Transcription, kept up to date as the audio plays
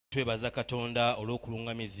Twebaza Katonda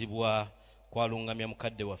olw'okulungamizibwa kwalungamya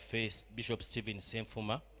mukadde waffe Bishop Stephen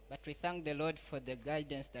Senfuma. But we thank the Lord for the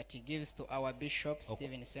guidance that He gives to our Bishop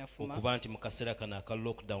Stephen Senfuma, okuba nti mu kaseera kano aka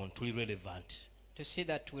lockdown tuli relevant. to see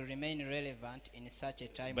that we remain relevant in such a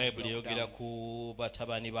time of Bayibuli eyogera lockdown. ku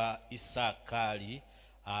batabani ba Isakaali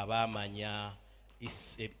abaamanya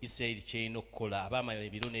Isirayiri ky'erina okukola, abaamanya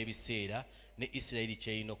ebiro n'ebiseera ne Isirayiri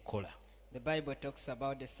ky'erina okukola. The Bible talks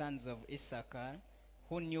about the sons of Issachar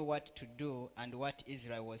who knew what to do and what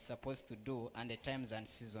Israel was supposed to do and the times and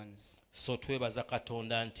seasons. So twebaza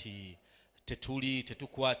Katonda nti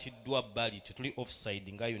tetukwatiddwa bbali, tetuli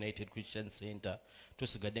offside nga United Christian Center,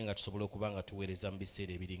 tusigadde nga tusobola okuba nga tuweereza mu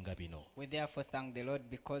biseera ebiringa bino. We therefore thank the Lord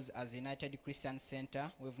because as United Christian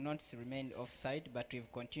Center we've not remained offside but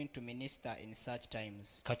we've continued to minister in such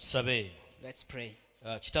times. Katusabe. Let's pray.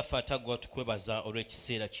 Kitaffe atagwa tukwebaza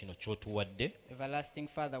olw'ekiseera kino ky'otuwadde. Everlasting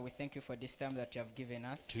Father, we thank you for this time that you have given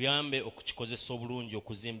us. Tuyambe okukikozesa obulungi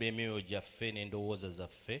okuzimba emyoyo gyaffe n'endowooza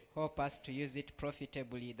zaffe. Help us to use it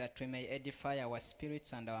profitably that we may edify our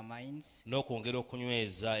spirits and our minds, N'okwongera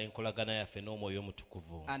okunyweza enkolagana yaffe n'omwoyo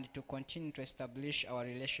omutukuvu. and to continue to establish our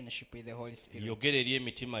relationship with the Holy Spirit. Yogera eri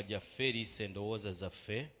emitima gyaffe, eriisa endowooza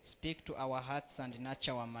zaffe. Speak to our hearts and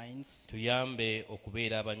nurture our minds. Tuyambe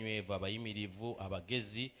okubeera abanywevu, abayimirivu,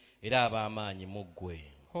 abagezi era ab'amaanyi mu ggwe.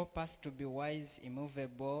 Help us to be wise,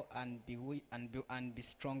 immovable, and be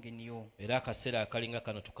strong in you, Era akaseera akalinga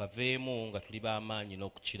kano tukaveemu nga tuli b'amaanyi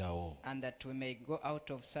n'okukirawo. and that we may go out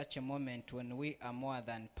of such a moment when we are more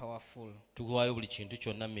than powerful. Tukuwaayo buli kintu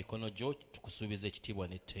kyonna mu mikono gyo, tukusuubiza ekitiibwa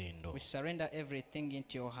n'ettendo. We surrender everything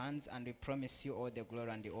into your hands and we promise you all the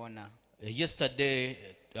glory and the honor. Yesterday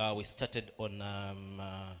we started on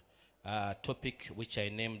a topic which I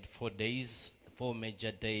named 4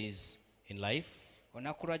 major days in life.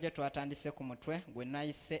 Olunaku lwajjo twatandise ku mutwe gwe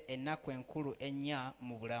nayise ennaku enkulu ennya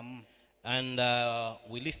mu bulamu, And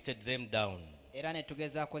we listed them down. era ne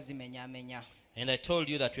tugezaako zimenyaamenya. And I told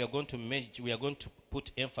you that we are going to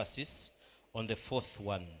put emphasis on the fourth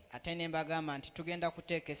one. Ate ne mbagamba nti tugenda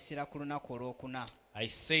kuteeka essira ku lunaku olwokuna. I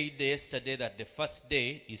said yesterday that the first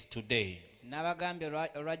day is today. N'abagambye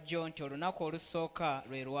olwajjo nti olunaku olusooka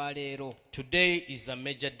lwe lwaleero. Today is a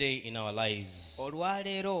major day in our lives.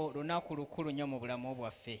 Olwaleero lunaku lukulu nnyo mu bulamu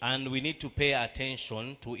bwaffe, And we need to pay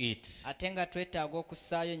attention to it. ate nga twetaaga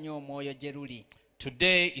okussaayo nnyo omwoyo gye luli.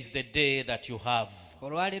 Today is the day that you have.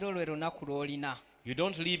 Olwaleero lwe lunaku lw'olina. You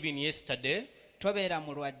don't live in yesterday. Tobeera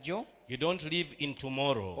mu lwajjo You don't live in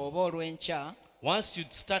tomorrow. oba olw'enkya. Once you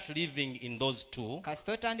start living in those two,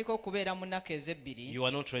 Kasita otandika okubeera mu nnaku ezebbiri, you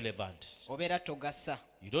are not relevant. obeera togasa.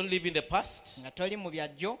 You don't live in the past. Nga toli mu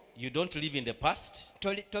byajjo, You don't live in the past.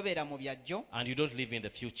 tobeera mu byajjo, And you don't live in the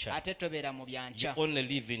future. ate tobeera mu You byankya. only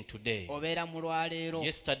live in today. Obeera mu lwaleero.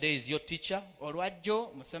 Yesterday is your teacher.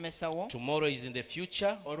 Olwajjo musomesa wo, Tomorrow is in the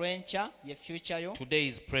future. olw'enkya ye future yo, Today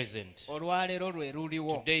is present. olwaleero lwe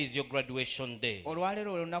luliwo. Today is your graduation day.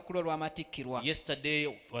 Olwaleero lwe lunaku lwo lw'amatikkirwa. Yesterday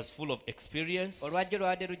was full of experience. Olwajjo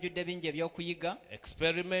lwabadde lujjudde bingi ebyokuyiga,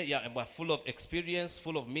 Experiment, yeah, but full of experience,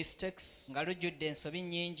 full of mistakes. nga lujjudde ensobi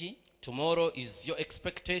nnyingi, Tomorrow is your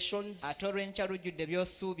expectations. ate olw'enkya lujjudde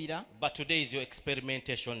by'osuubira, But today is your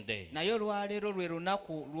experimentation day. naye olwaleero lwe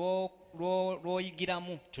lunaku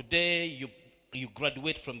lw'oyigiramu. Today you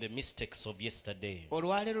graduate from the mistakes of yesterday.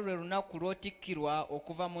 Olwaleero lwe lunaku lw'otikkirwa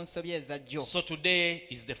okuva mu nsobi ezajjo. So today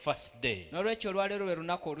is the first day. N'olwekyo olwaleero lwe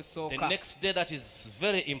lunaku The olusooka. next day that is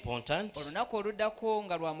very important, Olunaku oluddako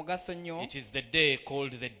nga lwa mugaso nnyo, it is the day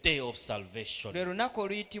called the day of salvation. lwe lunaku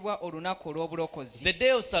oluyitibwa olunaku olw'obulokozi. The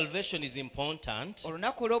day of salvation is important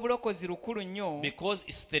Olunaku olw'obulokozi lukulu nnyo because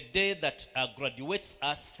it's the day that graduates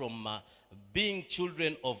us from being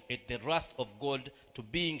children of the wrath of God to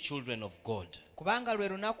being children of God. kubanga lwe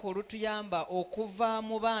lunaku olutuyamba okuva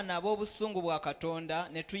mu baana b'obusungu bwa Katonda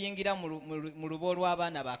ne tuyingira mu lubo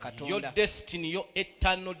lw'abaana ba Your Katonda. destiny, your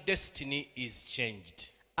eternal destiny is changed.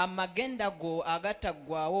 Amagenda go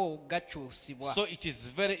agataggwawo gakyusibwa. So it is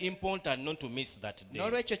very important not to miss that day.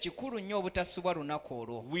 N'olwekyo kikulu nnyo obutasubwa lunaku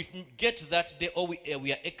olwo. We get that day, or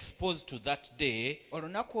we are exposed to that day.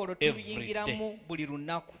 Olunaku olwo Every tuluyingiramu buli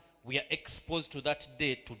lunaku. We are exposed to that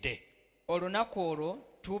day today. Olunaku olwo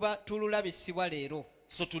tuba tululabisibwa leero.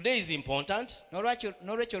 So today is important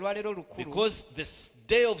N'olwekyo olwaleero lukulu. because this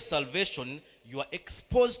day of salvation, you are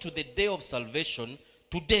exposed to the day of salvation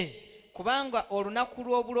today. Kubanga olunaku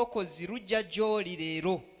lw'obulokozi lujja gy'oli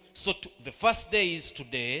leero. So the first day is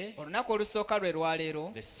today. Olunaku olusooka lwe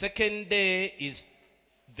lwaleero. The second day is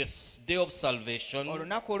the day of salvation.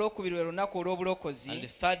 Olunaku olwokubiri lwe lunaku olw'obulokozi. And the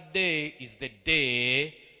third day is the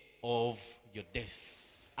day of your death.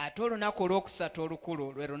 Ate olunaku olwokusatu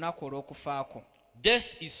olukulu lwe lunaku olw'okufaako.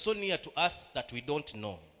 Death is so near to us that we don't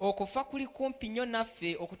know. okufa kuli kumpi nnyo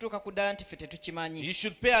naffe okutuuka ku ddala nti ffe tetukimanyi. You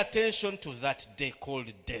should pay attention to that day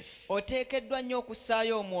called death. Oteekeddwa nnyo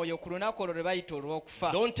okussaayo omwoyo ku lunaku olwo lwe bayita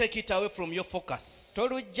olw'okufa. Don't take it away from your focus.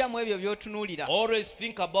 Toluggyamu ebyo by'otunuulira. Always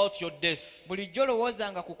think about your death. Bulijjo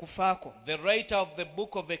lowoozanga ku kufaako. The writer of the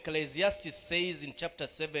book of Ecclesiastes says in chapter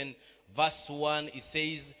 7 verse 1, he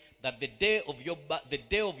says that the day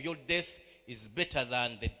of your death is better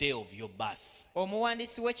than the day of your birth.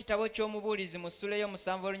 Omuwandiisi w'ekitabo ky'omubuulizi mu ssula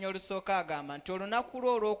y'omusanvu olunya olusooka agamba nti olunaku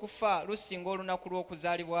lwo olw'okufa lusinga olunaku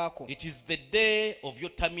lw'okuzaalibwako. It is the day of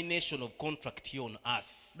your termination of contract here on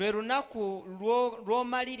earth. Lwe lunaku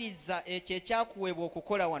lw'omaliriza ekyo ekyakuweebwa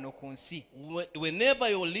okukola wano ku nsi. Whenever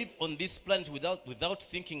you live on this planet without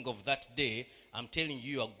thinking of that day, I'm telling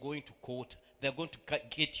you, you are going to court. They're going to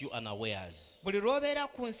get you unawares. Buli lw'obeera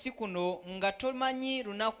ku nsi kuno nga tomanyi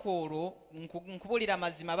lunaku olwo nkubulira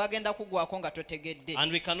mazima bagenda kugwako nga totegedde.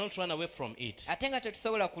 And we cannot run away from it. Ate nga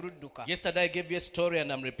tetusobola kuludduka. Yesterday I gave you a story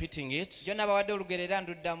and I'm repeating it. Jjo nabawadde olugero era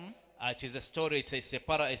nduddamu. It is a story, it's a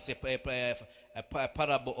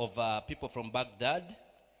parable of people from Baghdad.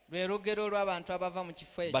 Lwe lugero olw'abantu abava mu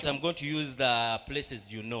kifo But I'm ekyo. going to use the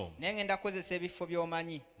places you know. Naye ngenda kukozesa ebifo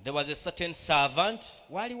by'omanyi. There was a certain servant,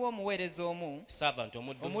 Waaliwo omuweereza omu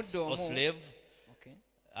Omuddu or omu. slave, okay,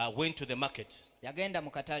 went to the market. yagenda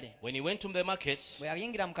mu katale. When he went to the market, Bwe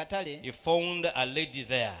yayingira mu katale he found a lady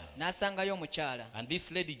there. n'asangayo omukyala. And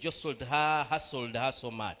this lady hustled her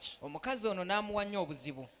so much. Omukazi ono n'amuwa nnyo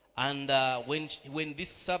obuzibu. And when this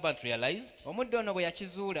servant realized, Omuddu ono bwe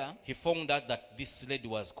yakizuula, he found out that this lady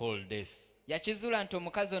was called death. yakizuula nti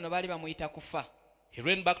omukazi ono baali bamuyita kufa. He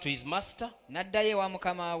ran back to his master N'addayo ewa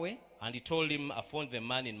mukama we and he told him, I found the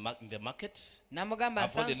man in the market. n'amugamba I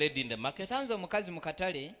found the lady in the market nsanze omukazi mu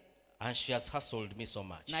katale and she has hustled me so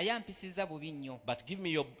much. naye ampisizza bubi nnyo. But give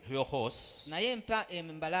me your horse Naye mpa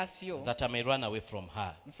embalaasi yo that I may run away from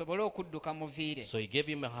her. nsobole okudduka muviire. So he gave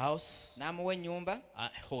him a house, N'amuwa ennyumba, a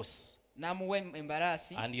horse, n'amuwa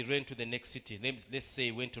embalaasi, and he ran to the next city. Let's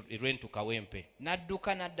say he ran to Kawempe.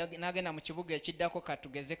 n'adduka n'agenda mu kibuga ekiddako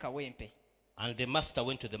katugeze Kawempe. And the master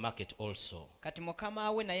went to the market also. Kati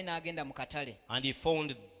mukama we naye n'agenda mu katale. And he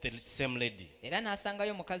found the same lady. Era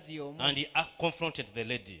n'asangayo omukazi y'omu. And he confronted the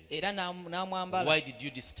lady. Era n'amwambala. Why did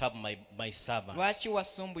you disturb my servant? Lwaki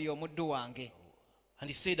wasumbuye omuddu wange? And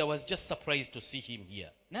he said, I was just surprised to see him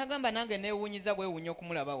here. N'agamba nange neewuunyiza bwewuunya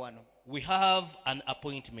okumulaba wano. I have an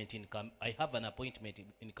appointment in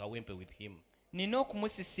Kawempe with him Nina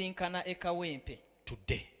okumusisinkana e Kawempe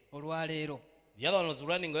today. olwaleero. The other one was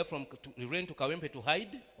running away he ran to Kawempe to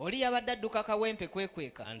hide, Oli yabadde adduka Kawempe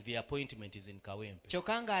kwekweka. and the appointment is in Kawempe,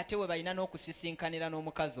 Kyokka ng'ate we balina n'okusisinkanira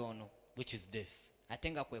n'omukazi ono. which is death.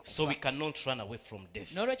 Ate nga kwe So we kufa. cannot run away from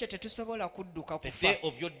death. N'olwekyo tetusobola kudduka The kufa. day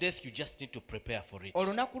of your death, you just need to prepare for it.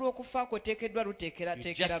 Olunaku lw'okufa kwoteekeddwa You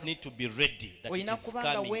luteekerateekera. just need to be ready that it Olina is kuba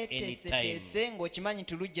nga coming anytime. weeteeseteese ng'okimanyi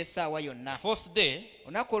nti lujja essaawa yonna. Fourth day,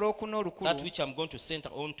 Olunaku olwokuna that olukulu which I'm going to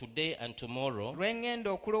center on today and tomorrow,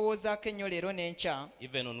 lw'engenda okulowoozaako ennyo leero n'enkya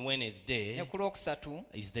even on Wednesday, ne ku lwokusatu,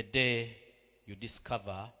 is the day you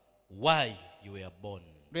discover why you were born.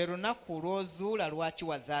 lwe lunaku lw'ozuula lwaki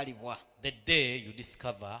wazaalibwa. The day you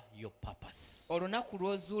discover your purpose. Olunaku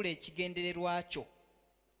lw'ozuula ekigendererwa kyo.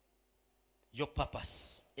 Your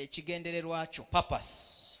purpose. Ekigendererwa kyo.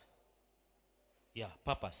 Purpose. Yeah,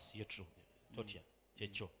 purpose. You're true. Totia.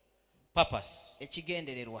 Checho. Purpose.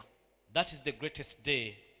 Ekigendererwa. That is the greatest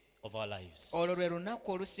day of our lives. Olwo lwe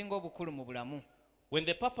lunaku olusinga obukulu mu bulamu. When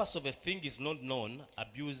the purpose of a thing is not known,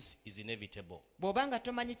 abuse is inevitable. Bw'oba nga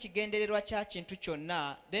tomanyi kigendererwa kya kintu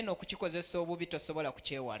kyonna, then okukikozesa obubi tosobola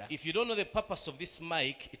kukyewala. If you don't know the purpose of this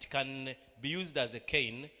mic, it can be used as a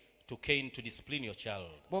cane to discipline your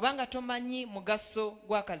child. Bw'oba nga tomanyi mugaso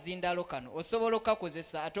gw'akazindaalo kano, osobola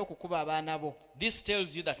okukakozesa ate okukuba abaana bo. This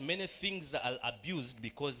tells you that many things are abused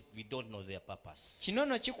because we don't know their purpose. Kino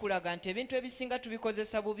nno kikulaga nti ebintu ebisinga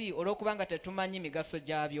tubikozesa bubi olw'okuba nga tetumanyi migaso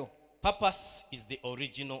gyabyo. Purpose is the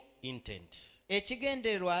original intent.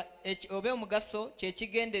 Ekigendererwa oba omugaso kye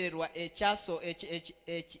kigendererwa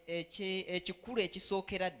ekikulu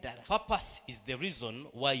ekisookera ddala. Purpose is the reason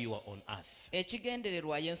why you are on earth.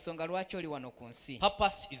 Ekigendererwa y'ensonga lwaki oli wano ku nsi.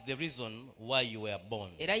 Purpose is the reason why you were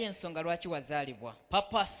born. Era y'ensonga lwaki wazaalibwa.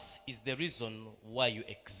 Purpose is the reason why you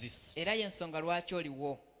exist. Era y'ensonga lwaki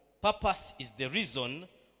oliwo. Purpose is the reason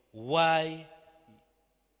why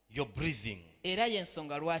you're breathing. Era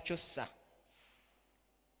y'ensonga lwaki ossa.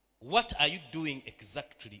 What are you doing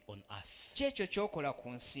exactly on earth? Kyekyo ky'okola ku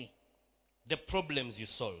nsi. The problems you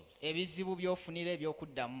solve. Ebizibu by'ofunira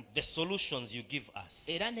eby'okuddamu. The solutions you give us.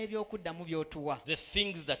 Era n'eby'okuddamu by'otuwa. The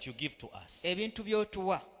things that you give to us. Ebintu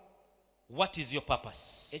by'otuwa. What is your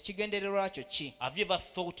purpose? ekigendererwa kyo ki? Have you ever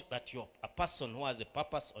thought that you're a person who has a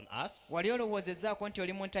purpose on earth? Wali olowoozezaako nti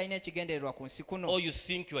oli muntu alina ekigendererwa ku nsi kuno? Or you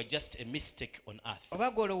think you are just a mistake on earth? Oba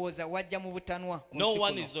golowooza wajja mu butanwa ku No nsi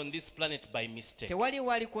one kuno? is on this planet by mistake. Tewali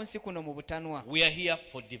wali ku nsi kuno mu butanwa. We are here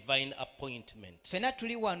for divine appointment. Ffenna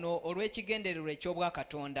tuli wano olw'ekigendererwa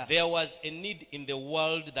eky'obwakatonda. There was a need in the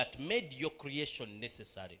world that made your creation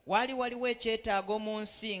necessary. Waliwo ekyetaago mu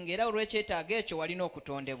nsi ng'era olw'ekyetaago ekyo walina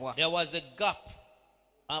okutondebwa. There was a gap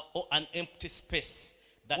or an empty space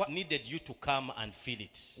that needed you to come and fill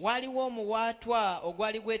it. Waliwo omuwaatwa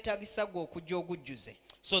ogwali gwetaagisa gwe okujja ogujjuze.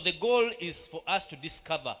 So the goal is for us to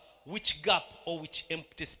discover which gap or which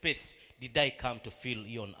empty space did I come to fill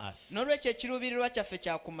here on earth. N'olwekyo ekiruubirirwa kyaffe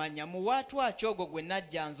kyakumanya muwaatwa ki ogwo gwe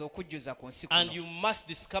najja nze okujjuza ku nsi And kuno. you must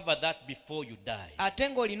discover that before you die. Ate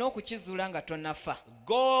ng'olina okukizuula nga tonnafa.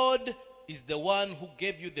 God is the one who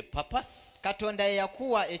gave you the purpose. Katonda ye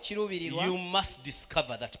yakuwa ekiruubirirwa, You must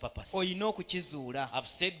discover that purpose. olina okukizuula. I've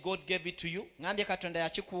said God gave it to you, Ngambye Katonda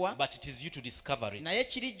yakikuwa, but it is you to discover naye it.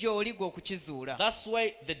 kiri gy'oli gwe okukizuula. That's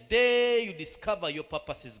why the day you discover your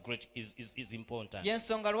purpose is great, is important.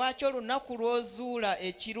 Y'ensonga lwaki olunaku lw'ozuula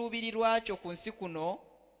ekiruubirirwa kyo ku nsi kuno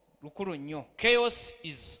lukulu nnyo. Chaos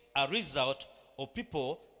is a result of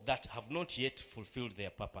people that have not yet fulfilled their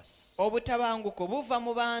purpose. Obutabanguko buva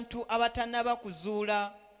mu bantu abatannaba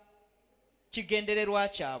kuzuula kigendererwa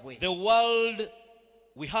kyabwe. The world,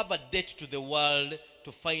 we have a debt to the world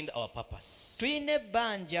to find our purpose. Tuyina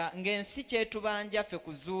ebbanja ng'ensi kyetubanja ffe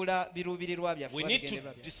kuzuula biruubirirwa byaffe. We need to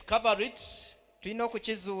discover it. Tulina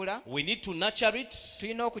okukizuula, We need to nurture it. tulina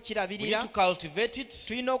We need okukirabirira, to cultivate it.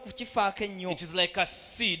 tulina okukifaako ennyo. It is like a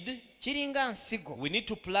seed. Kiringa nsigo, We need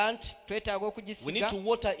to plant. twetaaga We okugisiga, need to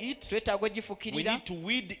water it. twetaaga We ogifukirira, need to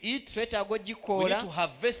weed it. twetaaga We need ogikoola, to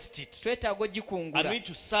harvest it. twetaaga And we ogikungula, need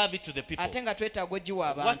to serve it to the people. ate nga twetaaga ogiwa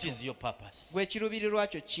What abantu. is your purpose? Gwe ekiruubirirwa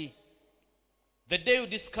kyo ki? The day you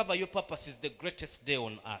discover your purpose is the greatest day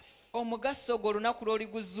on earth. Omugaso ogwo olunaku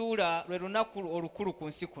lw'oliguzuula lwe lunaku olukulu ku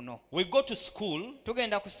nsi kuno. We go to school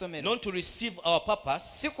Tugenda ku ssomero not to receive our si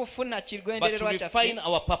purpose, kufuna but to kigendererwa refine kyaffe,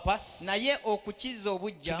 our purpose, naye okukiza to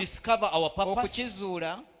obujja, discover our purpose,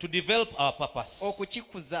 okukizuula, to develop our purpose.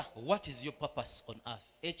 okukikuza. What is your purpose on earth?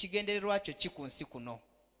 Ekigendererwa kyo ki ku nsi kuno?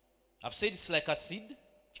 I've said it's like a seed.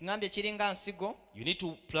 Kingambye kiringa nsigo, You need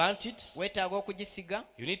to plant it. weetaaga okugisiga,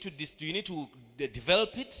 You need to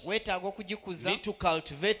develop it. weetaaga You okugikuza, need to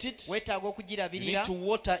cultivate it. weetaaga You okugirabirira, need to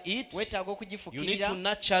water it. weetaaga You need okugifukirira, to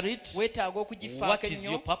nurture it. weetaaga What okugifaako is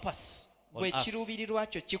your ennyo. purpose on Gwe earth? ekiruubirirwa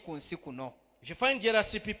kyo ki ku nsi kuno? If you find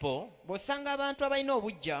jealousy people, Bw'osanga abantu abalina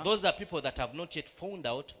obujja, those are people that have not yet found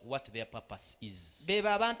out what their purpose is. beebo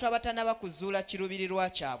abantu abatannaba kuzuula kiruubirirwa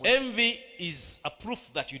kyabwe. Envy is a proof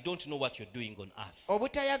that you don't know what you're doing on earth.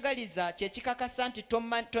 Obutayagaliza kye kikakasa nti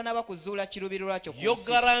tonnaba kuzuula kiruubirirwa kyo ku Your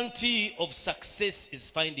nsi. guarantee of success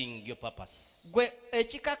is finding your purpose. Gwe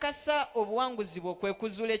ekikakasa obuwanguzi bwo kwe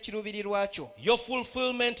kuzuula ekiruubirirwa kyo. Your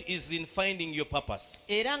fulfillment is in finding your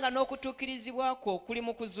purpose. Era nga n'okutuukirizibwa kwo kuli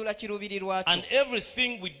mu kuzuula kiruubirirwa kyo. And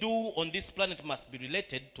everything we do on this planet must be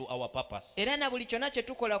related to our purpose. Era na buli kyonna kye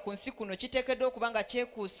tukola ku nsi kuno kiteekeddwa okuba nga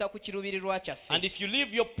kyekuusa ku kiruubirirwa kyaffe. And if you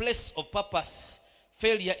leave your place of purpose,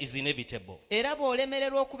 failure is inevitable. Era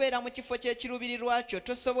bw'olemererwa okubeera mu kifo ky'ekiruubirirwa kyo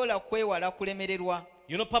tosobola kwewala kulemererwa.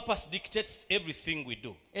 You know, purpose dictates everything we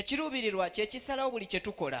do. Ekiruubirirwa kye kisalawo buli kye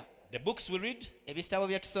tukola. The books we read, Ebitabo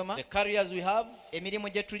bye tusoma, the careers we have, emirimu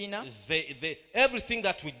gye tulina, everything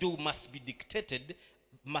that we do must be dictated,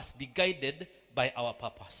 must be guided by our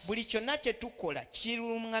purpose. buli kyonna kye tukola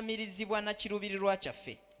kiruŋŋamirizibwa na kiruubirirwa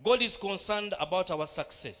kyaffe. God is concerned about our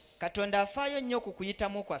success. Katonda afaayo nnyo ku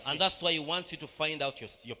kuyitamu And kwaffe. that's why He wants you to find out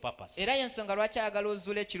your purpose. Era y'ensonga lwaki ayagala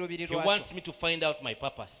ozuula He ekiruubirirwa wants kyo. me to find out my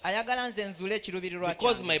purpose. Ayagala nze nzuule ekiruubirirwa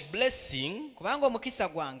Because kyange. my blessing Kubanga omukisa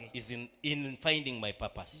gwange is in finding my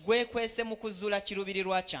purpose. gwekwese mu kuzuula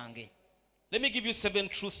kiruubirirwa kyange. Let me give you 7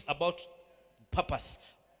 truths about purpose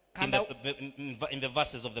in the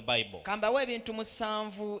verses of the Bible. Kambawo ebintu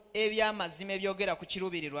 7 eby'amazima ebyogera ku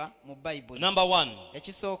kiruubirirwa mu Bayibuli. Number 1,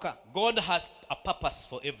 Ekisooka, God has a purpose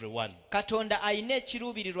for everyone. Katonda alina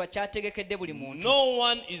ekiruubirirwa ky'ategekedde buli muntu. No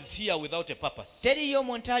one is here without a purpose. Teriyo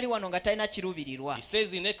omuntu ali wano nga talina kiruubirirwa. He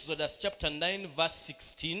says in Exodus chapter 9 verse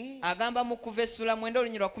 16, Agamba mu Kuva essula 9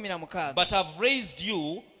 olunyiriri lwa 16. but I've raised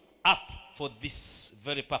you up for this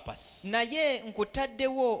very purpose, Naye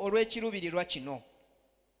nkutaddewo olw'ekiruubirirwa kino,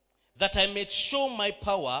 that I may show my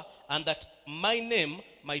power and that my name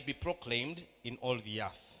might be proclaimed in all the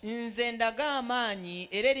earth. nze ndaga amaanyi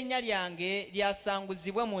era erinnya lyange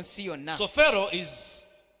lyasanguzibwe mu nsi yonna. So Pharaoh is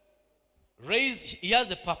raised, he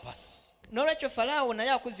has a purpose. n'olwekyo falaawo naye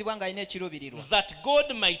akuzibwa ng'alina ekiruubirirwa that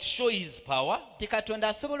God might show his power ti katonda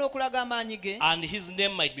asobola okulaga amaanyi ge and his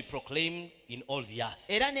name might be proclaimed in all the earth.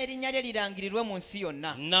 era n'erinnya lye lirangirirwe mu nsi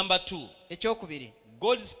yonna. Number 2, ekyokubiri,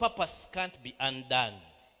 God's purpose can't be undone.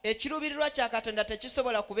 ekiruubirirwa kya katonda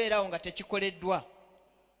tekisobola kubeerawo nga tekikoleddwa.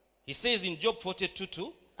 He says in Job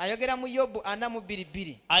 42:2, ayogera mu yobu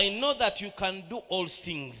 42:2, I know that you can do all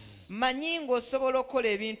things. manyi ng'osobola okukola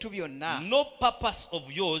ebintu byonna No purpose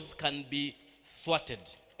of yours can be thwarted.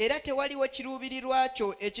 era tewaliwo kiruubirirwa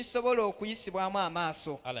kyo ekisobola okuyisibwamu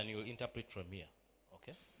amaaso. Alan, you will interpret from here.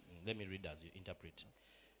 Okay? Let me read as you interpret.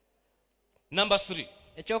 Number 3,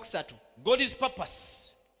 ekyokusatu, God's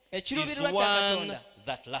purpose is ekiruubirirwa kya one katonda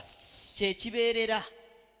that lasts. kye kibeerera.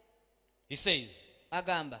 He says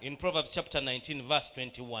agamba in Proverbs chapter 19 verse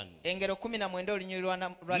 21, engero 19 olunyiri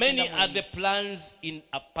lwa many are the plans in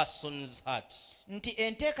a person's heart, nti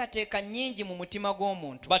enteekateeka nnyingi mu mutima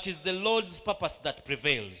gw'omuntu, but it's the Lord's purpose that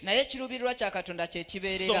prevails. naye ekiruubirirwa kya katonda kye So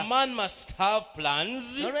kibeerera. man must have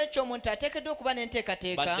plans, n'olwekyo omuntu ateekeddwa okuba but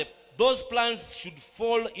n'enteekateeka, those plans should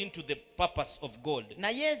fall into the purpose of God,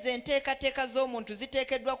 naye ezo enteekateeka z'omuntu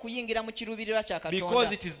ziteekeddwa kuyingira mu kiruubirirwa kya because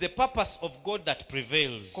katonda, it is the purpose of God that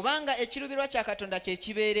prevails. kubanga ekiruubirirwa kya katonda kye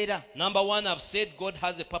kibeerera. Number 1, I've said God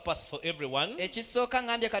has a purpose for everyone. ekisooka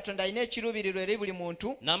ngambye katonda alina ekiruubirirwa eri buli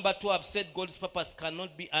muntu. Number 2, I've said God's purpose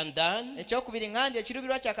cannot be undone. ekyokubiri ngambye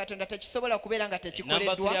ekiruubirirwa kya katonda tekisobola kubeera nga Number 3,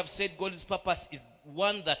 tekikoleddwa. I've said God's purpose is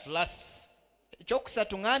one that lasts.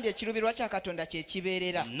 ekyokusatu ngambye ekiruubirirwa kya katonda kye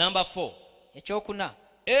kibeerera. Number 4, ekyokuna,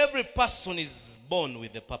 every person is born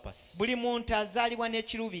with a purpose. buli muntu azaalibwa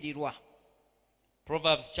n'ekiruubirirwa.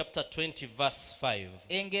 Proverbs chapter 20 verse 5.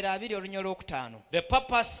 engero 2 olunya olwokutaano. The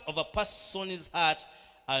purpose of a person's heart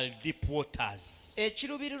are deep waters.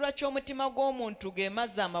 ekiruubirirwa ky'omutima gw'omuntu ge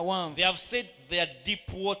mazzi amawanvu. They have said they are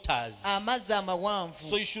deep waters. amazzi amawanvu.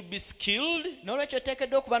 So you should be skilled. n'olwekyo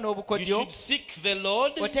oteekeddwa okuba You n'obukodyo, should seek the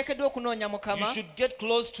Lord. oteekeddwa okunoonya You mukama, should get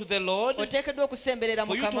close to the Lord oteekeddwa okusemberera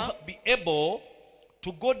for you mukama, to be able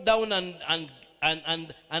to go down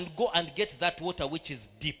and go and get that water which is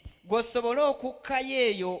deep. gw'osobole okukkayo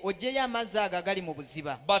eyo oggyeyo amazzi ago agali mu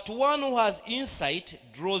buziba. But one who has insight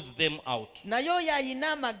draws them out. naye oyo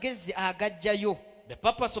alina amagezi agajjayo. The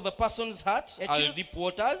purpose of a person's heart are deep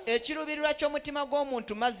waters, ekiruubirirwa ky'omutima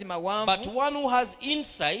gw'omuntu mazzi but mawanvu, one who has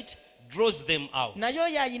insight draws them out. naye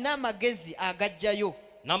oyo alina amagezi agajjayo.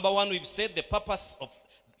 Number 1, we've said the purpose of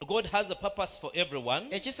God has a purpose for everyone.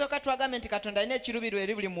 ekisooka twagambye nti katonda alina ekiruubirirwa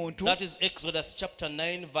eri buli muntu. That is Exodus chapter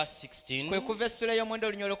 9 verse kwe 16. kuva essula ey'omwenda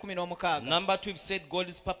olunya olw'16. Number 2, we've said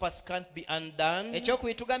God's purpose can't be undone.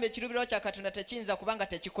 ekyokubiri tugambye ekiruubirirwa kya katonda tekiyinza kubanga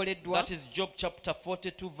tekikoleddwa. That is Job chapter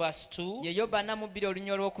 42 verse 2. ye yobu 42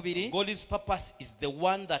 olunya olwokubiri. God's purpose is the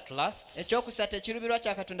one that lasts. ekyokusatu ekiruubirirwa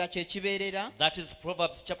kya katonda kye kibeerera. That is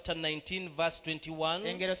Proverbs chapter 19 verse 21.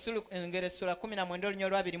 engero essula 19 olunya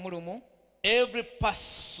olw'21. Every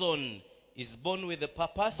person is born with a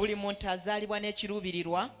purpose. buli muntu azaalibwa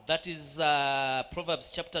n'ekiruubirirwa. That is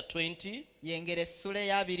Proverbs chapter 20 y'engero essula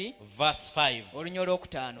eya2 verse 5. olunya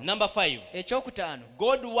olwokutaano. Number 5, ekyokutaano,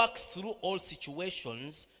 God works through all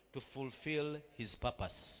situations to fulfill his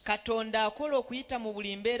purpose. katonda akola okuyita mu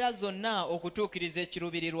buli mbeera zonna okutuukiriza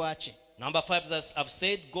ekiruubirirwa kye. Number 5, as I've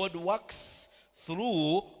said, God works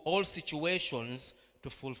through all situations to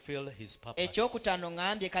fulfill his purpose. ekyokutaano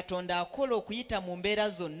ngambye katonda akola okuyita mu mbeera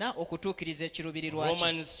zonna okutuukiriza ekiruubirirwa kye.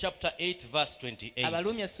 Romans chapter 8 verse 28.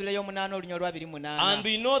 abaluumi essula ey'omunaana olunya And olw'28.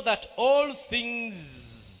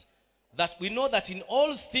 we know that in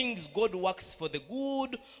all things God works for the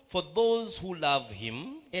good for those who love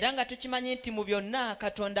him, era nga tukimanyi nti mu byonna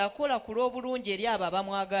katonda akola ku lw'obulungi eri abo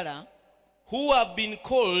abamwagala, who have been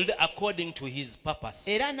called according to his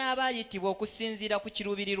purpose. era n'abaayitibwa okusinziira ku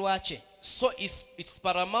kiruubirirwa kye. So it's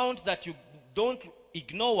paramount that you don't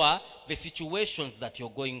ignore the situations that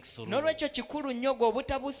you're going through. n'olwekyo kikulu nnyo gwe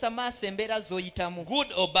obutabuusa maaso embeera z'oyitamu,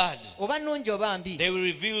 Good or bad, oba nnungi oba mbi, they will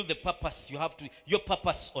reveal the purpose your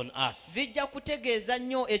purpose on earth. zijja kutegeeza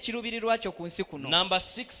nnyo ekiruubirirwa kyo ku nsi kuno. Number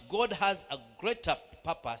 6, God has a greater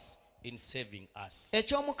purpose in saving us.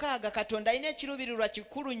 ekyomukaaga katonda alina ekiruubirirwa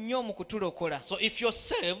kikulu nnyo mu kutulokola. So if you're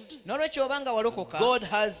saved, n'olwekyo oba nga walokoka, God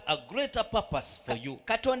has a greater purpose for you.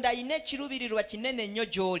 katonda alina ekiruubirirwa kinene nnyo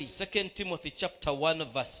gy'oli. 2 Timothy chapter 1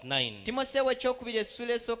 verse 9. timoseewo ekyokubiri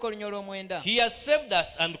essula esooka olunya olw'omwenda. He has saved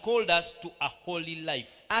us and called us to a holy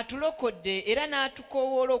life. atulokodde era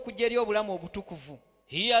n'atukoowoola okujja eri obulamu obutukuvu.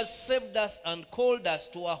 He has saved us and called us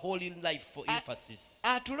to a holy life for emphasis.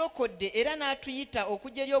 atulokodde era n'atuyita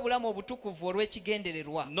okujja eri obulamu obutukuvu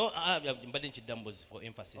olw'ekigendererwa. No, mbadde nkidambuzi for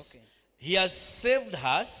emphasis. Okay. He has saved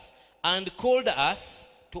us and called us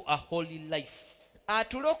to a holy life.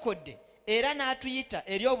 atulokodde era n'atuyita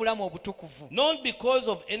eri obulamu obutukuvu not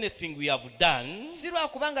because of anything we have done, si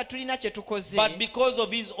lwakubanga tulina kye tukoze but because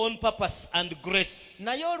of his own purpose and grace.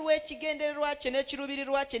 naye olw'ekigendererwa kye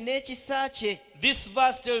n'ekiruubirirwa kye n'ekisa kye. This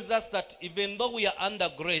verse tells us that even though we are under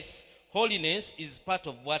grace, holiness is part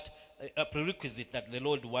of what a prerequisite that the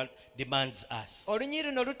Lord demands us. Olunyiri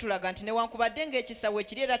luno lutulaga nti newankubadde ng'ekisa bwe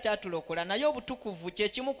kiri era kyatulokola naye obutukuvu kye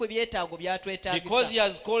kimu ku byetaago Because byatwetaagisa he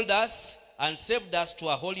has called us and saved us to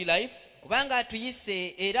a holy life, kubanga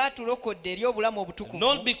atuyise era atulokodde eri obulamu not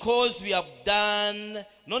obutukuvu because we have done,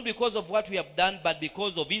 not because of what we have done, but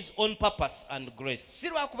because of his own purpose and grace. si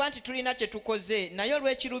lwakuba nti tulina kye tukoze naye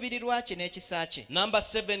olw'ekiruubirirwa kye n'ekisa kye. Number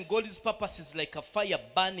 7, God's purpose is like a fire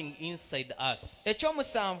burning inside us.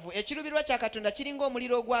 Ekyomusanvu ekiruubirirwa kya Katonda kiringa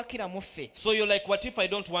omuliro ogwakira mu ffe. So you're like, what if I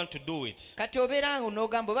don't want to do it? Kati obeera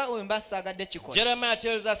n'ogamba oba wemba saagadde kikola. Jeremiah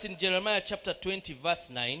tells us in Jeremiah chapter 20 verse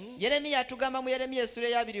 9, Yeremiya atugamba mu Yeremiya essula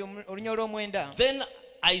eya 2 olunya olw'omwenda. then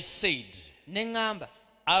I said, Ne ŋŋamba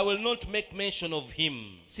I will not make mention of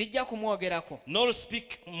him, sijja kumwogerako nor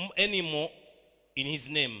speak anymore in his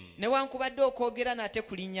name. newankubadde okwogera nate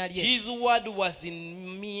ku linnya lye. His word was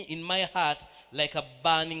in my heart like a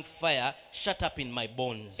burning fire shut up in my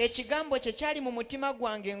bones. Ekigambo kye kyali mu mutima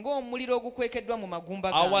gwange ng'omuliro ogukwekeddwa mu magumba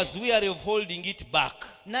I gange. was weary of holding it back,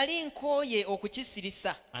 Nali nkooye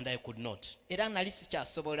okukisirisa and I could not. era nali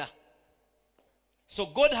sikyasobola. So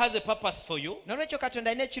God has a purpose for you, N'olwekyo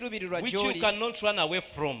Katonda alina ekiruubirirwa which you gy'oli cannot run away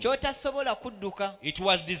from. ky'otasobola kudduka. It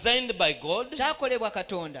was designed by God. Kyakolebwa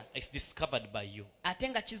Katonda It's discovered by you. ate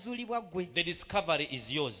nga kizuulibwa ggwe. The discovery is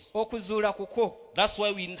yours. Okuzuula kukwo. That's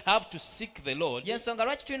why we have to seek the Lord. Y'ensonga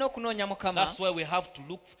lwaki tulina okunoonya Mukama. That's why we have to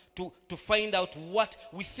look to find out what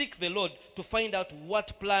we seek the Lord, to find out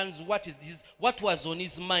what plans, what was on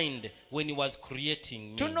his mind when he was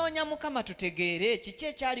creating me. Tunoonya Mukama tutegeere kiki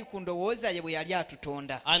ekyali ku ndowooza ye bwe yali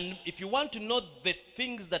atutonda. And if you want to know the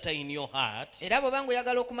things that are in your heart, Era bw'oba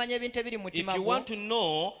oyagala okumanya ebintu ebiri mu if mutima you gwo, want to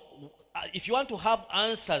know, if you want to have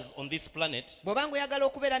answers on this planet, bw'oba oyagala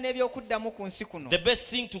okubeera n'ebyokuddamu ku nsi kuno, the best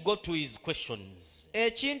thing to go to is questions.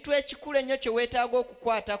 ekintu ekikulu ennyo kye weetaaga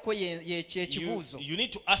okukwatako ky'ekibuuzo. You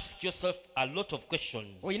need to ask yourself a lot of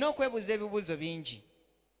questions. Olina okwebuuza ebibuuzo bingi.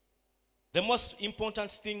 The most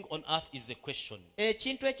important thing on earth is a question.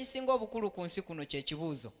 Ekintu ekisinga obukulu ku nsi kuno kye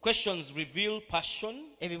kibuuzo. Questions reveal passion.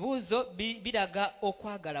 Ebibuuzo biraga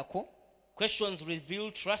okwagalako. Questions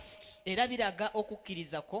reveal trust. Era biraga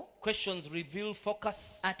okukkirizako. Questions reveal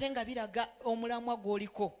focus. Ate nga biraga omulamwa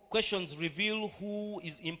gw'oliko. Questions reveal who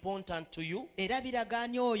is important to you. Era biraga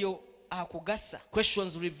ani oyo akugasa.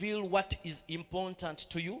 Questions reveal what is important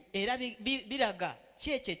to you. Era biraga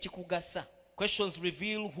ki ekyo ekikugasa. Questions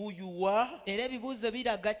reveal who you are. Era ebibuuzo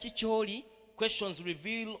biraga ki ky'oli. Questions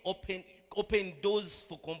reveal open doors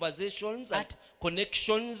for conversations and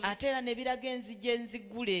connections. Ate era ne biraga enzigi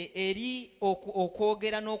enzigule eri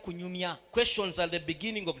okwogera n'okunyumya. Questions are the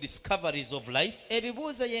beginning of discoveries of life.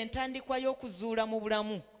 Ebibuuzo y'entandikwa y'okuzuula mu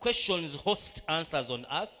bulamu. Questions host answers on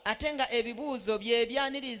earth. Ate nga ebibuuzo bye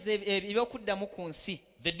byaniriza ebyokuddamu ku nsi.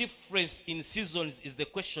 The difference in seasons is the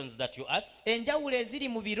questions that you ask. Enjawulo eziri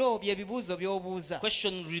mu biro bye bibuuzo by'obuuza.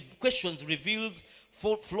 Questions reveals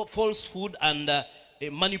falsehood and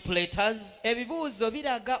manipulators. Ebibuuzo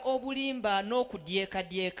biraga obulimba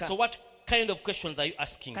n'okudyekadyeka. So what kind of questions are you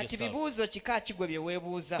asking Kati yourself? bibuuzo kika ki gwe bye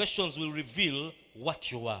weebuuza. Questions will reveal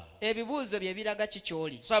what you are. Ebibuuzo bye biraga ki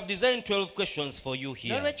ky'oli. So I've designed 12 questions for you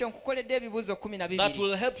here N'olwekyo nkukoledde ebibuuzo 12. that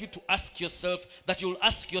will help you to ask yourself, that you'll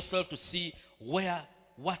ask yourself to see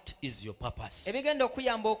what is your purpose. Ebigenda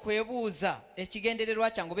okuyamba okwebuuza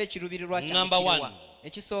ekigendererwa kyange oba ekiruubirirwa kyange Number kiriwa. one.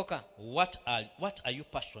 Ekisooka, What are you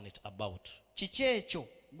passionate about? kiki ekyo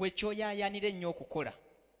gwe ky'oyaayanira ennyo okukola.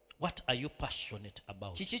 What are you passionate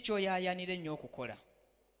about? Kiki ky'oyaayanira ennyo okukola.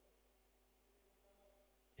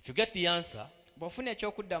 If you get the answer, Bw'ofuna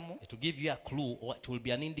ekyokuddamu, it will give you a clue, or it will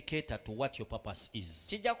be an indicator to what your purpose is.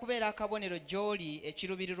 kijja kubeera akabonero gy'oli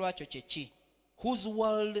ekiruubirirwa kyo kye ki. Whose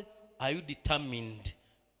world are you determined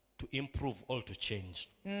to improve or to change?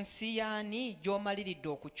 Nsi yaani gy'omaliridde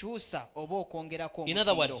okukyusa oba okwongerako In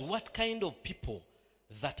other words, omutindo. what kind of people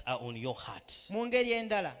that are on your heart? Mu ngeri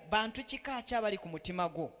endala, bantu kika ki abali ku mutima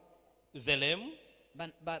gwo? The lame,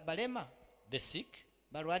 Balema, the sick,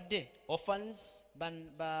 balwadde, orphans,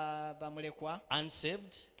 bamulekwa,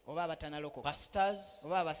 unsaved, oba abatanalokoka, pastors,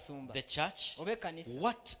 oba abasumba, the church. oba ekkanisa.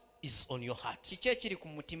 What is on your heart? Kiki ekiri ku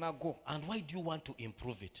mutima gwo? And why do you want to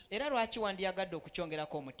improve it? Era lwaki wandiyagadde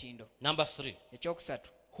okukyongerako omutindo? Number 3, Ekyokusatu,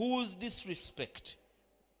 whose disrespect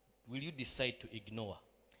will you decide to ignore?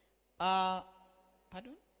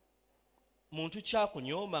 pardon? Muntu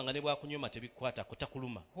kyakunyooma nga ne bwakunyooma tebikukwata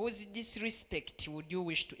kutakuluma. Whose disrespect would you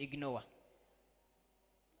wish to ignore?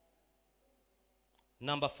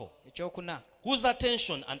 Number 4. Ekyokuna, Whose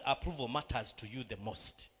attention and approval matters to you the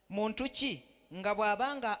most? muntu ki nga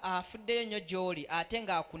bw'abanga afuddeyo nnyo gy'oli ate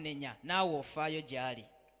ng'akunenya naawe ofaayo gy'ali?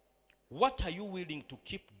 What are you willing to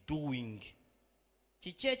keep doing?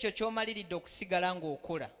 Kiki ekyo ky'omaliridde okusigala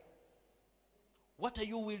ng'okola? What are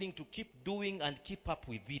you willing to keep doing and keep up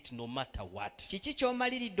with it no matter what? Kiki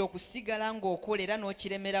ky'omaliridde okusigala ng'okola era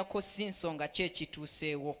n'okiremerako si nsonga ki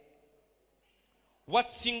ekituuseewo? What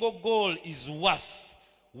single goal is worth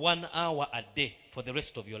 1 hour a day for the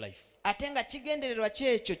rest of your life? Ate nga kigendererwa ki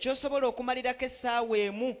ekyo ky'osobola okumalirako essaawa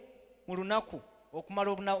emu mu lunaku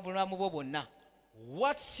okumala obulamu bwo bwonna?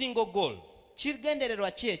 What single goal?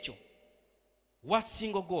 Kigendererwa ki ekyo? What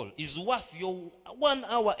single goal is worth your 1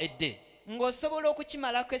 hour a day Ng'osobola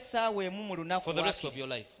okukimalako essaawa emu mu lunaku for the rest of your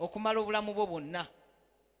life? okumala obulamu bwo bwonna.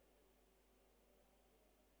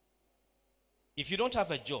 If you don't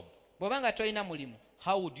have a job, Bw'oba nga tolina mulimu,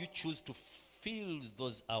 how would you choose to fill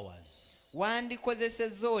those hours?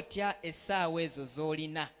 wandikozesezza otya essaawa ezo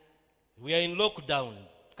z'olina? We are in lockdown.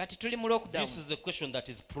 Kati tuli mu lockdown. This is a question that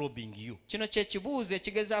is probing you. Kino kye kibuuzo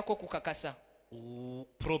ekigezaako okukakasa.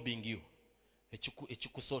 Probing you.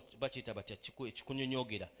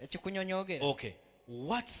 Ekikunyonyogera. Ekikunyonyoogera. Okay.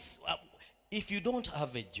 If you don't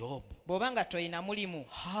have a job, Bw'oba nga tolina mulimu,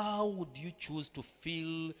 how would you choose to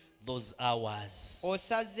fill those hours?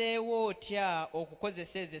 osazeewo otya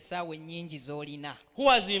okukozesa ezo essaawa ennyingi z'olina? Who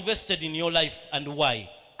has invested in your life and why?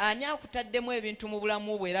 Ani akutaddemu ebintu mu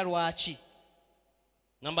bulamu bwo era lwaki?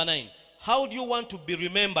 Number 9. How do you want to be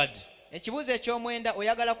remembered? Ekibuuzo eky'omwenda,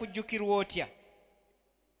 oyagala kujjukirwa otya?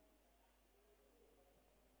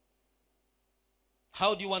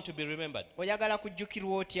 How do you want to be remembered? Oyagala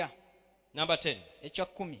kujjukirwa otya? Number 10. Ekya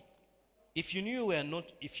 10. If you knew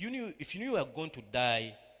you were going to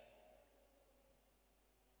die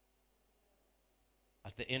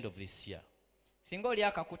at the end of this year, Singa oli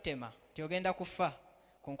akakutema nti ogenda kufa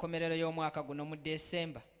ku nkomerero y'omwaka guno mu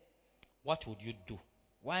Desemba, what would you do?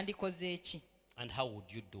 wandikoze eki And how would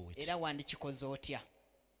you do it? era wandikikoze otya?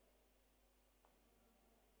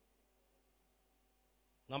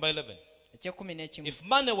 Number 11. Ekya-11. If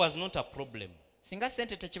money was not a problem, Singa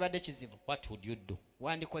ssente tekibadde kizibu, what would you do?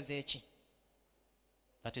 wandikoze eki?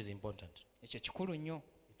 That is important. Ekyo kikulu nnyo.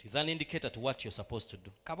 It is an indicator to what you're supposed to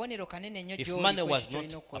do. Kabonero kanene nnyo If gy'oli money ku was ekyo ky'olina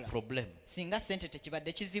not a okukola. problem, Singa ssente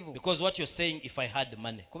tekibadde kizibu, because what you're saying, if I had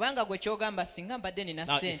money. kubanga gwe kyogamba singa mbadde nina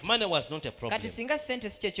Now, if ssente. money was not a Kati problem, singa ssente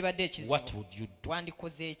si kye kibadde ekizibu, what would you do?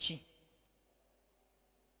 wandikoze eki?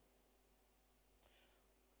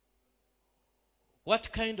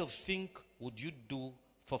 What kind of thing would you do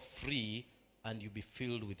for free and you be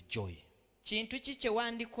filled with joy? Kintu ki kye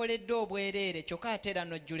wandikoledde obwereere kyokka ate era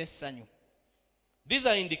n'ojjula essanyu? These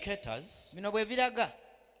are indicators Bino bwe biraga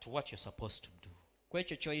to what you're supposed to do. ku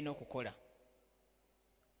ekyo ky'olina okukola.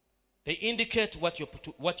 They indicate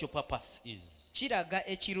what your purpose is. Kiraga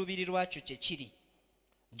ekiruubirirwa kyo kye kiri.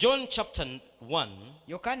 John chapter 1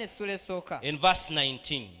 Yokaana essula esooka in verse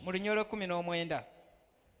 19. mu lunyolo 19.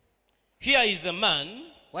 Here is a man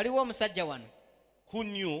Waliwo omusajja wano who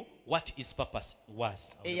knew what his purpose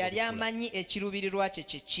was. eyali amanyi ekiruubirirwa kye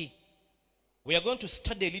kye ki. We are going to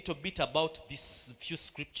study a little bit about these few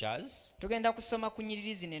scriptures, Tugenda kusoma ku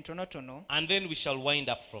nnyiriri zino entonotono and then we shall wind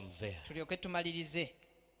up from there. tulyoke tumalirize.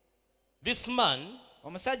 This man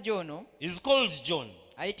Omusajja ono is called John.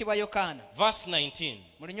 ayitibwa Yokaana. Verse 19.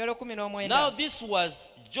 Mu lunyolo 19. Now this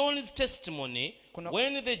was John's testimony Kuno-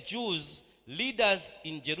 when the Jews leaders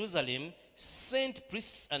in Jerusalem sent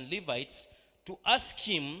priests and Levites to ask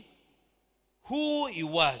him who he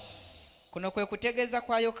was. Kuno kwe kutegeeza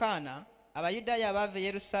kwa Yokaana Abayudaaya abaava e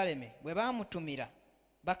Yerusaalemi bwe baamutumira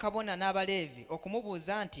bakabona n'Abaleevi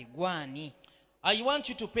okumubuuza nti gwani. I want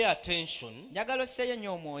you to pay attention. Njagala osseeyo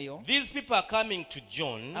nnyo omwoyo. These people are coming to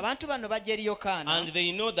John Abantu bano bajja eri Yokaana and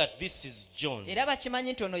they know that this is John. era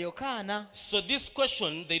bakimanyi nti ono Yokaana. So this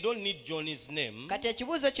question, they don't need John's name. Kati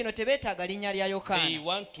ekibuuzo kino tebeetaaga linnya lya They Yokaana,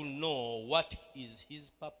 want to know what is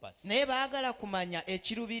his purpose. naye baagala kumanya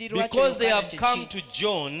ekiruubirirwa kye Because they Yokaana have kye come ki. to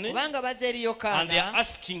John Kubanga baza eri and they are Yokaana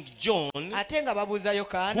asking John, ate nga babuuza who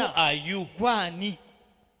Yokaana are you? gwani.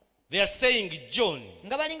 They are saying, John,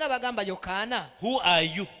 Nga balinga bagamba Yokaana who are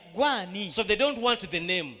you? gwani. So they don't want the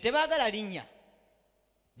name. Tebaagala linnya,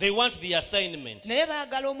 They want the assignment. naye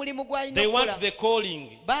baagala omulimu gw'alina They want okukola. the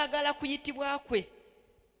calling. Baagala kuyitibwa kwe.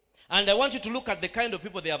 And I want you to look at the kind of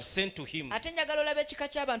people they have sent to him. Ate njagala olabe ekika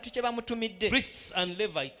ky'abantu kye bamutumidde. Priests and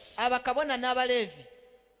Levites. Abakabona n'Abaleevi.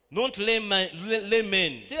 Not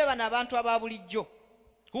laymen. Si be bano abantu aba bulijjo.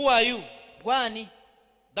 Who are you? Gwani.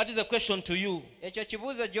 That is a question to you. ekyo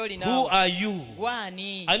kibuuzo gy'oli Who naawe are you?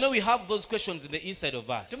 gwani. I know we have those questions in the inside of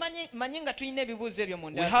us. Manyi nga tulina ebibuuzo ebyo mu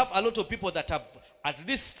We nda have a lot of people that have at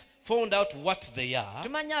least found out what they are,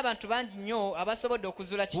 tumanyi abantu bangi nnyo abasobodde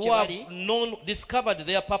okuzuula who kikye bali have discovered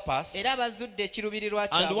their purpose, era abazudde ekiruubirirwa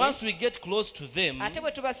and kyabwe once we get close to them, ate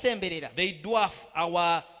bwe tubasemberera they dwarf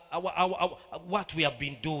our what we have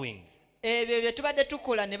been doing. ebyo bye tubadde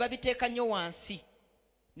tukola ne babiteeka nnyo wansi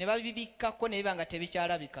ne babibikkako ne biba nga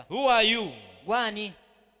tebikyalabika. Who are you? Gwani.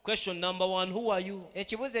 Question number 1, who are you?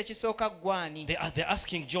 Ekibuuzo ekisooka gwani. They're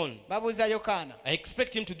asking John. Babuuza Yokaana. I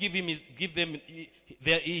expect him to give them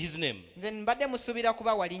his name. Nze mbadde musuubira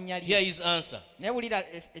kubawa linnya lye. Here his answer. Naye wulira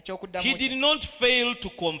ekyokuddamu He did not fail to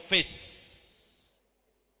confess.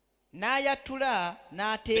 n'ayatula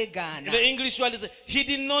n'ateegaana. The English word is, he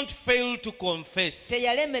did not fail to confess.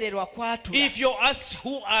 Teyalemererwa kwatula. If you're asked,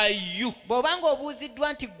 who are you? bw'obanga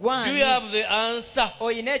obuuziddwa nti Do gwani you have the answer?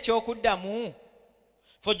 oyina ekyokuddamu.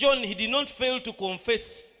 For John, he did not fail to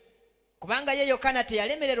confess, Kubanga ye Yokaana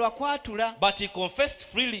teyalemererwa kwatula but he confessed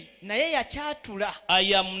freely, naye yakyatula.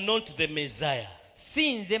 I am not the Messiah.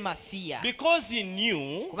 Si nze Masiya. Because he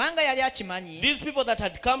knew Kubanga yali akimanyi these people that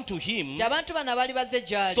had come to him nti abantu bano abaali bazze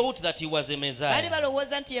gy'ali thought that he was a baali Messiah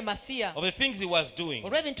balowooza nti ye Masiya of the things he was doing.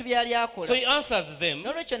 olw'ebintu bye yali akola. So he answers them,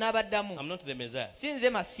 N'olwekyo n'abaddamu I'm not the Messiah. si nze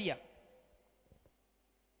Masiya.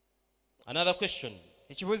 Another question.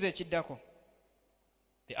 Ekibuuzo ekiddako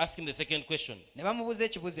They asked him the second question. ne bamubuuza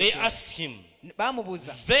ekibuuzo They ekyo. asked him,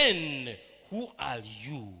 Baamubuuza then who are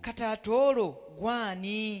you? kataata olwo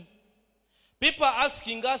gwani. People are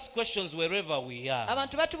asking us questions wherever we are.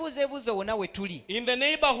 Abantu batubuuza ebibuuzo wonna we tuli. In the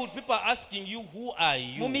neighborhood, people are asking you, who are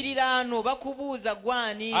Mu you? miriraano bakubuuza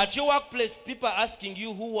gwani. At your workplace, people are asking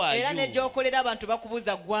you, who are Era you? n'egyokolera abantu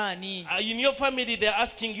bakubuuza gwani. In your family, they're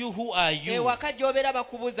asking you, who are you? Ewaka gy'obeera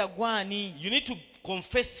bakubuuza gwani. You need to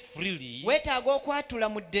confess freely. Weetaaga okwatula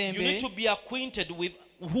mu You need ddembe. to be acquainted with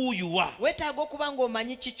who you are. Weetaaga okuba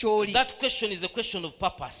ng'omanyi ki ky'oli. That question is a question of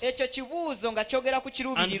purpose. Ekyo kibuuzo nga kyogera ku And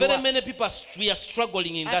very kiruubirirwa. many people we are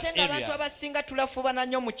struggling in that Ate ng'abantu area. abasinga tulafubana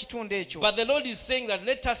nnyo mu kitundu ekyo. But the Lord is saying that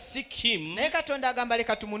let us seek him. Naye Katonda agamba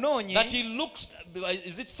leka tumunoonye. That he looked,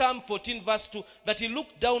 is it Psalm 14 verse 2? That he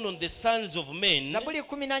looked down on the sons of men Zabuli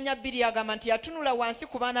 14:2 agamba nti yatunula wansi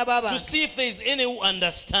ku baana to b'abantu see if there is any who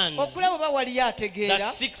understands, okulaba oba waliyo ategeera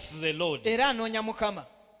that seeks the Lord. era anoonya Mukama.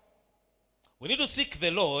 We need to seek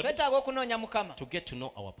the Lord Twetaaga okunoonya Mukama to get to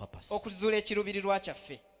know our purpose. okuzuula ekiruubirirwa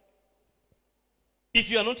kyaffe. If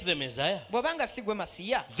you are not the Messiah, Bw'obanga si gwe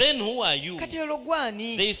Masiya then who are you? kati olwo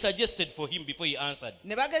gwani. They suggested for him before he answered.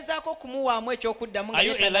 Ne bagezaako okumuwaamu ekyokuddamu Are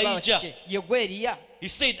you Elijah? ye gwe Eriya. He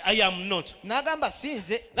said, I am not. N'agamba si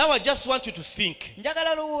nze. Now I just want you to think.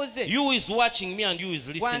 Njagala lowooze You who is watching me and you who is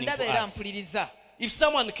listening wandaba to era us. mpuliriza. If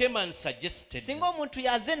someone came and suggested Singa omuntu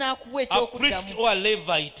yaze n'akuwa a priest ekyokuddamu or a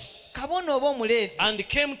Levite kabona oba omuleevi and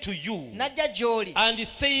came to you n'ajja gy'oli and he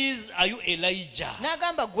says, are you Elijah?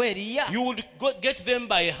 n'agamba gwe Eriya, You would get them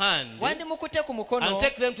by hand wandimukute ku mukono and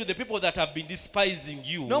take them to the people that have been despising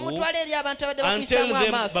you n'omutwala eri abantu abadde and tell bakuyisaamu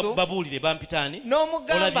them, amaaso babuulire bampitaani.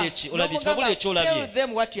 n'omugamba Olabye ki? Babuulire ki tell olabye?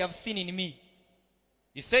 them what you have seen in me.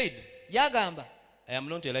 He said, Yagamba I am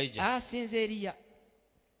not Elijah. si nze Eriya.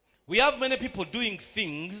 We have many people doing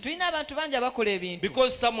things Tulina abantu bangi abakola ebintu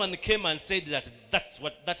because someone came and said that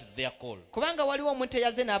that is their call. kubanga waliwo omuntu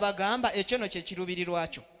eyaze n'abagamba ekyo no kye kiruubirirwa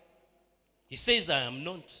kyo. He says, I am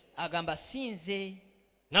not. Agamba si nze.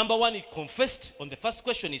 Number one, he confessed. On the first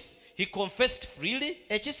question is, he confessed freely.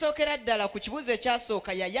 Ekisookera ddala ku kibuuzo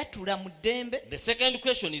ekyasooka yayatula mu ddembe. The second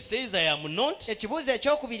question, he says, I am not. Ekibuuzo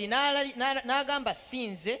ekyokubiri n'agamba si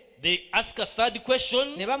nze. They ask a third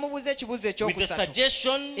question Ne bamubuuza ekibuuzo with the ekyokusatu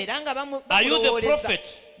suggestion, era nga are you the bamulowooleza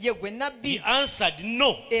prophet? ye gwe He nabbi answered,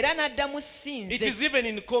 no. era n'addamu si It nze. is even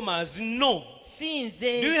in commas, no. Si Do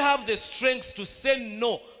you nze. have the strength to say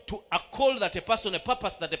no to a call that a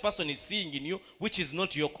purpose that a person is seeing in you, which is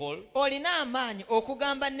not your call? Olina amaanyi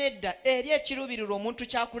okugamba nedda eri ekiruubirirwa omuntu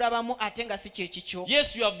kyakulabamu ate nga si kye kikyo.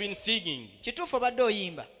 Yes, you have been singing, Kituufu obadde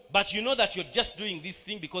oyimba but you know that you're just doing this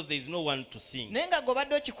thing because there is no one to sing. naye nga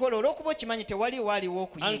g'obadde okikola olw'okuba okimanyi tewaliwo aliwo And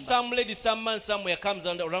okuyimba. some lady, some man, somewhere comes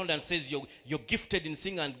around and says you're gifted in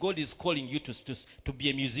singing and God is calling you to be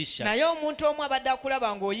a musician. Naye omuntu omu abadde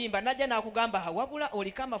akulaba ng'oyimba najja n'akugamba wabula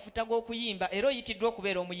oliko amafuta g'okuyimba era oyitiddwa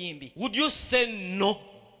okubeera omuyimbi. Would you say no?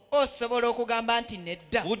 Osobola okugamba nti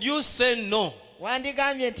nedda. Would you say no?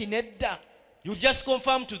 Wandigambye nti nedda. You just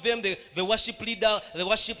confirm to them, the worship leader, the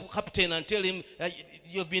worship captain, and tell him,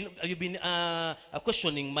 you've been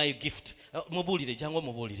questioning my gift. Mubulire, jango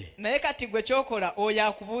mubulire. Naye kati gwe kyokola oyo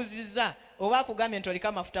akubuuzizza oba akugambye nti oliko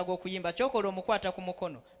amafuta g'okuyimba kyokola omukwata ku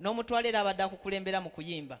mukono n'omutwala era abadde akukulembera mu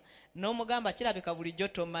kuyimba n'omugamba kirabika bulijjo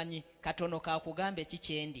tomanyi katono kaakugamba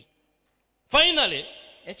ekikyendi. Finally,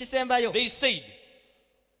 Ekisembayo they said,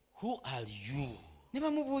 who are you? ne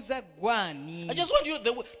bamubuuza gwani. I just want you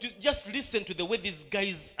to just listen to the way these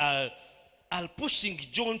guys are pushing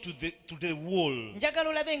John to the wall. Njagala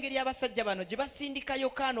olabe engeri abasajja bano gye basindika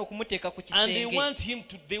Yokaana okumuteeka ku And they kisenge. want him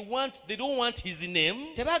to, they don't want his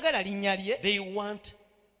name. Tebaagala linnya lye, They want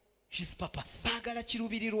his purpose. baagala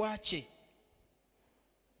kiruubirirwa kye.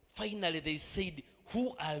 Finally, they said,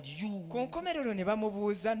 who are you? Ku nkomerero ne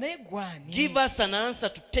bamubuuza naye gwani. Give us an answer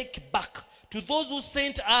to take back to those who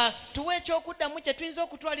sent us. Tuwe ekyokuddamu kye tuyinza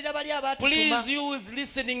okutwalira bali abaatutuma. Please, you who is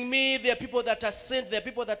listening me, there are people that are sent, there are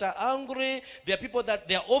people that are hungry, there are people that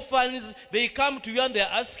they are orphans. They come to you and they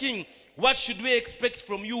are asking, what should we expect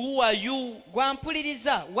from you? Who are you?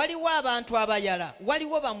 Gwampuliriza, waliwo abantu abayala,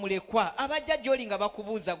 waliwo bamulekwa abajja gy'oli nga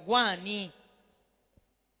bakubuuza gwani.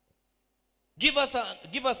 Give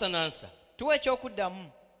us an answer Tuwe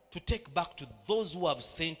ekyokuddamu to take back to those who have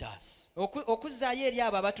sent us. okuzzaayo eri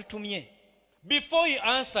abo abatutumye. Before he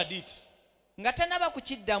answered it, Nga tanaba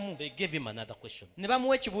kukiddamu they gave him another question. ne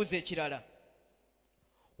bamuwa ekibuuzo ekirala.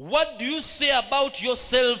 What do you say about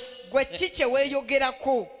yourself? Gwe ki kye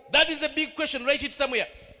weeyogerako? That is a big question. Write it somewhere.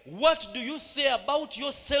 What do you say about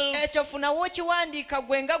yourself? Ekyo funawo okiwandiika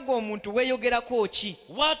gwe nga gwe omuntu weeyogerako ki?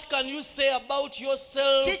 What can you say about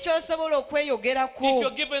yourself? Ki ky'osobola If okweyogerako?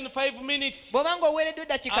 you're given 5 minutes, Bw'oba ng'oweereddwa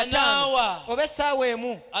eddakiika An 5 hour. oba essaawa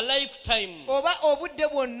emu a lifetime, oba obudde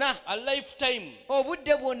bwonna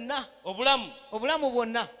obulamu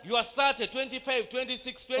bwonna you are 30, 25,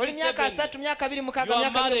 26, oli myaka 27. 3 myaka 2 6 You are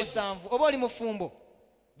myaka married. 7 oba oli mufumbo.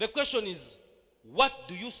 The question is, what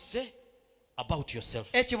do you say about yourself?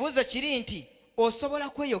 Ekibuuzo kiri nti osobola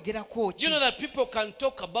kweyogerako Do ki? you know that people can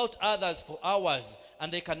talk about others for hours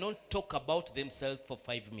and they cannot talk about themselves for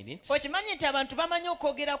 5 minutes? Okimanyi nti abantu bamanyi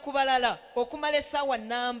okwogera ku balala okumala essaawa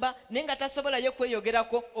nnamba naye nga tasobolayo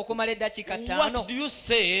kweyogerako okumala eddakiika 5. What do you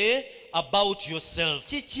say about yourself?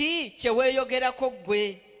 Kiki kye weeyogerako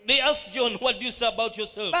gwe? They asked John, what do you say about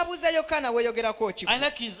yourself? Babuuza Yokaana weeyogerako ki? I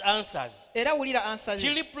like his answers. Era wulira ansa He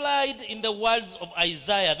ze. replied in the words of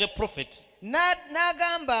Isaiah the prophet.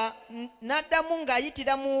 N'agamba n'addamu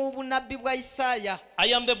ng'ayitira mu bunnabbi bwa Isaaya I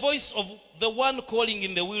am the voice of the one calling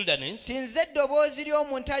in the wilderness. nti nze eddoboozi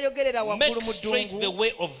ly'omuntu ayogerera waggulu Make mu straight the ddungu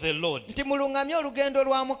way of the Lord. nti muluŋŋamye olugendo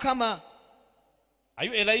lwa Mukama. Are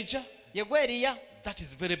you Elijah? Ye gwe Eriya? That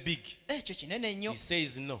is very big. Ekyo kinene nnyo. He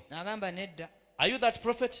says no. N'agamba nedda. Are you that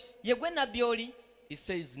prophet? Ye gwe nabbi oli? He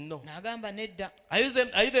says no. N'agamba nedda. Are you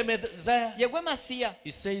the Messiah? Ye gwe Masiya?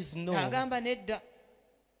 He says no. N'agamba nedda.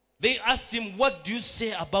 They asked him, what do you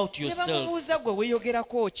say about Ne yourself? bamubuuza gwe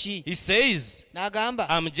weeyogerako ki? He says, N'agamba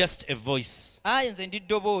I'm just a voice. ayi nze ndi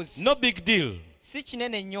ddoboozi. No big deal. Si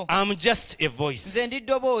kinene nnyo. I'm just a voice. Nze ndi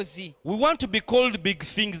ddoboozi. We want to be called big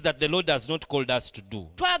things that the Lord has not called us to do.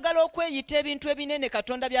 Twagala okweyita ebintu ebinene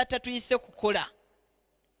Katonda by'atatuyise kukola.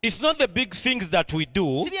 It's not the big things that we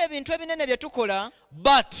do, Si bye bintu ebinene bye tukola,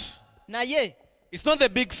 but naye it's not the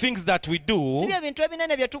big things that we si do, bye bintu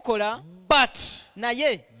ebinene bye tukola, but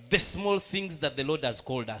naye the small things that the Lord has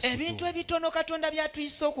called us to ebintu do. ebitono Katonda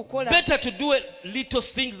by'atuyise okukola. Better to do little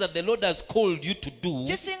things that the Lord has called you to do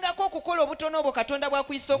Kisingako okukola obutono obwo Katonda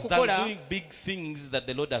bw'akuyise than okukola doing big things that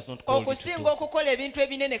the Lord has not called you to okusinga do. okukola ebintu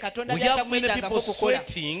ebinene Katonda We have many by'atakuyitangako people okukola.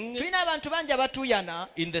 sweating Tulina abantu bangi abatuuyana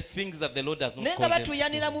in the things that the Lord has not naye nga called them to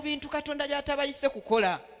batuuyanira do. mu bintu Katonda by'atabayise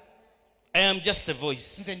kukola. I am just a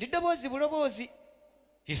voice. Nze ndi ddoboozi buloboozi.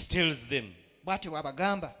 He tells them, Bw'atyo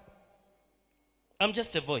bw'abagamba. I'm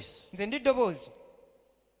just a voice. Nze ndi ddoboozi.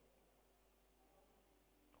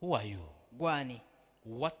 Who are you? Gwani?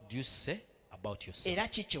 What do you say about yourself? Era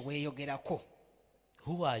ki kye weeyogerako?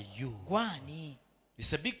 Who are you? Gwani?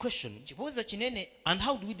 It's a big question. Kibuuzo kinene. And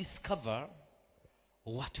how do we discover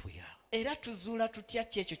what we are? Era tuzuula tutya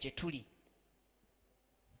ki ekyo kye tuli?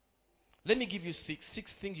 Let me give you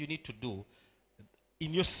six things you need to do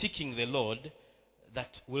in your seeking the Lord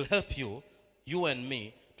that will help you and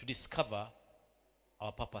me, to discover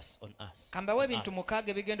our purpose on us. Kambawo ebintu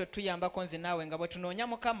mukaaga ebigenda otuyambako nze naawe nga bwe tunoonya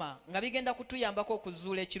Mukama nga bigenda kutuyambako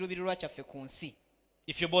okuzuula ekiruubirirwa kyaffe ku nsi.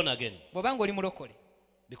 If you're born again, Bw'oba ng'oli mulokole.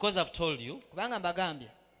 because I've told you, Kubanga mbagambye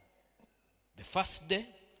the first day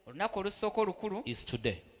olunaku olusooka olukulu is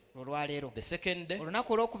today. olwaleero. The second day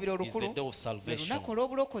Olunaku olwokubiri is the olukulu day of lwe salvation. lunaku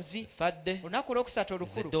olw'obulokozi. The third day Olunaku olwokusatu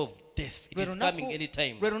is the olukulu day of death. It lwe is coming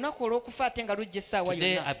anytime. lunaku olw'okufa ate nga lujja essaawa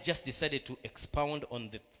Today yonna. I've just decided to expound on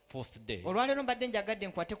the fourth day. Olwaleero mbadde njagadde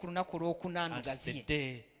nkwate ku lunaku olwokuna As the ndugaziye.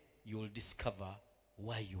 day you will discover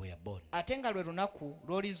why you were born. ate nga lwe lunaku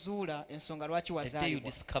lw'olizuula ensonga lwaki The day you wazaalibwa.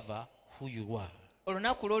 discover who you are.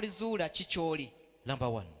 olunaku lw'olizuula kikyoli. Number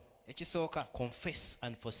one, ekisooka confess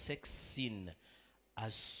and forsake sin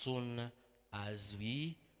as soon as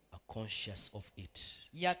we are conscious of it.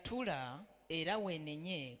 yatula era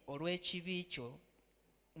weenenye olw'ekibi kyo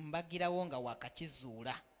mbagirawo nga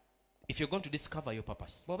wakakizuula. If you're going to discover your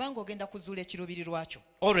purpose, bw'oba ng'ogenda kuzuula ekiruubirirwa kyo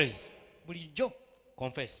always bulijjo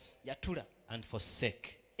confess yatula and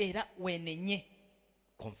forsake. era weenenye.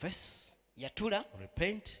 Confess, yatula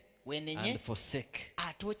repent, weenenye and forsake.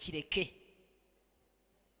 ate okireke.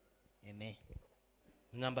 Amen.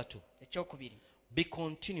 Number two, ekyokubiri be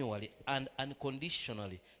continually and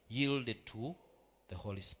unconditionally yielded to the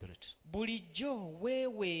Holy Spirit. bulijjo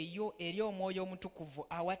weeweeyo eri omwoyo omutukuvu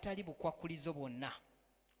awatali bukwakulizo bwonna.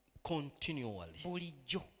 Continually.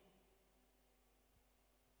 bulijjo.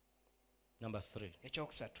 Number three,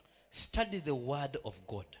 ekyokusatu study the word of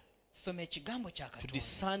God soma ekigambo kya to Katonda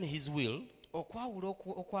discern his will, okwawula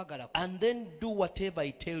okwagala kwe and then do whatever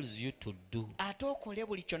he tells you to do. ate okole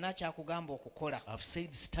buli kyonna kyakugamba okukola. I've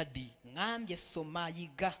said study ŋambye soma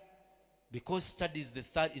yiga because study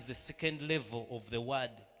is the second level of the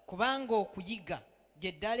word. kubanga okuyiga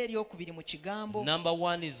ly'eddaala eryokubiri mu kigambo. Number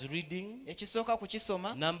one is reading. ekisooka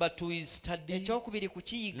kukisoma, Number two is study. ekyokubiri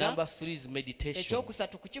kukiyiga, Number three is meditation.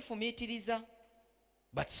 ekyokusatu kukifumiitiriza.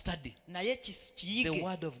 But study naye the kiyige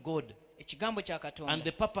word of God. ekigambo kya And Katonda.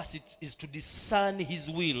 the purpose is to discern his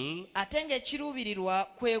will, ate ng'ekiruubirirwa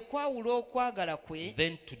kwe kwawula okwagala kwe,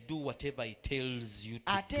 then to do whatever he tells you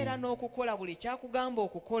to ate era do. n'okukola buli kyakugamba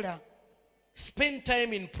okukola. Spend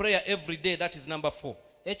time in prayer every day. That is number four.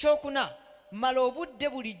 ekyokuna mala obudde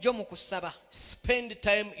bulijjo mu kusaba. Spend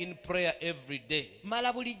time in prayer every day.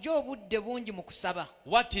 mala bulijjo obudde bungi mu kusaba.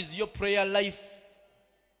 What is your prayer life?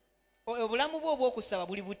 obulamu bwe obw'okusaba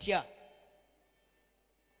buli butya?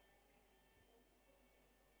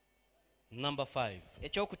 Number five,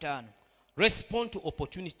 ekyokutaano respond to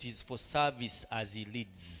opportunities for service as he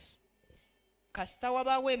leads. kasita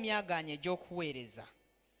wabaawo emyagaanya egy'okuweereza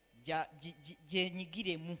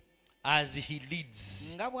gyenyigiremu As he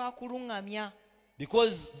leads. nga bw'akuluŋŋamya.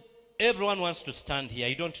 Because everyone wants to stand here.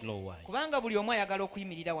 I don't know why. kubanga buli omu ayagala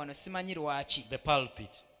okuyimirira wano, simanyi lwaki. The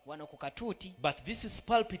pulpit. wano ku katuuti. But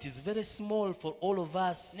pulpit is very small for all of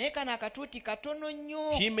us. naye kano akatuuti katono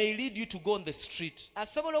nnyo. He may lead you to go on the street.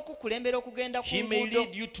 asobola okukulembera okugenda ku He may nguudo.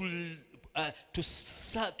 lead you to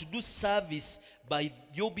do service by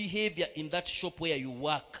your behavior in that shop where you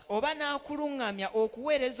work. oba n'akuluŋŋamya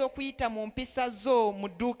okuweereza okuyita mu mpisa zo mu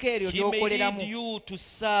dduuka eryo He may lead ly'okoleramu. you to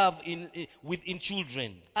serve in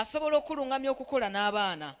children. asobola okuluŋŋamya okukola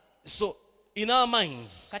n'abaana. So in our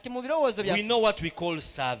minds, kati mu birowoozo we byaffe know what we call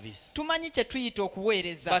service. tumanyi kye tuyita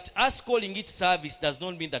okuweereza. But us calling it service does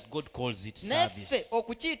not mean that God calls it naffe service.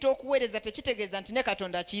 okukiyita okuweereza tekitegeeza nti ne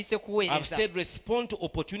katonda akiyise I've kuweereza. said respond to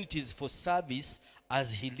opportunities for service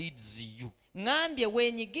as he leads you. ŋambye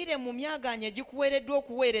weenyigire mu myagaanya egikuweereddwa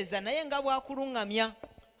okuweereza naye nga bw'akuluŋŋamya.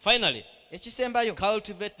 Finally, ekisembayo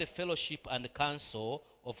cultivate the fellowship and counsel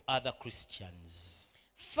of other Christians.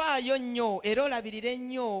 faayo nnyo era olabirire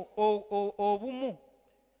nnyo obumu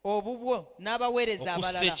obubwo n'abaweereza Okussa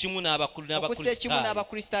abalala. ekimu okussa ekimu n'abakristaayo.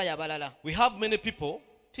 n'abakristaayo abalala. We have many people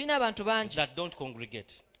tulina abantu bangi that don't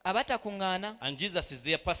congregate. abatakuŋŋaana And Jesus is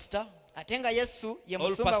their pastor. ate nga yesu ye All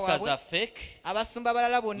musumba pastors waabwe. are fake. abasumba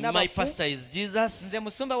balala bonna My bafu. pastor is Jesus. nze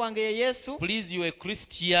musumba wange ye yesu. Please, you are a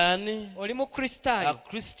Christian. oli mu kristaayo.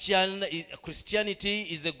 Christianity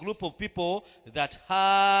is a group of people that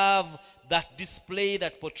display,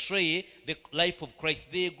 that portray the life of Christ.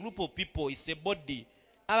 They're a group of people. It's a body.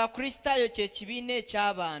 abakristaayo kye kibiina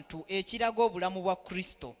eky'abantu ekiraga obulamu bwa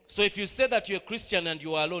kristo. So if you say that you're a Christian and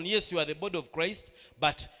you are alone, yes, you are the body of Christ,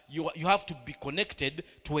 but you have to be connected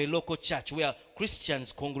to a local church where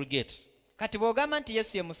Christians congregate. kati bw'ogamba nti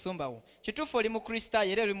yesu ye musumba wo, kituufu oli mu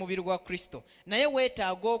kristaayo era oli mubiri gwa kristo, naye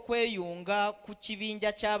weetaaga okweyunga ku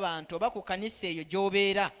kibinja ky'abantu oba ku kanisa eyo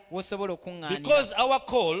gy'obeera w'osobola okuŋŋaanira. Because our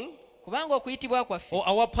call kubanga okuyitibwa kwaffe or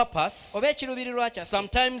our purpose oba ekiruubirirwa kyaffe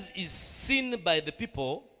sometimes is seen by the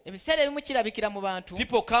people. ebiseera ebimu kirabikira mu bantu.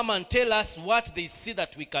 People come and tell us what they see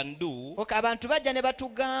that we can do, abantu bajja ne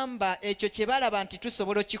batugamba ekyo kye balaba nti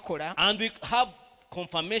tusobola okikola, and we have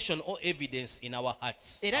confirmation or evidence in our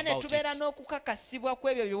hearts era ne about tubeera it. n'okukakasibwa ku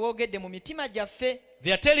ebyo bye boogedde mu mitima gyaffe.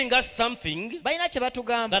 They are telling us something balina kye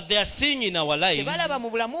batugamba that they are seeing in our kye balaba lives, mu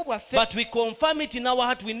bulamu bwaffe, but we confirm it in our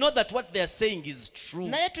heart. We know that what they are saying is true.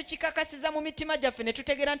 naye tukikakasiza mu mitima gyaffe ne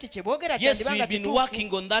tutegeera nti kye boogera Yes, kyandibanga we've been kituufu.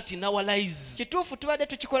 working on that in our lives. kituufu tubadde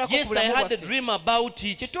tukikolako ku Yes, I bulamu had a bwaffe. dream about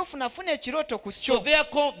it. kituufu nafuna ekirooto ku So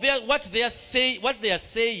kyo. what they are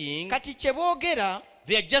saying kati kye boogera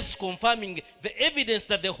They are just confirming the evidence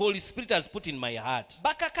that the Holy Spirit has put in my heart.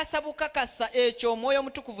 bakakasa bukakasa ekyo omwoyo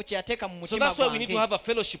omutukuvu kye yateeka mu So mutima that's why we need to gwange. have a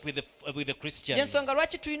fellowship with the Christians. Yensonga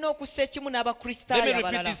lwaki tulina okussa ekimu Let n'abakristaayo me repeat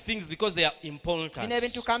abalala. these things because they are important. Bino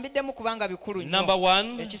ebintu kambiddemu kubanga bikulu Number nnyo.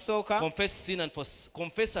 one, Ekisooka,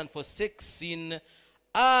 confess and forsake sin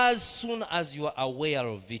as soon as you are aware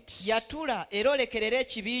of it. yatula era olekerera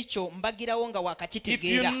ekibi kyo mbagirawo nga If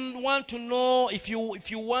wakakitegeera. you want to know, if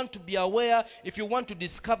you want to be aware, if you want to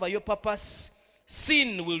discover your purpose,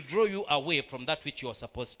 sin will draw you away from that which you are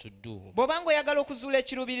supposed to do. bw'obanga oyagala okuzuula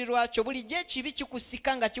ekiruubirirwa kyo bulijjo ekibi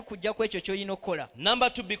kikusika nga kikujja ku ekyo ky'olina okukola. Number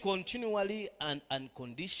two, be continually and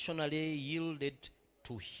unconditionally yielded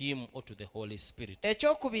to Him or to the Holy Spirit.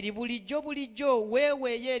 Ekyokubiri, bulijjo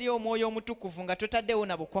weeweeyo eri omwoyo omutukuvu nga totaddewo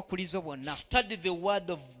na bukwakkulizo bwonna. Study the Word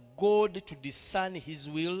of God to discern His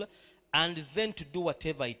will and then to do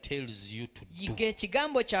whatever He tells you to do. yiga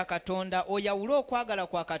ekigambo kya Katonda oyawule okwagala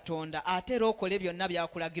kwa Katonda ate era okole byonna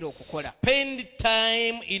by'akulagira okukola. Spend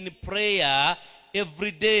time in prayer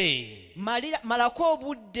every day. Malako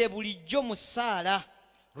obudde bulijjo mu ssaala.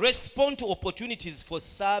 Respond to opportunities for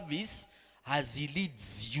service as He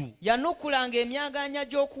leads you. Yanukulanga emyagaanya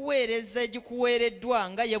gy'okuweereza egikuweereddwa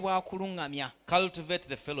nga ye bw'akuluŋŋamya. Cultivate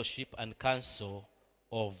the fellowship and counsel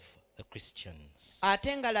of the Christians.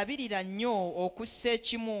 Ate nga labirira nnyo okussa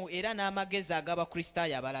ekimu era n'amagezi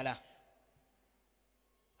ag'abakristaayo abalala.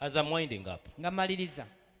 As I'm winding up, Nga maliriza,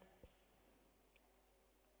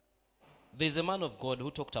 there's a man of God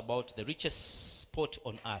who talked about the richest spot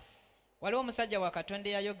on earth. waliwo omusajja wa Katonda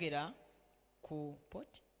eyayogera ku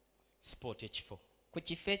H4. ku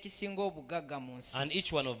kifo ekisinga obugagga mu nsi. And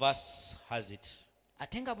each one of us has it.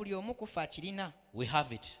 Ate nga buli omu kufa akirina, We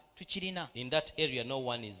have it. tukirina. In that area, no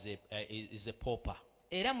one is a pauper.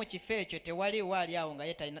 Era mu kifo ekyo tewaliwo ali awo nga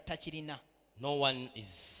ye takirina. No one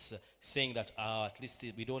is saying that at least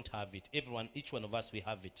we don't have it. Each one of us, we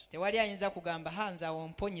have it. Tewali ayinza kugamba hanze awo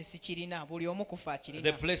mponye sikirina. Buli omu kufa The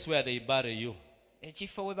akirina. place where they bury you.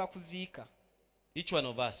 Ekifo we bakuziika. Each one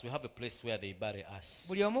of us, we have a place where they bury us.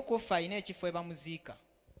 Buli omu kufa alina ekifo we bamuziika.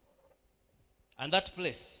 And that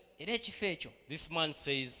place, Era ekifo ekyo this man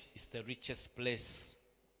says, is the richest place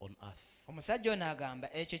on earth. omusajja ono agamba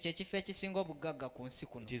ekyo kyekifo ekisinga obugagga ku nsi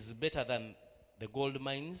kuno. It is better than the gold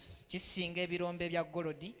mines. Kisinga ebirombe bya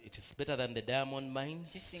golodi, It is better than the diamond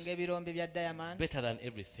mines. kisinga ebirombe bya diamond, Better than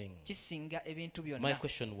everything. kisinga ebintu My byonna.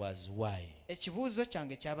 question was, why? Ekibuuzo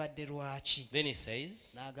kyange kyabadde lwaki? Then he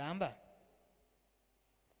says, N'agamba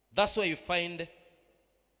that's why you find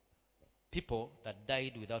people that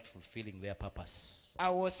died without fulfilling their purpose.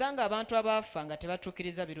 awo osanga abantu abaafa nga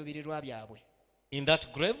tebatuukiriza biruubirirwa byabwe. In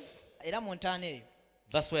that grave, Era mu ntaana eyo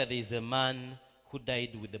that's where there is a man who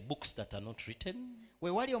died with the books that are not written. we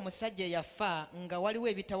wali omusajja eyafa nga waliwo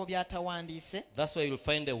ebitabo by'atawandiise. That's why you'll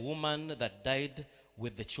find a woman that died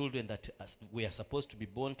with the children that were supposed to be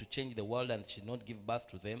born to change the world and she did not give birth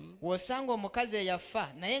to them. W'osanga omukazi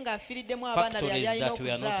eyafa naye ng'afiiriddemu abaana Factories byali alina that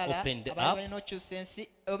were not okuzaala opened abaali up. balina okyusa ensi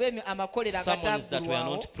oba amakolero Sermons that were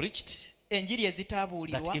agatabbulwawo, not preached. enjiri That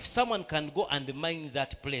ezitaabuulirwa. if someone can go and mine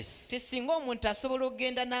that place, Tesinga omuntu asobola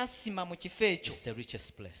okugenda n'asima mu kifo ekyo, it's the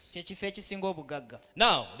richest place. kyekifo ekisinga obugagga.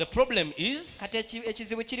 Now, the problem is, Kati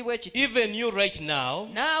ekizibu kiri bwe kiti, even you right now,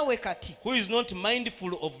 naawe kati who is not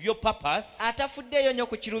mindful of your purpose, atafuddeeyo nnyo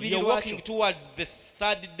ku you're kiruubirirwa walking kyo, towards the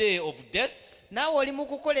third day of death, naawe oli mu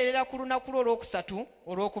kukolerera ku lunaku lwo olwokusatu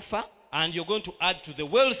olw'okufa, and you're going to add to the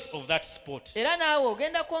wealth of that spot. era naawe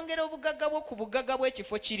ogenda kwongera obugagga bwo ku bugagga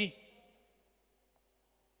bw'ekifo kiri.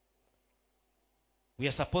 We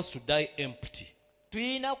are supposed to die empty.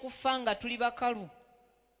 Tulina kufa nga tuli bakalu.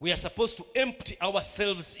 We are supposed to empty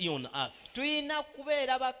ourselves here on earth. Tulina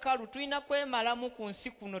kubeera bakalu, tulina kwemalamu ku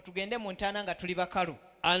nsi kuno tugende mu ntaana nga tuli bakalu.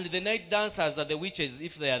 And the night dancers are the witches.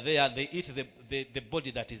 If they are there, they eat the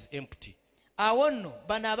body that is empty. Awo nno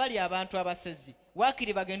bano abali abantu abasezi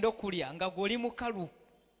waakiri bagenda okulya nga gw'oli mukalu.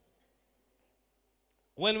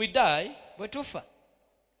 When we die, Bwe tufa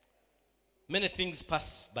many things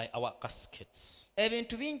pass by our caskets.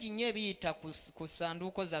 ebintu bingi nnyo ebiyita ku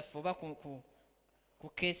sanduuko zaffe oba ku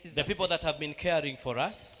keesi The people zaffe. that have been caring for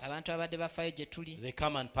us, Abantu abadde bafaayo gye tuli they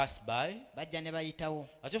come and pass by. bajja ne bayitawo.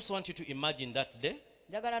 I just want you to imagine that day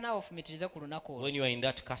Njagala naawe ofumitirize ku lunaku olwo when you are in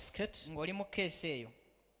that casket ng'oli mu keesi eyo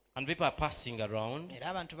and people are passing around. era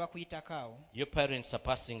abantu bakuyitako awo, Your parents are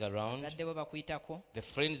passing around. bazadde bo bakuyitako, The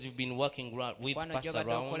friends you've been working with kwano pass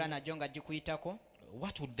gy'obadde okola around. najjo nga gikuyitako.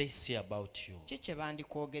 What would they say about you? Ki kye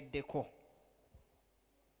bandikwogeddeko?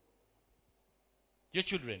 Your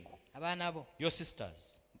children, Abaana bo, your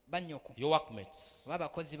sisters, bannyoko your workmates. oba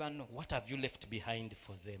abakozi banno, What have you left behind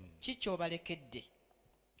for them? ki ky'obalekedde?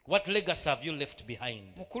 What legacy have you left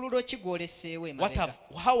behind? mukululo ki gw'oleseewo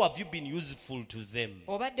How have you been useful to them?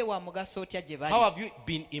 obadde wa mugaso otya gye How bali have you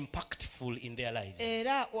been impactful in their lives?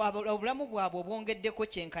 era obulamu bwabwe obwongeddeko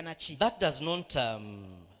kyenkana ki? That does not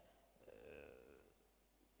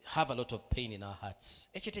have a lot of pain in our hearts.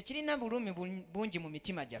 ekyo tekirina bulumi bungi mu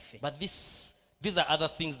mitima gyaffe, But these are other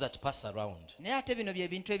things that pass around. naye ate bino bye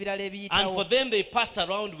bintu ebirala And for ebiyitawo, them, they pass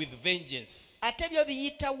around with vengeance. ate byo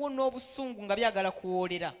biyitawo n'obusungu nga byagala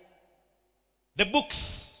kuwoolera. The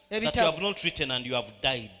books that you Ebitabo. have not written and you have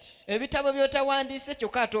died, ebitabo by'otawandiise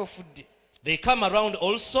kyokka ate ofudde, they come around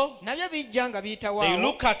also. nabyo bijja nga They biyitawo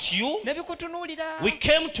look at you. ne bikutunuulira. We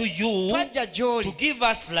came to you twajja gy'oli to give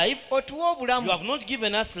us life. otuwe You obulamu, have not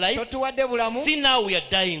given us life. totuwadde bulamu, See, now we are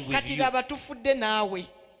dying with kati you. laba tufudde naawe.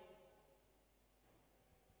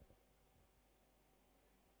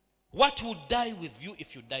 What would die with you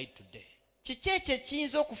if you died today? kiki ekyo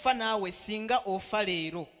ekiyinza okufa naawe singa ofa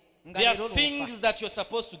leero nga There are leero things lwofa? that you're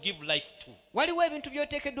supposed to give life to. waliwo ebintu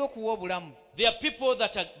by'oteekeddwa okuwa obulamu, There are people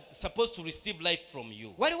that are supposed to receive life from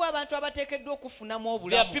you. waliwo abantu abateekeddwa okufunamu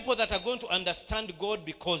There are obulamu, people that are going to understand God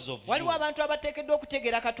because of you. waliwo abantu abateekeddwa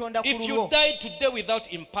okutegeera Katonda ku If you lulwo. died today without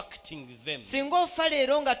impacting them, singa ofa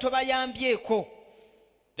leero nga tobayambyeko,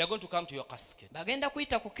 they're going to come to your casket bagenda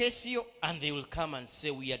kuyita ku keesi yo and they will come and say,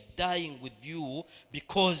 we are dying with you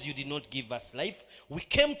because you did not give us life. We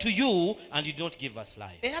came to you and you did not give us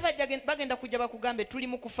life. era bagenda kujja bakugambe tuli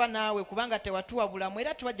mu kufa naawe kubanga tewatuwa bulamu,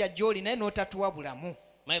 era twajja gy'oli naye n'otatuwa bulamu.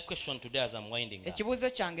 My question today as I'm winding up, ekibuuzo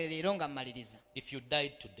kyange leero nga mmaliriza, if you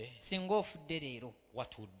died today, singa ofudde leero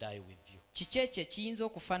what would die with you? kiki ekyo ekiyinza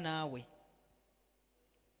okufa naawe?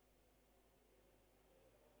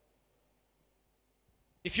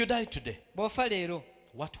 If you died today, bw'ofa leero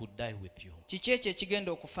what would die with you? kiki ekyo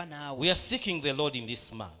ekigenda okufa naawe? We are seeking the Lord in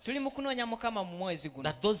this month, tuli mu kunoonya Mukama mu mwezi guno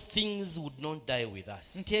that those things would not die with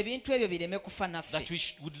us, nti ebintu ebyo bireme kufa that naffe, we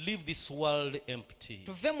would leave this world empty,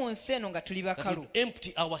 tuve mu nsi eno nga tuli that bakalu, would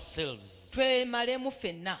empty ourselves. twemalemu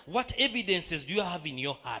ffenna. What evidences do you have in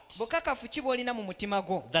your heart bukakafu ki bw'olina mu mutima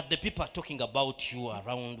gwo that the people are talking about you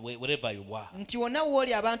around wherever you are, nti wonna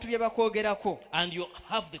wooli abantu bye bakwogerako, and you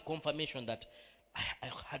have the confirmation that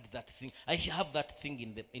I had that thing, I have that thing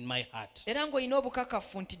in my heart? era ng'olina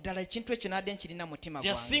obukakafu nti ddala ekintu ekyo nadde nkirina mu mutima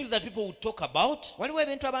There are gwange. things that people would talk about waliwo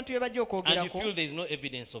ebintu abantu bye bajja and you okwogerako feel there is no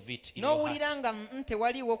evidence of it in your n'owulira heart. nga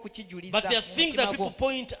tewaliwo kukijuliza But there are mu things mutima that people gwo,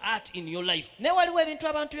 point at in your life, ne waliwo ebintu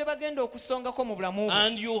abantu bye bagenda okusongako mu bulamu bwo,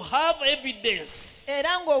 and you have evidence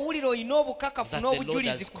era ng'owulira olina obukakafu that the Lord n'obujulizi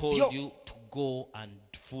has ku called byo. you to go and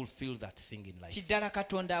fulfill that thing in life. kiddala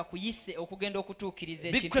Katonda akuyise okugenda okutuukiriza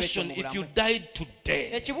Big ekintu ekyo question, mu if you bulamu. died today,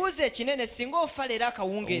 ekibuuzo ekinene, singa ofa leero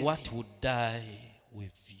akawungeezi, what would die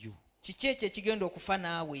with you? kiki ekyo ekigenda okufa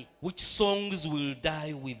naawe? Which songs will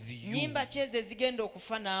die with you? nnyimba ki ezo ezigenda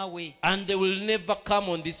okufa naawe? And they will never come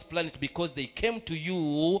on this planet because they came to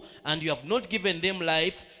you and you have not given them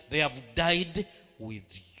life. They have died with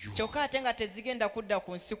you. kyokka ate nga tezigenda kudda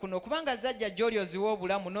ku nsi kuno kubanga zajja gy'oli oziwa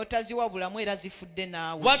obulamu n'otaziwa bulamu era zifudde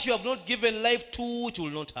naawe. What you have not given life to, it will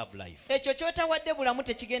not have life. ekyo ky'otawadde bulamu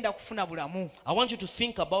tekigenda kufuna bulamu. I want you to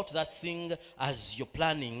think about that thing as you're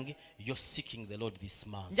planning, you're seeking the Lord this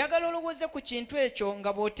month. njagala olowooze ku kintu ekyo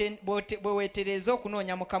nga bwe weetereeza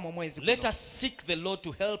okunoonya Mukama omwezi Let guno. us seek the Lord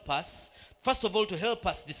to help us, first of all, to help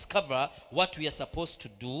us discover what we are supposed to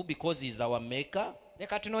do because He is our maker.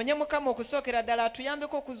 leka tunoonye Mukama okusookera ddala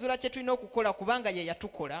atuyambeko okuzuula kye tulina okukola kubanga ye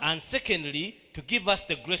yatukola. And secondly, to give us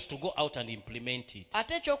the grace to go out and implement it.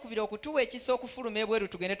 ate ekyokubiri okutuwa ekisa okufuluma ebweru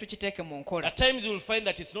tugende tukiteeke mu nkola. At times you will find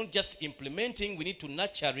that it's not just implementing, we need to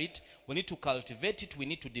nurture it, we need to cultivate it, we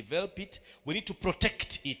need to develop it, we need to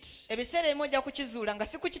protect it. ebiseera ebimu ojja kukizuula nga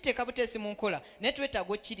si kukiteeka buteesi mu nkola naye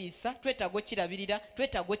twetaaga okkiriisa, twetaaga okkirabirira,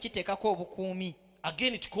 twetaaga okkiteekako obukuumi.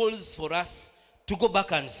 Again, it calls for us to go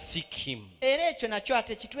back and seek Him. era ekyo nakyo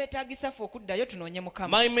ate kitwetaagisa ffe okuddayo tunoonye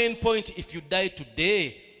Mukama. My main point, if you die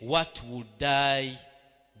today, what will die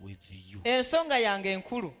with you? ensonga yange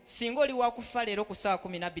enkulu, singa oli wakufa leero ku ssaawa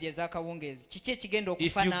 12 ez'akawungeezi, kiki ekigenda If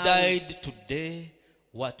okufa you naawe? died today,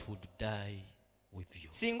 what would die with you?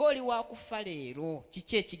 singa oli wakufa leero,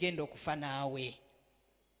 kiki ekigenda okufa naawe?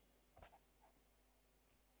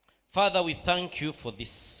 Father, we thank you for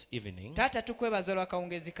this evening. taata tukwebaza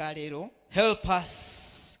olw'akawungeezi ka leero, Help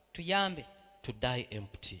us tuyambe to die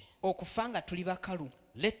empty. okufa nga tuli bakalu.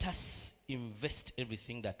 Let us invest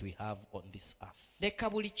everything that we have on this earth. leka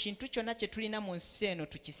buli kintu kyonna kye tulina mu nsi eno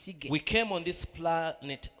tukisige. We came on this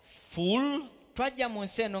planet full. twajja mu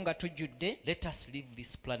nsi eno nga tujjudde, let us leave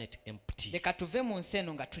this planet empty. leka tuve mu nsi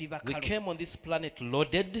eno nga tuli We bakalu. came on this planet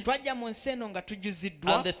loaded, Twajja mu nsi eno nga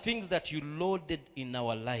tujjuziddwa, and the things that you loaded in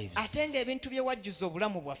our lives, ate ng'ebintu bye wajjuza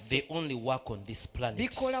obulamu they bwaffe only work on this planet.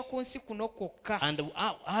 bikola ku nsi kuno kwokka, And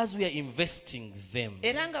as we are investing them,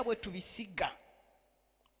 era nga bwe tubisiga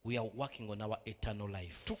we are working on our eternal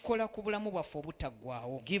life. tukola ku bulamu bwaffe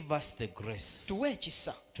obutaggwaawo. Give us the grace Tuwe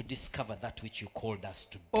ekisa to discover that which you called us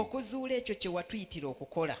to do. okuzuula ekyo kye watuyitira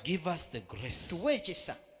okukola. Give us the grace Tuwe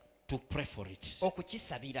ekisa to pray for it,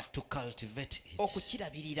 okukisabira, to cultivate it,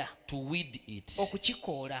 okukirabirira, to weed it,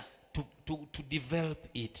 okukikoola, to develop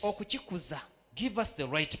it. okukikuza. Give us the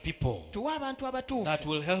right people Tuwe abantu that abatuufu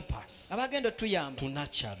will help us abagenda otuyamba to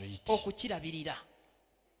nurture it, okukirabirira,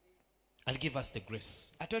 and give us the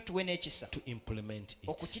grace ate tuwe n'ekisa to implement it.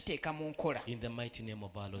 okukiteeka mu nkola. In the mighty name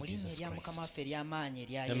of our Mu Lord linnya Jesus erya Mukama Christ. waffe ery'amaanyi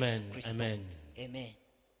erya Yesu Amen. Kristo. Amen. Amen.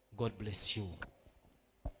 God bless you.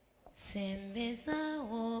 Sembeza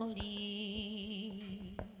oli,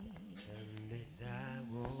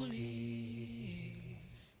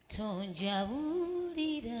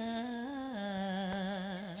 tonjabulira,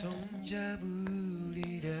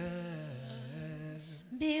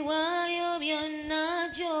 biwayo byonna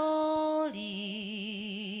gy'oli,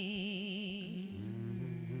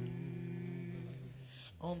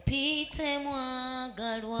 ompite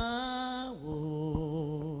mwagalwawo,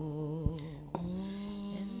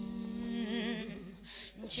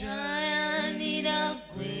 nkyayanira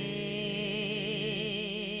ggwe,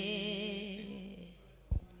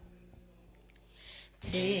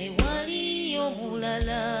 tewaliyo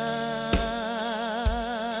mulala,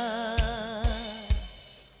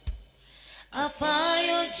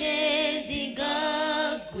 afaayo gye ndiga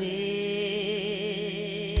ggwe,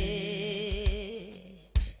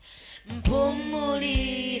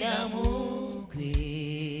 mpumulira mu ggwe,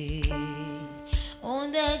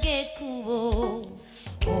 ondage ekkubo,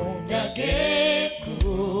 ondage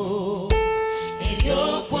ekkubo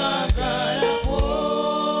ery'okwagala kwo.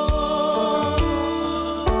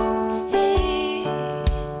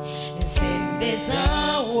 Sembeza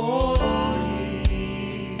woli,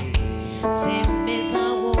 sembeza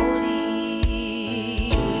woli,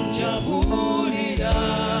 tonjabulira,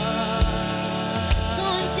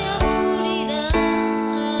 tonjabulira,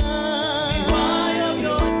 biwayo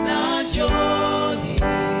byonna gy'oli,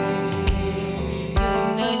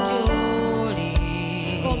 byonna gy'oli,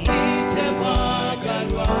 ompite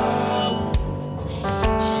mwagalwawo,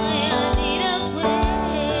 nkyayanira ggwe,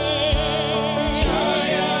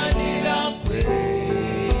 nkyayanira ggwe,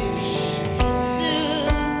 Yesu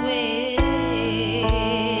ggwe,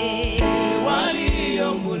 tewaliyo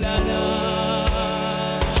mulala,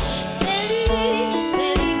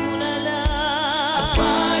 teri mulala,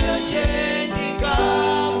 afaayo gye ndiga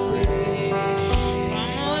ggwe,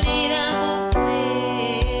 mpumulira mu ggwe,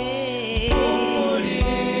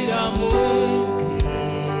 mpumulira mu ggwe,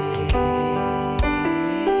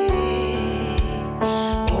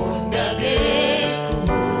 ondage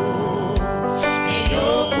ekkubo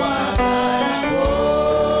ery'okwagala kwo.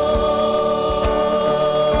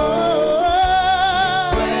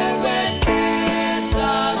 Wewe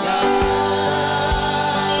neetaaga,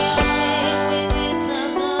 wewe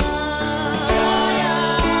neetaaga,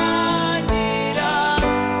 nkyayanira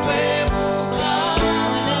kwemuka,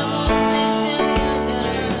 mwana munsi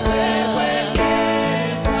nkyayanira, wewe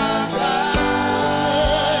neetaaga,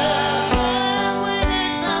 wewe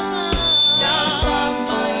neetaaga, nyamba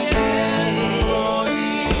mayenzi oli,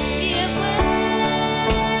 yewe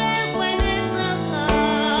neetaaga,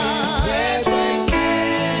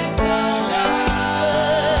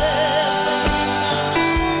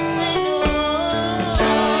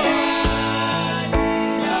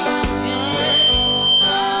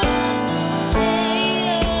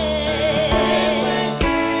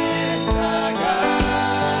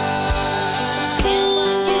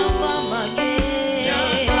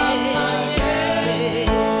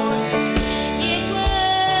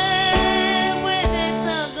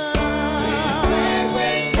 wewe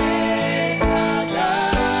neetaaga,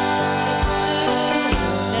 museno,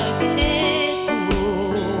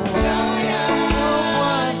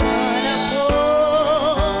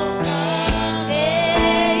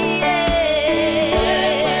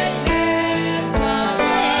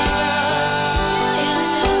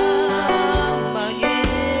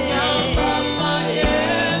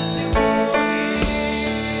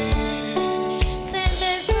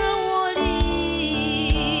 sembeza woli,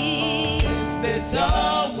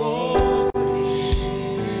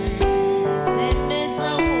 sembeza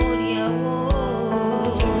woli awo,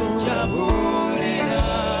 tonjabulira,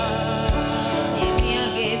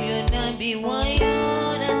 ebyage byonna biwayo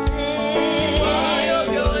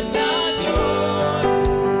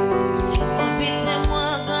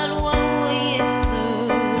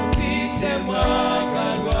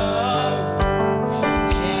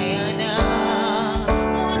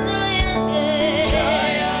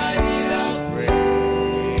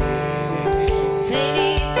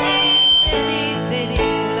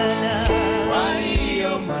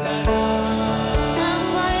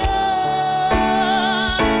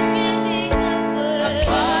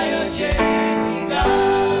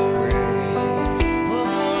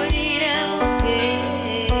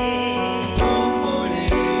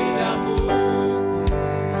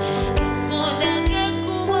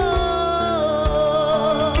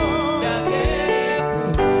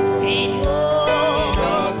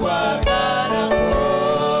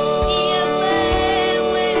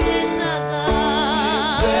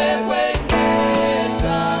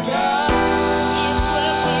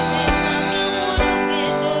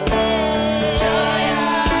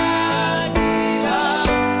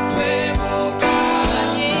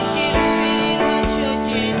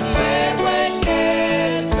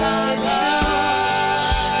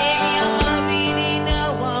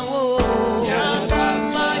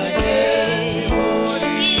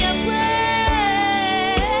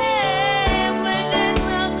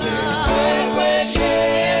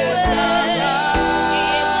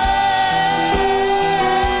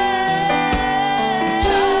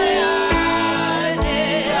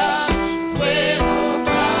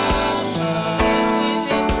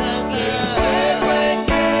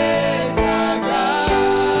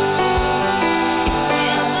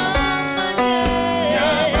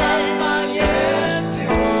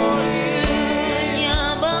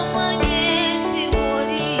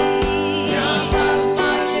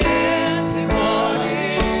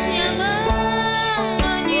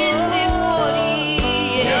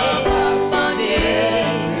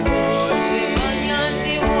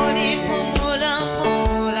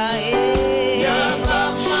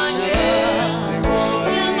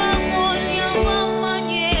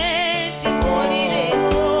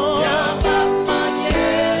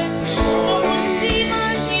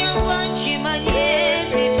manye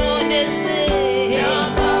titondese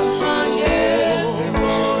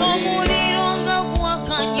omuliro nga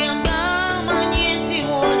gwakanyamba manye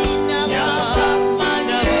tiwolinagwa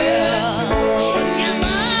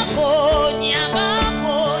nyambako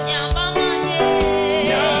nyambako nyamba manye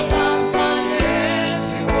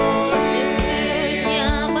Yesu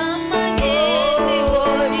nyamba manye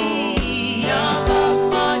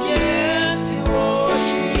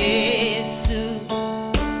tiwoli Yesu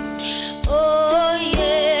oh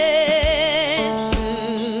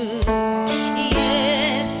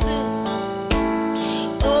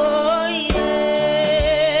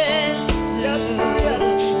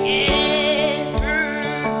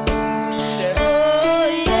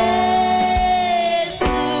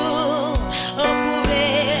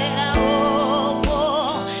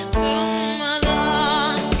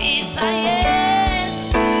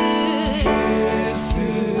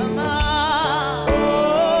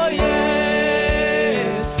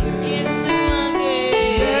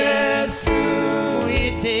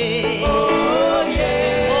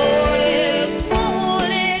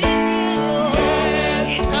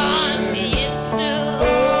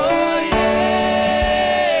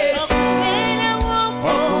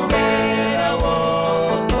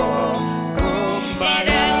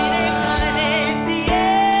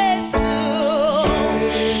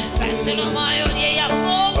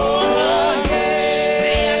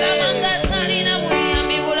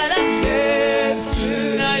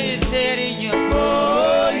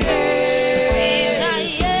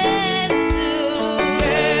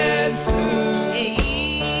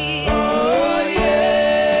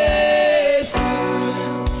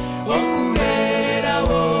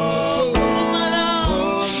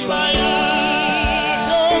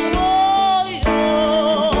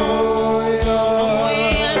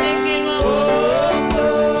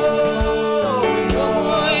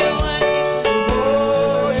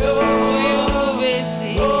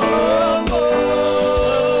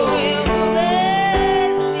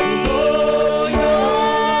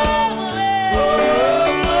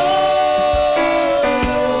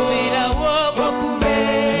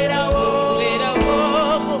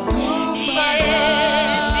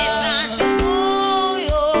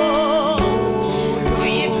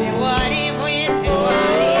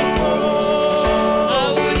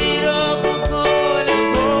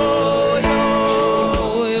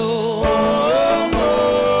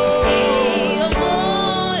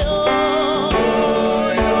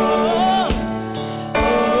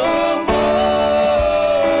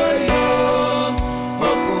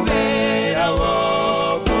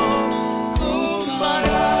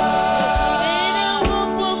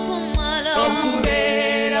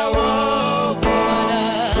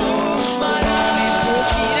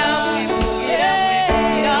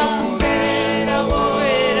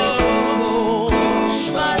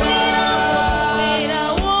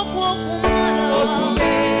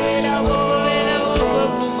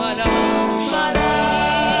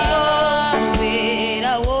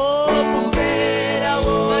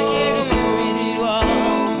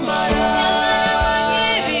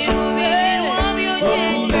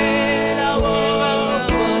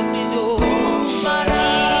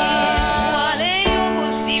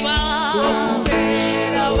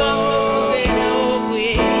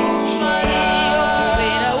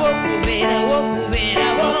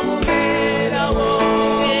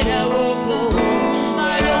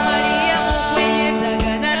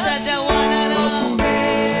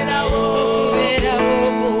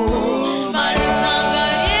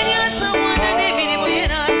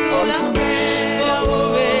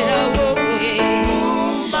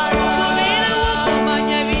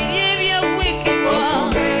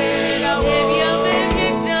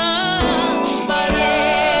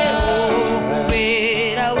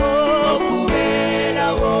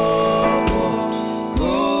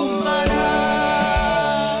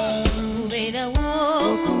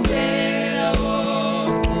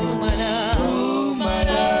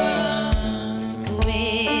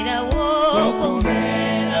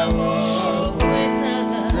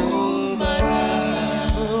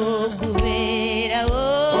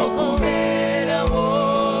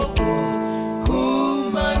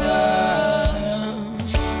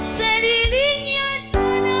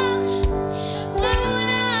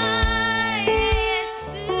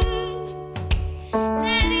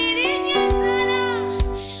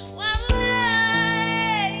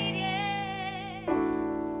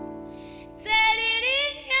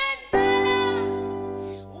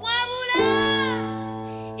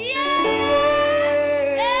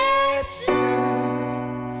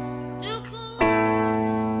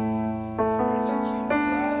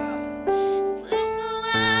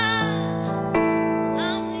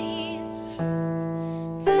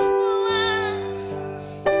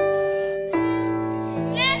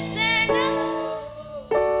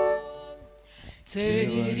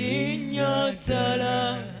Teririnnya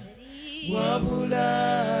ddala wabula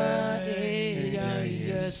erya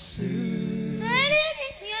Yesu.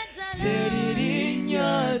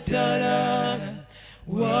 Teririnnya ddala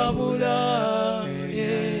wabula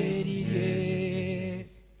erye.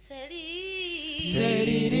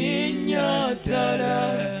 Teririnnya ddala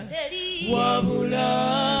wabula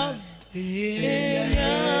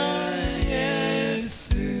erya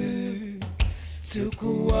Yesu.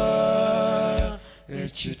 Tukuwa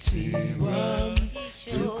ekitiibwa,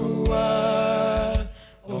 tukuwa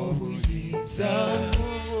obuyinza,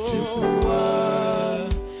 tukuwa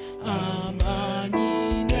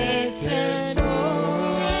amaanyi n'ettendo.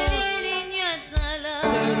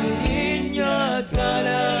 Teririnnya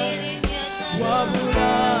ddala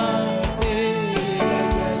wabula erya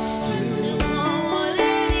Yesu.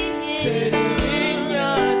 Teririnnya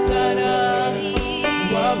ddala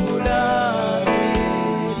wabula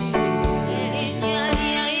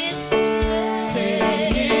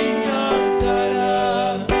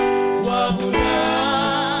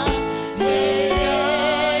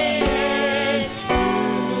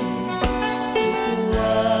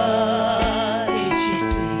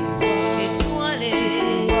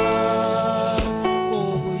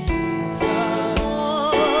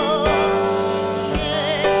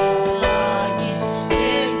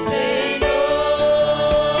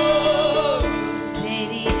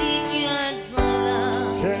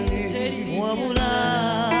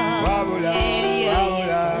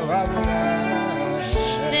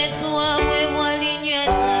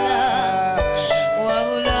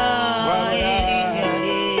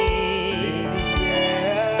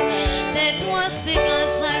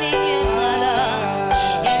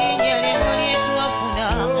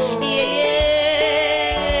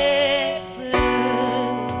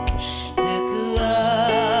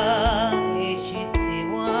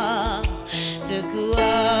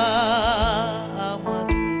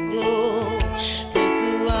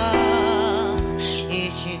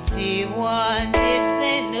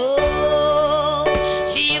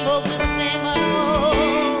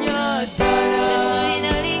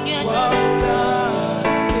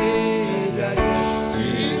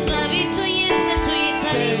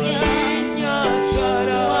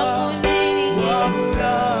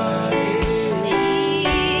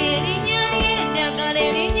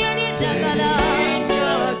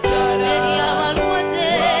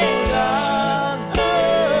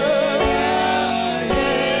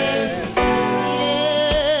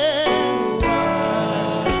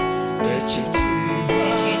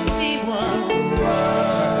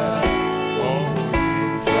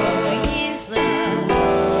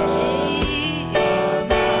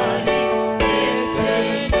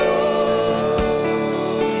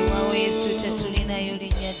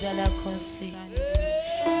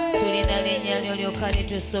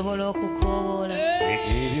tusobola okukoowoola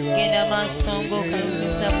genda maaso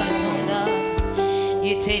ng'okayumisa Katonda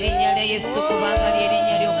yita erinnya lya Yesu kubanga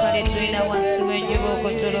ly'erinnya lyokka lye tulina wansi w'enjuba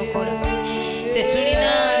okutolokola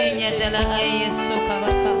tetulina linnya ddala ayi Yesu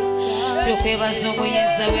kabaka tukwebaza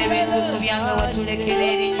omuyinza w'ebintu kubyanga watulekera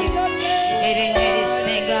erinnya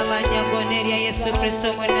erisinga amannya gonna erya Yesu Kristo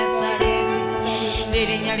mu Nazaaleeti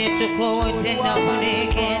ly'erinnya lye tukoowodde ennaku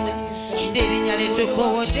n'egenda ly'erinnya lye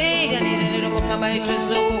tukoowodde era leero Mukama lye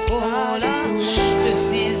tuzza okukoowoola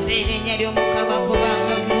tusinza erinnya ly'Omukama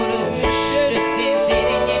kubanga ggulu tusinza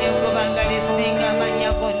erinnya ly'okubanga lisinga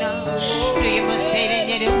amannya gonna tuyimusa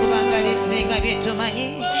erinnya ly'okubanga lisinga bye tumanyi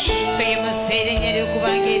tuyimusa erinnya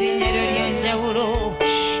ly'okubanga erinnya lyo lyanjawulo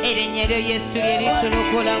erinnya lyo Yesu lye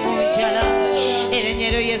litulokola mu njala erinnya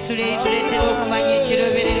lyo Yesu lye lituleetera okumanya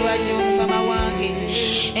ekiruubirirwa gy'Omukama wange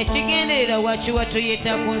ekigendererwa lwaki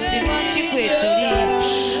watuyita ku nsi lwaki kwe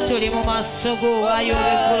tuli mu maaso go ayi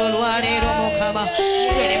olw'eggulu olwaleero Mukama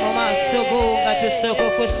tuli mu maaso go nga tusooka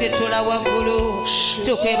okusitula waggulu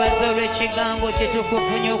tukwebaza olw'ekigambo kye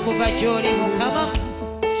tukufunye okuva gy'oli Mukama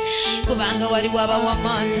kubanga waliwo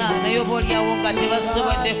abawamanta naye oba olyawo nga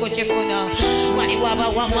tebasobodde kukifuna waliwo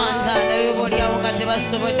abawamanta naye oba olyawo nga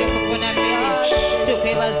tebasobodde kufuna mmere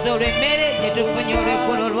tukwebaza olw'emmere gyetufunye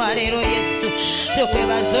olw'eggulu olwaleero Yesu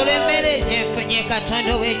tukwebaza olw'emmere gyenfunye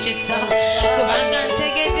Katonda ow'ekisa kubanga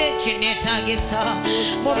ntegedde kineetaagisa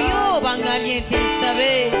mu byoba ngambye nti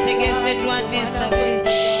nsabe tegezeddwa nti nsabe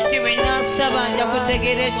tiwe nasaba nja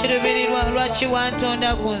kutegeera ekiruubirirwa lwaki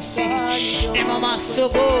wantonda ku nsi ne mu maaso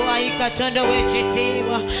go ayi Katonda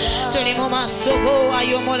w'ekitiibwa tuli mu maaso go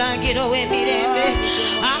ayi omulangiro w'emirembe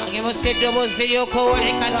ngemusa eddoboozi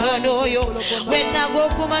ly'okowole katonda oyo weetaaga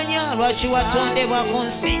okumanya lwaki watondebwa ku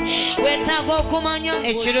nsi weetaaga okumanya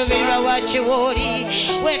ekiruubirirwa lwaki wooli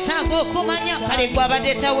weetaaga okumanya kale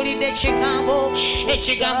gwabadde tawulidde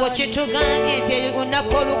ekigambo kitugambye nti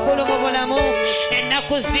olunaku olukulu mu bulamu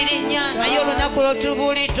ennaku ziri nnya naye olunaku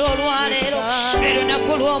lwotubulidde olwaleero lwe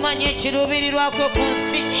lunaku lw'omanya ekiruubirirwako ku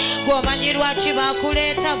nsi gw'omanyi lwaki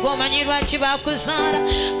bakuleeta gw'omanyi lwaki bakuzaala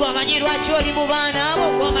gw'omanyi lwaki oli mu baana abo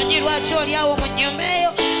gw'omanyi lwaki oli awo mu nnyumba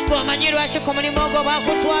eyo gw'omanyi lwaki ku mulimu ogwo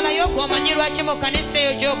bakutwalayo gw'omanyi lwaki mu kanisa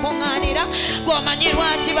eyo gy'okuŋŋaanira gw'omanyi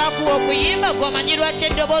lwaki bakuwa okuyimba gw'omanyi lwaki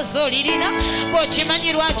eddoboozi olirina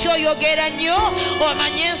gw'okimanyi lwaki oyogera nnyo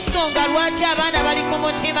omanyi ensonga lwaki abaana bali ku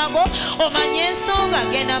mutima gwo omanyi ensonga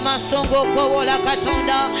genda maaso ng'okoowola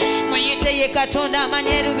katonda muyite ye katonda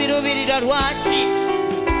amanyi erubiruubirira lwaki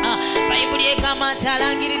bayibuli egamba nti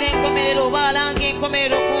alangirira enkomerero oba alanga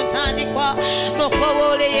enkomerero ku ntandikwa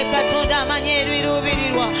mukoboole ye katonda amanyi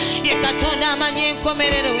ebiruubirirwa ye katonda amanyi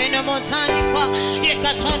enkomerero eno mu ntandikwa ye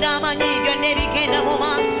katonda amanyi byonna ebigenda mu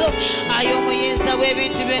maaso ayi omuyinza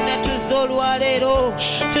w'ebintu byonna tuzze olwaleero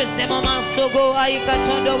tuzze mu maaso go ayi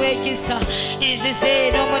katonda ow'ekisa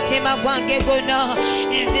nzize n'omutima gwange gwonna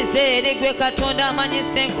nzize eri gwe katonda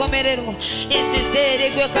amanyisa enkomerero nzize eri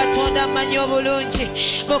gwe katonda amanyi obulungi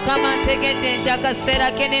mukama ntegedde nti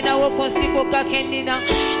akaseera keninawo ku nsikokka kenina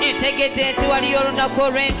ntegedde nti waliyo olunaku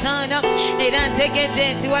olw'entaana era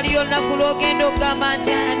ntegedde nti waliyo olunaku lw'ogenda okugamba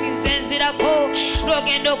nti nze nzirako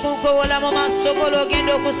lw'ogenda okunkowola mu maaso go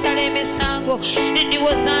lw'ogenda okusala emisango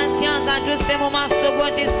ndiwoza ntya nga ntuse mu maaso go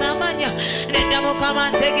nti samanya nedda mukama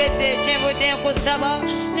ntegedde kyenvudde nkusaba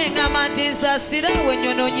nengamba nti nsasira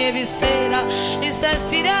wennyonoonya ebiseera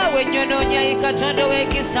nsasira wennyonoonya yi katonda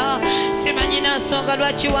w'ekisa simanyi na nsonga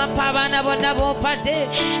lwaki wampa abaana bonna bompadde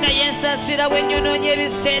naye nsasira wennyonoonya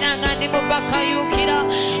ebiseera nga ndi mu bakayuukira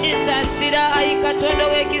nsasira ayi katonda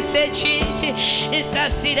w'ekisa ekingi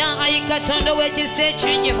nsasira ayi katonda w'ekisa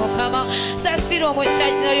ekingi mukama nsasira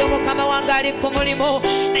omukyaki naye omukama wange ali ku mulimu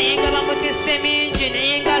naye nga bamutisse mingi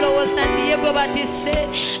naye nga lowooza nti ye gwe batisse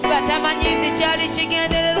nga tamanyi nti kyali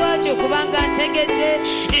kigendererwa kyo kubanga ntegedde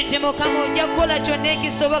nti mukama ojja kukola kyonna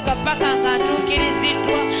ekisoboka paka nga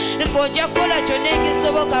ntuukiriziddwa ng'ojja kukola kyonna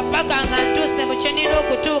ekisoboka paka nga ntuuse mu kyenina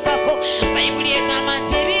okutuukako bayibuli egamba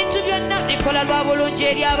nti ebintu byonna bikola lwa bulungi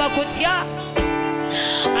eri abakutya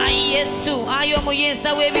ayi yesu ayi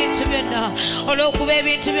omuyinza w'ebintu byonna olw'okuba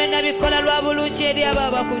ebintu byonna bikola lwa bulungi eri abo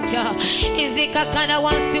abakutya nzikakkana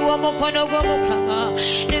wansi w'omukono gw'omukama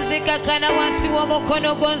nzikakkana wansi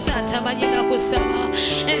w'omukono gwo nze atamanyi na kusaba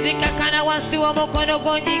nzikakkana wansi w'omukono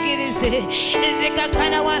gwo njigirize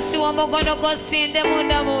nzikakkana wansi w'omukono gwo sinde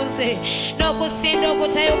munda mu nze n'okusinda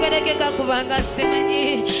okutayogerekeka kubanga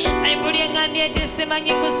simanyi bayibuli engambye nti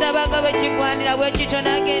simanyi kusaba nga bwe kigwanira bwe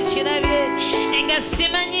kitonanga ekirabye nga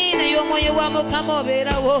simanyi naye omwoyo wa mukama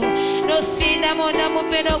obeerawo n'osinda munda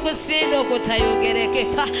mumpe n'okusinda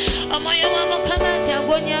okutayogerekeka omwoyo wa mukama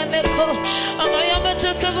jangu onyambeko omwoyo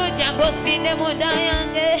omutukuvu jangu osinde munda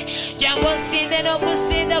yange jangu osinde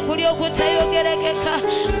n'okusinda kuli okutayogerekeka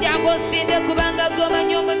jangu osinde kubanga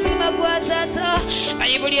gwomanyi omutima gwa taata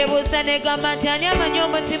bayibuli ebuusa negamba nti ani amanyi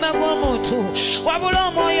omutima gw'omuntu wabula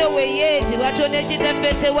omwoyo we ye tibatonda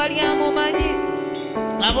ekitaffe tewali amumanyi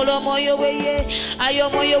wabula omwoyo weye ayo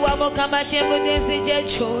omwoyo wa mukama kyenvudde nzija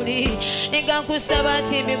kyoli nga nkusaba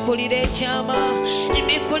nti mbikulira ekyama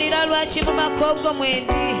mbikulira lwaki mu makogo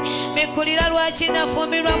mwendi mbikulira lwaki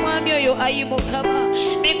nafumbirwa mwami oyo ayi mukama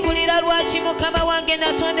mbikulira lwaki mukama wange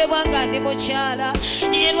natondebwa nga ndi mukyala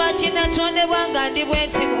ye lwaki natondebwa nga ndi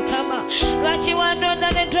bwenti mukama lwaki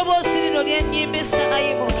wandonda n'eddoboozi lino lyennyimbisa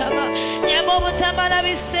ayi mukama nyamba obutamala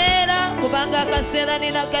biseera kubanga akaseera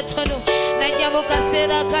nina katono najja mu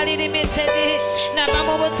kaseera kali limited nava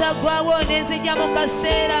mu butagwawo nenzija mu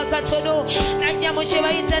kaseera katono najja mu kye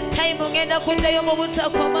bayita time ngenda kuddayo mu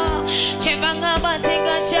butakoma kyeva ngamba nti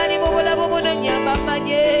nga nkyali mu bulabu buno nyamba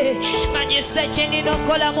manyisa kye nina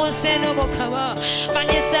okukola mu nsi eno mukama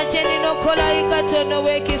manyisa kye nina okukola yi katono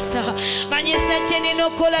w'ekisa manyisa kye nina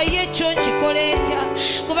okukola yekyo nkikola ntya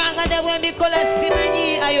kubanga ne bwe mbikola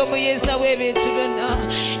simanyi ayo omuyinza w'ebintu byonna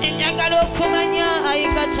njagala okumanya ayi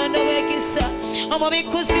katono w'ekisa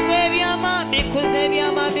omubikuzi w'ebyama mbikuza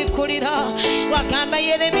ebyama mbikulira wagamba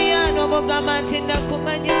yeremiya n'omugamba nti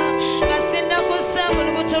nakumanya nga sinnakussa mu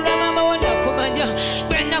lubuto lwa maama wo nakumanya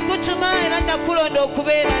gwe nakutuma era nakulonda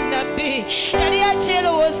okubeera nabbi yali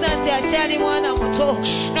akyerowooza nti akyali mwana muto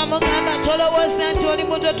n'omugamba tolowooza nti oli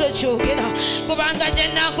muto tokyogera kubanga gye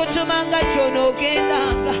nakutuma nga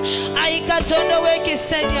gy'onoogendanga ayi katonda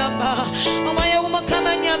w'ekisa nyamba omwoyo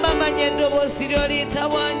w'omukama nyamba manya eddoboozi lyo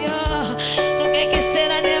litabwanya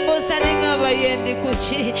tukekisera nembusa nengamba yendi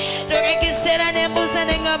kuki tukekisera nembusa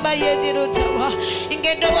nengamba yendi lutawa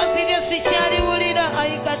ng'eddoboozi lyo sikyaliwulira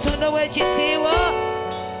ayi Katonda w'ekitiibwa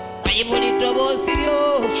ayi buli ddoboozi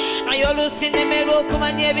lyo ayi oluusi nnemerwa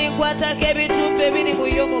okumanya ebinkwatako ebituufu ebiri mu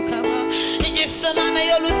yo Mukama ngisoma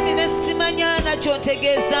naye oluusi ne simanya nakyo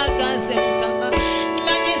ntegeeza nganze Mukama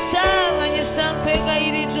manyisa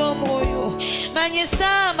nkwegayiridde omwoyo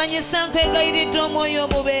manyisa nkwegayiridde omwoyo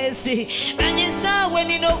omubeezi manyisa we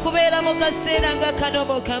nina okubeera mu kaseera nga kano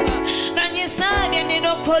Mukama manyisa bye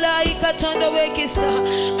nina okukola ayi Katonda w'ekisa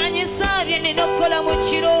manyisa bye nina okukola mu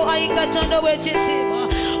kiro ayi Katonda w'ekitiibwa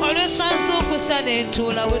olusanzuukusa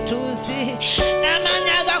nentuula butuuzi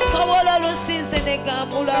n'amaanyi agakobola olusinze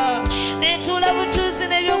negambula nentuula butuuzi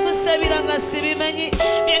n'ebyokusabira nga sibimanyi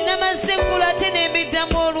byonna mazeggula ate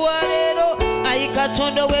nembiddamu olwaleero ayi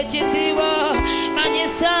Katonda w'ekitiibwa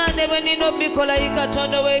manyisa ne bwe nina obikola ayi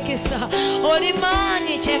Katonda w'ekisa oli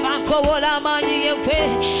maanyi kyebankobola amaanyi gekwe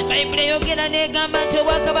bayibuli eyogera negamba nti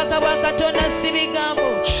obwakabaka bwa Katonda si bigambo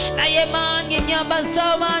naye maanyi ennyamba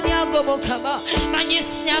z'amaanyi ago Mukama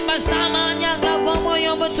manyisa nyamba z'amaanyi ago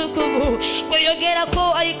omwoyo omutukuvu gweyogerako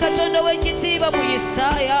ayi Katonda w'ekitiibwa mu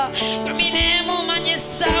Isaaya 11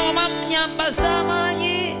 manyisa oba nyamba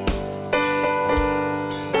z'amaanyi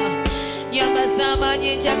nyamba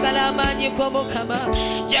z'amaanyi njagala amaanyi go Mukama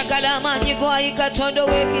njagala amaanyi go ayi Katonda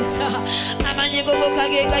w'ekisa amaanyi go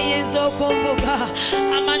gokage gayinza okunvuga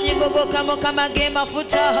amaanyi go Mukama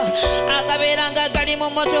g'emafuta agabeera nga gali mu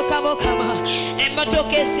mmotoka Mukama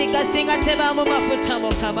emmotoka esingasinga teba mu mafuta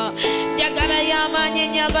Mukama njagala y'amaanyi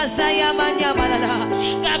nyamba z'amaanyi amalala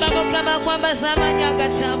gamba Mukama kwambaza amaanyi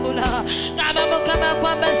agatambula gamba Mukama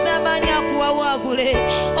kwambaza amaanyi akuwawaagule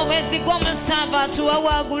omwezi gw'omusanvu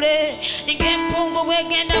atuwawaagule ng'empungu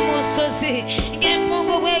bwegenda mu nsozi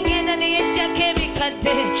ng'empungu bwegenda neyejjako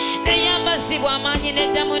ebikadde neyambazibwa amaanyi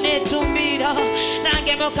neddamu netumbiira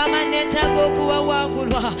nange Mukama neetaaga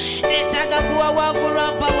okuwawaagulwa neetaaga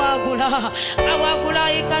kuwawaagulwa mpawaagula awaagula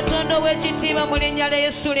ayi Katonda w'ekitiibwa mu linnya lya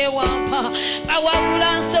Yesu lewampa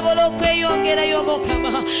awaagula nsobola okweyongerayo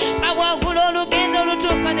Mukama awaagula olugendo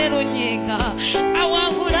olutuuka ne lunyiika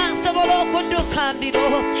awaagula nsobola okudduka mbiro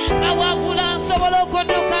awaagula nsobola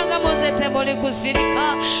okudduka nga muze temuli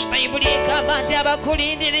kusirika bayibuli egamba nti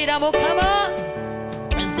abakulindirira Mukama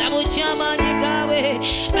zabukyamaanyi gaabwe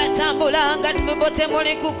batambula nga mubo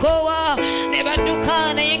temuli kukoowa ne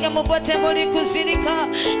badduka naye nga mubo temuli kusirika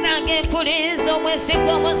nange nkulinze omwezi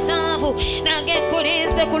gw'omusanvu nange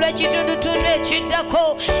nkulinze ku lw'ekitundutundu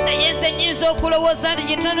ekiddako naye nze nnyinza okulowooza nti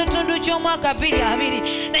kitundutundu ky'omwaka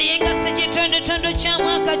 2020 naye nga si kitundutundu kya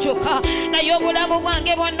mwaka kyokka naye obulamu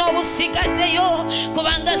bwange bwonna obusigaddeyo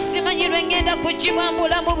kubanga simanyi lwe ngenda kugibwa mu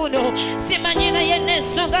bulamu buno simanyi naye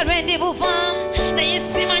n'ensonga lwe ndibuvaamu naye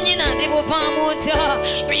simanyi nandibuvaamu ntya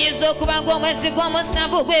luyinza okuba ng'omwezi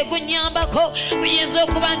gw'omusanvu gwe gunyambako luyinza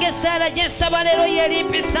okuba ng'essaala gy'ensaba leero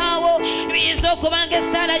yerimpisaawo luyinza okuba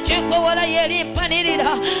ng'essaala gyenkowola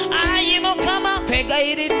yerimpanirira ayi Mukama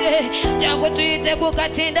nkwegayiridde jangu tuyite ku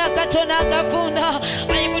katinda akatono akafunda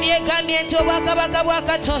bayibuli egambye nti obwakabaka bwa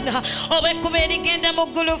Katonda oba ekkuba erigenda mu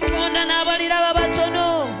ggulu funda n'abaliraba batono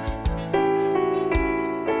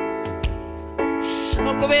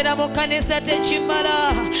okubeera mu kanisa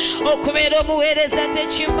tekimala okubeera omuweereza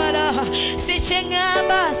tekimala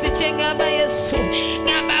sikyeŋŋamba Yesu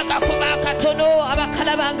ŋŋamba akakuba akatono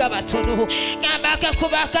abakalabanga batono ŋŋamba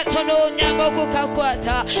akakuba akatono nyamba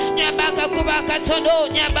okukakwata nyamba akakuba akatono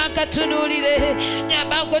nyamba nkatunuulire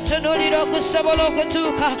nyamba nkutunuulire okusobola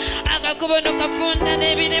okutuuka akakuba no kafunda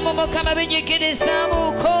n'ebirimu Mukama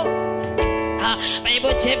binyigirizaamuuko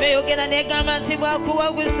bayibuli kyebeyogera negamba nti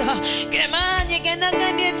bwakuwaguza gemaanyi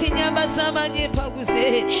genagambye nti nyamba z'amaanyi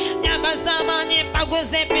mpaguze nyamba z'amaanyi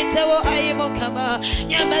mpaguze mpitewo ayi Mukama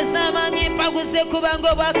nyamba z'amaanyi mpaguze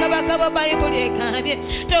kubanga obwakabaka bwa bayibuli egambye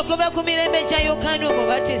tokuba ku mirembe gya Yokaana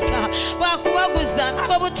Omubatiza bwakuwaguza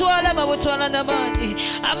babutwala n'amaanyi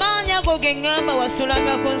amaanyi ago geŋŋamba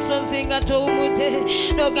wasulanga ku nsozi nga towumudde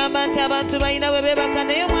nogamba nti abantu balina we beebaka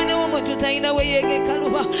naye omwana w'omuntu talina we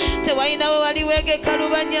yeegekaluba tewalina we wali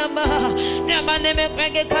weegekaluba nyamba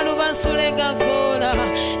nemekwegekaluba nsulenga nkoola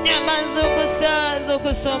nyamba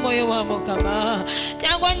nzukusa omwoyo wa Mukama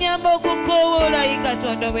jangu gwanyamba okukowola ayi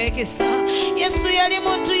Katonda w'ekisa Yesu yali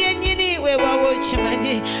muntu yennyini weewawo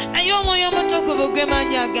okimanyi naye omwoyo omutukuvu gwe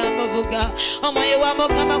manyi agamuvuga omwoyo wa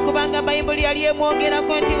Mukama kubanga Bayibuli yali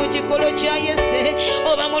emwogerako nti mu kikolo kya Yese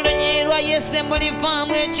oba mu lunyiriri lwa Yese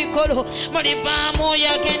mulivaamu ekikolo mulivaamu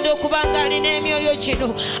oyo agenda okubanga alina emyoyo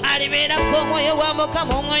kino alibeerako omwoyo wa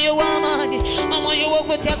Mukama omwoyo w'amaanyi omwoyo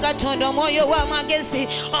w'okutya Katonda omwoyo w'amagezi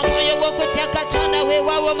omwoyo w'okutya Katonda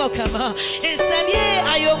weewawo Mukama nsabye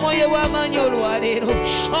ayo omwoyo w'amaanyi olwaleero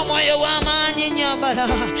omwoyo w'amaanyi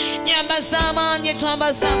nyambaza amaanyi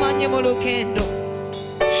twambaza amaanyi mu lugendo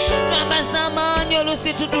twambaza amaanyi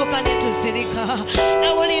olusi tutuuka ne tusirika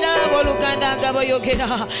nawulira abooluganda nga boyogera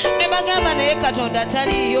ne bagamba naye Katonda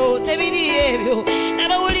taliyo tebiriyo ebyo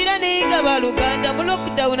nabawulira naye nga baluganda mu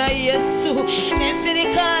lockdown ayi Yesu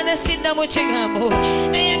nesirika nesidda mu kigambo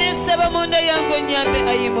naye nensaba munda yange onyambe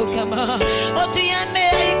ayi Mukama otuyambe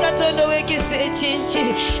ayi Katonda w'ekisa ekingi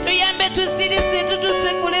tuyambe tuzirise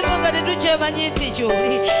tutusekulemu nga tetukyamanyi nti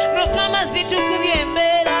kyoli Mukama zitukubye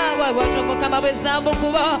embeera bwatyo Mukama bwe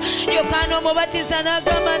zambukuba Yokaana omubatiza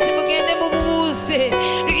n'agamba nti mugende mubuuse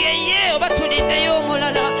yeye oba tuliddeyo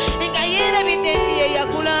omulala nga yeerabidde nti ye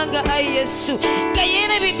yakulanga ayi Yesu nga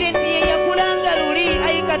yeerabidde nti ye yakulanga luli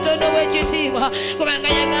ayi Katonda w'ekitiibwa kubanga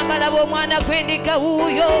yagamba laba omwana gwendika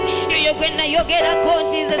wuuyo yoyo gwe nayogerako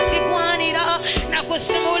nti nze sigwanira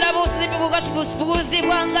nakusumula bubuzi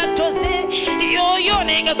bwa ngatto ze yoyo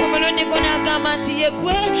naye nga ku mulundi gwo n'agamba nti ye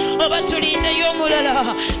gwe oba tuliddeyo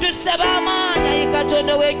omulala tusaba amaanyi ayi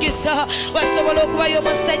Katonda w'ekisa wasobola okubayo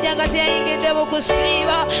omusajja nga teyayingidde mu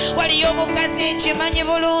kusiiba waliyo omukazi nkimanyi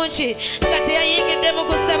bulungi nga teyayingidde mu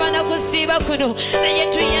kusaba na kusiiba kuno naye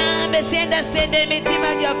tuyambe sendasenda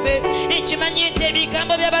emitima gyaffe nkimanyi nti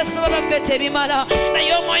ebigambo by'abasaba baffe tebimala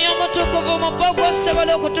naye omwoyo omutukuvu mupo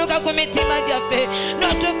gwosobola okutuuka ku mitima gyaffe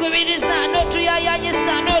n'otukubiriza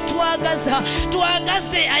n'otuyayanyisa n'otwagaza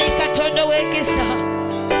twagaze ayi Katonda w'ekisa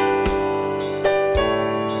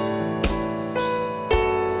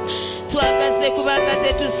twagaze kubanga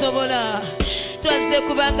tetusobola twazze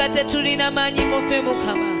kubanga tetulina maanyi mufe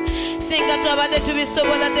Mukama singa twabadde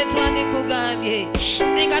tubisobola tetwandikugambye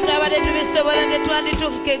singa twabadde tubisobola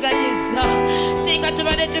tetwanditukeganyiza singa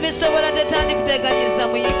tubadde tubisobola tetandikuteganyiza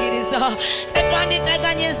muyigiriza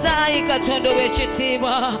tetwanditeganyiza ayi Katonda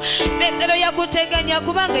w'ekitiibwa Petero yakuteganya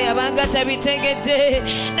kubanga yabanga tabitegedde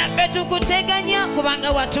naffe tukuteganya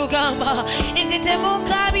kubanga watugamba nti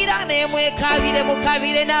temukaabira naye mwekaabire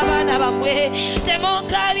mukaabire n'abaana bammwe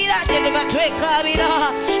temukaabira tetuba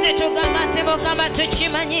twekaabira ne tugamba nti Mukama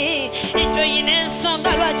tukimanyi nti oyina ensonga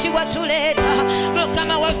lwaki watuleeta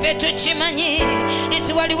Mukama waffe tukimanyi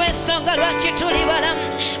nti waliwo ensonga lwaki tuli balamu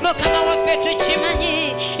Mukama waffe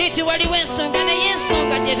tukimanyi nti waliwo ensonga naye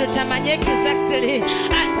ensonga gye tutamanyi exactly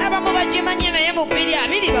ate abamu bagimanyi naye mu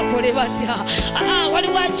 2 bakole batya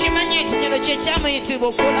waliwo akimanyi nti kino kyekyamuyitibwa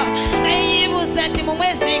okukola naye yeebuuza nti mu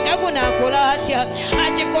mwezi nga guno akola atya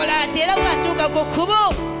akikola atya era bwatuuka ku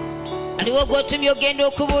kkubo aliwo gwotumye ogenda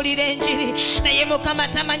okubuulira enjiri naye Mukama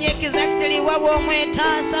tamanyi exactly wawa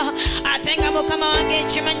omwetaaza ate nga Mukama wange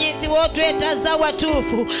nkimanyi nti wootwetaaza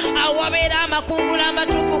watuufu awabeera amakungula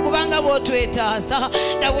amatuufu kubanga wootwetaaza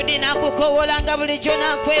Dawudi n'akukowola nga bulijjo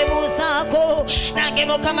n'akwebuuzaako nange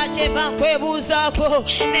Mukama kyemba nkwebuuzaako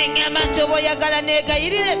neŋŋamba nti oba oyagala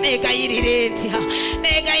neegayirire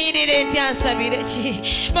ntya nsabire ki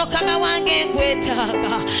Mukama wange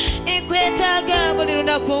nkwetaaga buli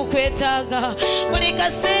lunaku nkwetaaga buli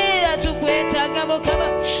kaseera tukwetaaga Mukama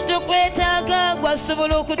tukwetaaga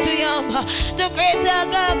gwasobola okutuyamba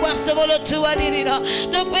tukwetaaga gwasobola otuwalirira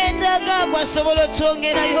tukwetaaga gwasobola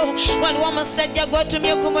otwongerayo waliwo omusajja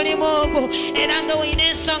gwotumye ku mulimu ogwo era nga oyina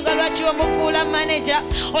ensonga lwaki wamufuula maneja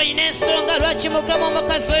oyina ensonga lwaki Mukama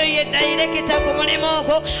omukazi oyo ye dayirekita ku mulimu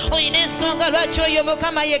ogwo oyina ensonga lwaki oyo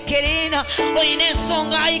Mukama ye Kerina oyina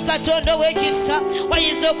ensonga ayi Katonda w'ekisa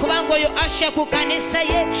wayinza okuba nga oyo Asha ku kanisa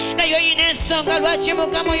ye naye oyina ensonga lwaki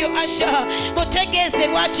Mukama oyo Asha mutegeeze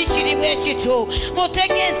lwaki kiri bwe kityo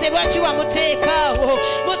mutegeeze lwaki wamuteekaawo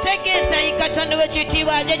mutegeeze ayi Katonda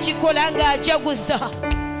w'ekitiibwa ajja kikola ng'ajaguza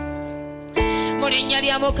mu linnya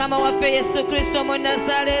lya Mukama waffe Yesu Kristo mu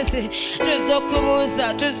Nazaaleeti tuzze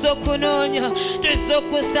okubuuza tuzze okunoonya tuzze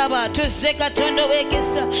okusaba tuzze Katonda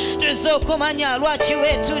w'ekisa tuzze okumanya lwaki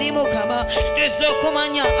weetuli Mukama tuzze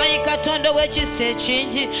okumanya ayi Katonda w'ekisa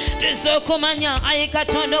ekingi tuzze okumanya ayi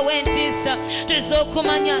Katonda w'entiisa tuzze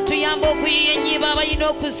okumanya tuyamba okuyiiya ennyiba abalina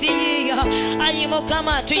okuziyiiya ayi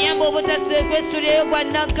Mukama tuyamba obutakwesulirayo gwa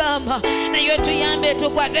nagamba naye tuyambe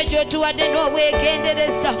tukwate ky'otuwadde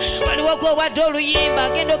n'obwegendereza waliwo gwewadde oluyimba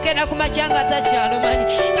agenda okenda ku makyanga takyalumanyi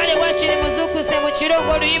kale wakiri muzukuse mu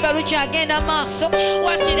kirogo oluyimba lukyagenda maaso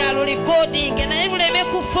wakiri alurikodinge naye luleme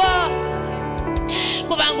kufa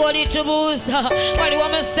kubanga olitubuuza waliwo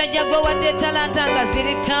omusajja gwowadde talanta nga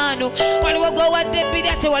ziri 5 waliwo gwowadde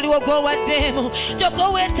 2 ate waliwo gwowaddeemu kyokka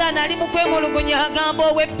ow'etaano ali mu kwemulugunya agamba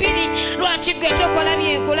ow'ebbiri lwaki gwe tokola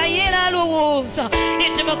byenkola yeera alowooza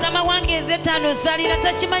nti mukama wange ez'etaano zalina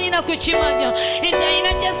takimanyina kukimanya nti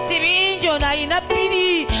alina just bingi ono alina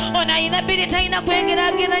 2 ono alina 2 talina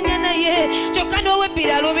kwegeraageranya naye kyokka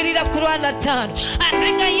n'ow'ebbiri alubirira ku lwala 5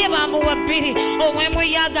 ate nga ye bamuwa 2 omwemu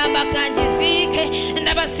ye agamba kangiziike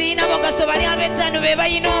ndaba sirina mugaso bali ab'ettaano be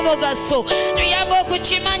balina omugaso tuyamba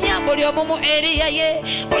okukimanya buli omu mu eriya ye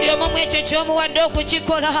buli omu mu ekyo ky'omuwadde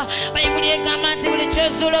okukikola bayibuli egamba nti buli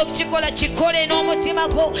kyozuula okukikola kikole n'omutima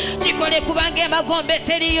gwo kikole kubanga emagombe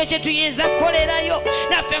teriyo kye tuyinza kukolerayo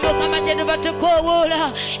naffe mukama kye tuva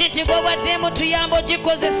tukoowoola nti gwowaddeemu tuyamba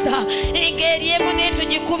ogikozesa engeri emu naye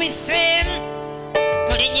tugikubiseemu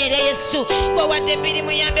mulinnya erya Yesu gwowadde 2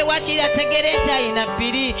 muyambe wakiri ategere nti ayina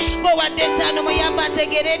 2 gwowadde 5 muyambe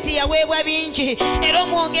ategere nti yaweebwa bingi era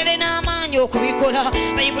omwongere n'amaanyi okubikola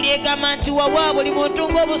bayibuli egamba nti wawa buli muntu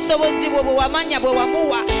ng'obusobozi bwe bwe wamanya bwe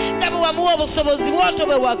wamuwa nga bwe wamuwa obusobozi bwotyo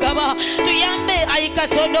bwe wagaba tuyambe ayi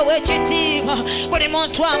Katonda ow'ekitiibwa buli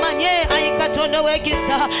muntu amanye ayi Katonda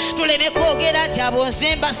ow'ekisa tuleme kwogera nti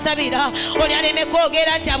abonze mbasabira oli aleme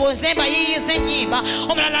kwogera nti abonze mbayiyiza ennyimba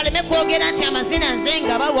omulala aleme kwogera nti amazina nze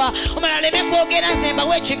nga bawa omulala aleme kwogera nze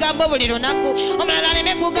mbawa ekigambo buli lunaku omulala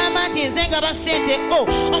aleme kugamba nti nze nga basente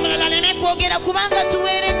omulala aleme kwogera kubanga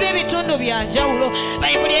tuweereddwa ebitundu bya njawulo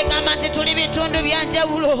bayibuli egamba nti tuli bitundu bya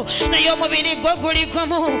njawulo naye omubiri gwo guli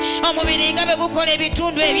gumu omubiri nga bwe gukola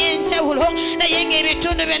ebitundu eby'enjawulo naye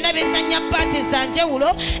ng'ebitundu byonna bisanya paati za njawulo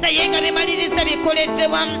naye nga bimaliriza bikoledde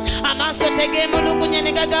wamu amaaso tegeemulugunya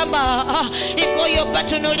ne gagamba nkooye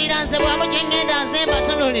batunulira nze bwamu gye ngenda nze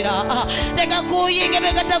mbatunulira tekakuyinge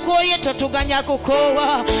bwe gatakooye totuganya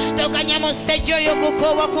kukoowa toganya musajja oyo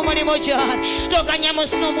kukoowa ku mulimu gyali toganya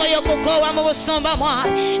musumba oyo kukoowa mu busumba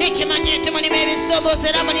mwali ekimanye nti mulimu ebisoomooza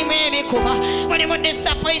era mulimu ebikuba mulimu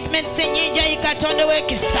disappointments ennyingi ayi Katonda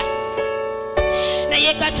w'ekisa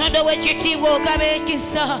naye Katonda w'ekitiibwa ogaba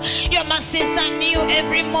ekisa your mercies are new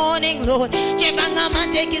every morning Lord kyembangamba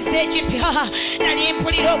nti ekisa ekipya nali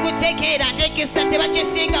mpulira okutegeera nti ekisa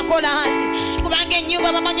tebakisingako langi kubanga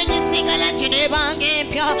ennyumba bamanyi ogisinga langi nebanga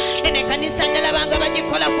empya enekkanisa nalabanga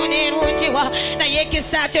bagikolako nerungiwa naye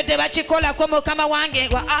ekisa kyo tebakikolako mukama wange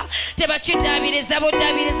tebakidaabiriza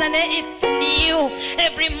budaabiriza ne it's new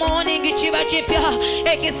every morning kiba kipya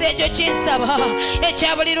ekisa ekyo kinsaba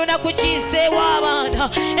ekya buli lunaku kiyiseewo abaana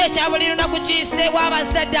ekya buli lunaku kiyiseewo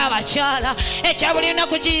abazadde abakyala ekya buli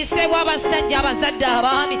lunaku kiyiseewo abasajja abazadde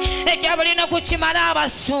abaami ekya buli lunaku kimala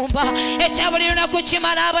abasumba ekya buli lunaku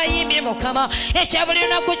kimala abayimbi mukama ekya buli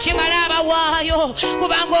lunaku kimala abawaayo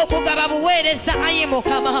kubanga okugaba buweereza ayi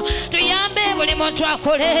mukama tuyambe buli muntu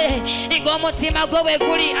akole ng'omutima gwe bwe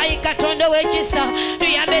guli ayi Katonda w'ekisa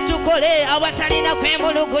tuyambe tukole awatalina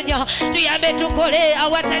kwemulugunya tuyambe tukole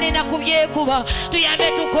awatalina kubyekuba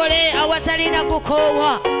tuyambe tukole awatalina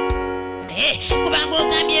kukoowa kubanga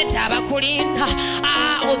ogambye nti abakulinda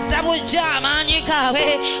ozza bujja amaanyi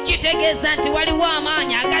gaabwe kitegeeza nti waliwo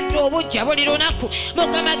amaanyi agadde obujja buli lunaku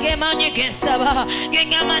mukama ge maanyi gensaba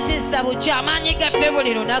geŋŋamba nti zza bujja amaanyi gaffe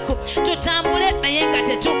buli lunaku tutambule naye nga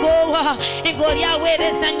tetukoowa ng'oli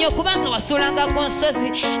aweereza nnyo kubanga wasulanga ku nsozi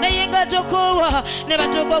naye nga tokoowa ne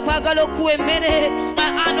batuuka okwagala okuwa emmere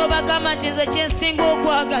ano bagamba nti nze kyensinga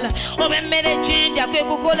okwagala oba emmere gyendya kwe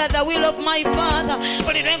kukola the will of my father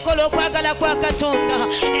buli lwenkola okwagala kwa Katonda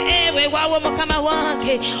ewe waawo mukama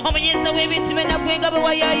wange omunyisa w'ebintu byonna gwenga bwe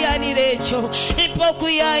wayaayaanira ekyo mpa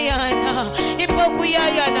okuyaayana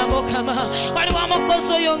mukama waliwo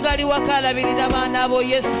omukozi oyo ng'ali wakalabirira abaana abo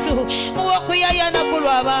Yesu muwe okuyaayana ku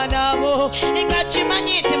lw'abaana abo nga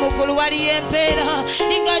kimanyi nti muggulu waliyo empeera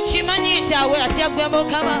nga kimanyi nti atya gwe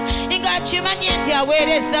mukama nga kimanyi nti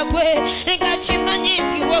aweereza gwe nga kimanyi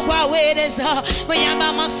nti we gwaweereza muyamba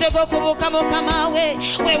amaaso g'okubuuka mukama we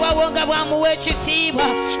weewawo nga bwamuwa ekitiibwa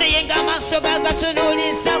naye ng'amaaso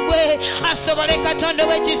gagatunuuliza gwe asobole Katonda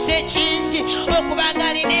w'ekisa ekingi okubanga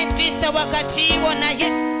alina entiisa wakati wo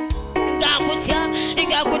naye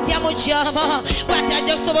ng'akutya mukyama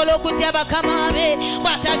bw'atajja okusobola okutya bakama be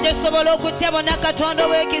bw'atajja okusobola okutya bonna Katonda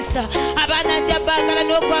w'ekisa abaana ajja baagala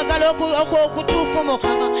n'okwagala okutuufu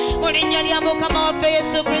mukama mu linnya lya mukama waffe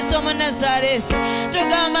Yesu Kristo Omunnazaaleesi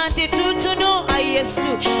tugamba nti tutunuulira tutuno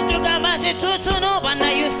Yesu tugamba nti tutuno bana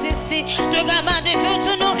UCC tugamba nti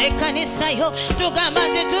tutuno ekkanisa yo tugamba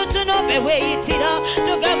nti tutuno beweyitira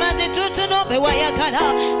tugamba nti tutuno bewayagala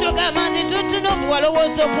tugamba nti tutuno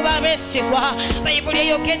walowooza okuba abeesigwa bayibuli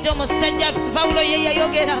eyogedde omusajja Pawulo ye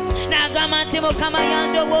yayogera n'agamba nti Mukama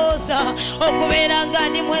yandowooza okubeera nga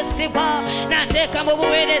ndi mwesigwa n'ateeka mu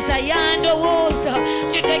buweereza yandowooza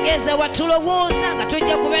kitegeeza watulowooza nga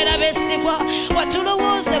tujja kubeera beesigwa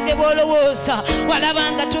watulowooza ge bwolowooza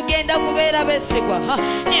walaba nga tugenda kubeera beesigwa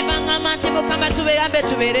kyembangamba nti Mukama tubeyambe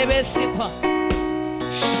tubeere beesigwa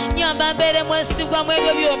nyamba mbere mwesigwa mu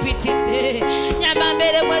ebyo byompitidde nyamba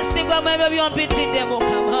mbere mwesigwa mu ebyo byompitidde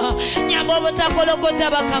Mukama nyamba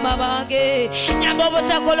obutakolokota bakama bange nyamba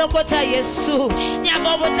obutakolokota Yesu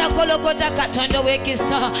nyamba obutakolokota Katonda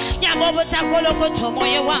w'ekisa nyamba obutakolokota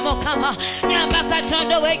omwoyo wa Mukama nyamba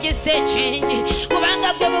Katonda w'ekisa ekingi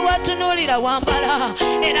kubanga gwe bwe watunuulira wambala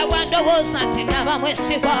era wandowooza nti naba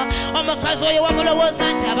mwesigwa omukazi oyo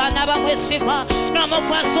wamulowooza nti abaana bamwesigwa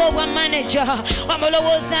n'omukwasa obwa manager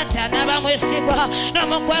wamulowooza nti anaba mwesigwa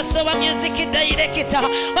n'omukwasa obwa music director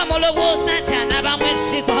wamulowooza nti anaba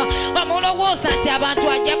mwesigwa wamulowooza nti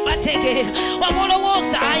abantu ajja bategeera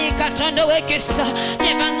wamulowooza ayi Katonda w'ekisa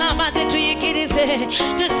kyembangamba nti tuyigirize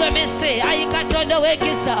tusomese ayi Katonda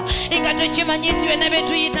w'ekisa nga tukimanyi nti byonna bye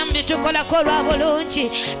tuyitamu bitukolako lwa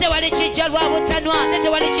bulungi tewali kijja lwa butanwa ate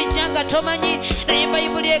tewali kijja nga tomanyi naye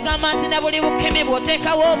bayibuli egamba nti na buli bukemi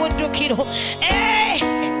bw'oteekawo obuddukiro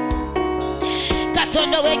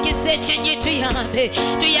Katonda w'ekisa ekingi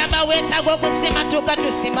tuyamba weetaaga okusimatuka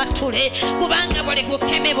tusimatule kubanga buli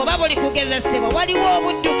kukemebwa oba buli kugezesebwa waliwo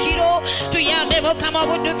obuddukiro tuyambe Mukama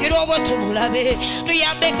obuddukiro obwo tubulabe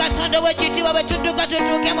tuyambe Katonda w'ekitiibwa bwe tudduka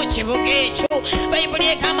tutuuke mu kibuga ekyo bayibuli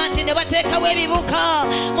egamba nti ne bateekawo ebibuga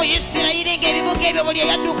mu Isirayiri ng'ebibuga ebyo buli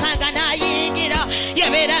eyaddukanga n'ayingira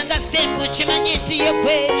yabeeranga seefu kimanyi nti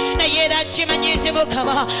yekwe naye era kimanyi nti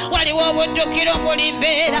Mukama waliwo obuddukiro buli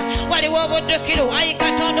mbeera waliwo obuddukiro ayi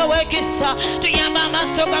Katonda w'ekisa tuyamba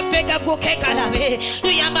amaaso gaffe gagguke galabe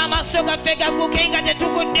tuyamba amaaso gaffe gagguke nga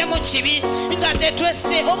tetugudde mu kibi nga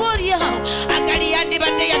tetwesse obaolyawo agali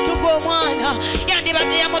yandibadde yatuga omwana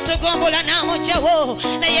yandibadde yamutugombola n'amugyawo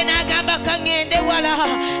naye n'agamba kaŋŋende wala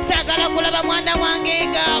saagala kulaba mwana wange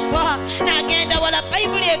ng'afa n'agenda wala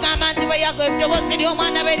bayibuli egamba nti bayaga eddoboozi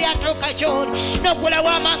ly'omwana be lyatuuka kyoli n'okulawo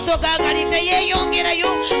amaaso gaagali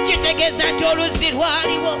teyeeyongerayo kitegeeza nti oluzzi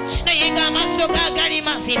lwaliwo naye ng'amaaso gaagali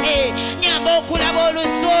mazime nyamba okulaba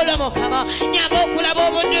oluzzi olwo Mukama nyamba okulaba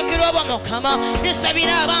obuddukiro obwo Mukama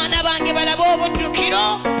nsabira abaana bange balaba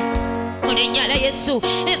obuddukiro mu linnya lya Yesu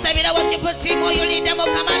nsabira wasiputimu oyo linda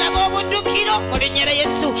Mukama alaba obuddukiro mu linnya lya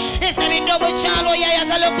Yesu nsabidde omukyalo oyo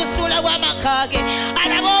ayagala okusuula bw'amaka ge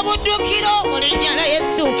alaba obuddukiro mu linnya lya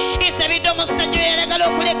Yesu nsabidde omusajja oyo ayagala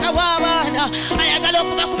okulekawo abaana ayagala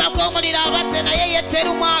okubakumako omuliro abatte naye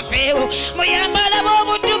yeterumw aveewo muyamba alaba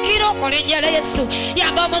obuddukiro mu linnya lya Yesu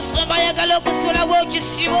yamba omusumba ayagala okusuulawo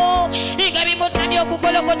ekisibo nga bimutabye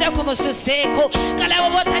okukolokota ku mususeeko kalaba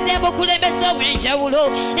bw'otadde bukulembeza obw'enjawulo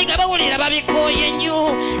nga bawulira babikooye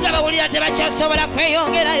nnyo nga bawulira tebakyasobola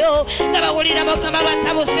kweyongerayo nga bawulira Mukama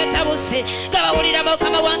batabuse nga bawulira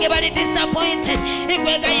Mukama wange bali disappointed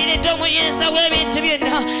nkwegayiridde omuyinza w'ebintu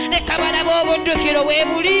byonna leka balaba obuddukiro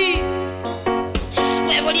weebuli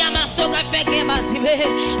buli amaaso gaffe gemazibe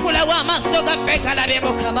kulawo amaaso gaffe galabe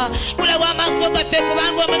Mukama kulawo amaaso gaffe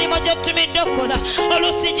kubanga omulimu gyetumidde okukola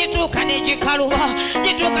oluusi gituuka ne gikaluba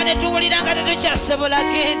gituuka ne tuwulira nga tetukyasobola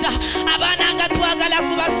genda abaana nga twagala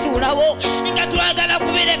kubasuulawo nga twagala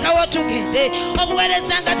kubirekawo tugende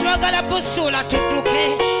obuweereza nga twagala busuula tudduke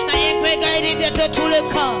naye nkwegayiridde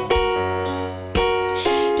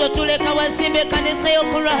totuleka wazimba ekkanisa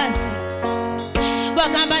y'okulwazi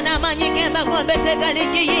bagamba n'amaanyi g'embagombe tegali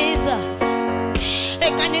giyiza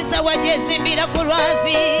ekkanisa wagyezimbira ku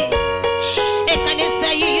lwazi ekkanisa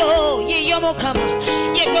yiyo Mukama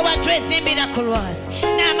yegwe watwezimbira ku lwazi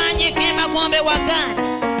n'amaanyi g'embagombe waganda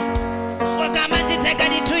wagamba nti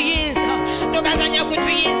tegali tuyinza tokaganya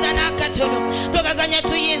kutuyinza n'akatono tokaganya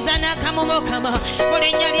tuyinza n'akamu Mukama mu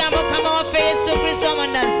linnya lya Mukama waffe Yesu Kristo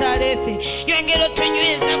Omunnazaaleesi yongera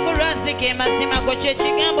otunyweza ku lwazi g'emazima go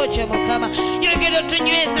kyekigambo kyo Mukama yongera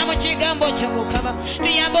otunyweza mu kigambo kyo Mukama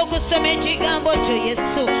tuyamba okusoma ekigambo kyo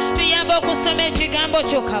Yesu tuyamba okusoma ekigambo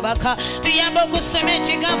kyo Kabaka tuyamba okusoma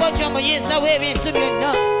ekigambo kyo Muyinza w'ebintu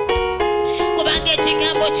byonna kubanga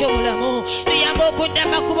ekigambo ky'obulamu tuyamba okudda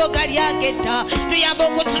amakubo gali agedda tuyamba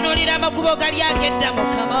okutunuulira amakubo gali agedda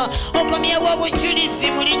Mukama okomyewo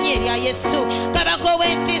obujulizi mu linnya erya Yesu kabaka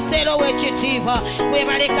ow'entiisa era ow'ekitiibwa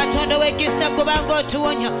weebale Katonda ow'ekisa kubanga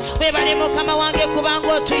otuwonya weebale Mukama wange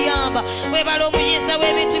kubanga otuyamba weebale omuyinza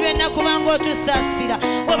w'ebintu byonna kubanga otusaasira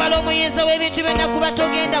weebale omuyinza w'ebintu byonna kuba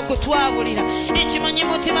togenda kutwabulira ekimanyi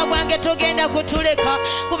mutima gwange togenda kutuleka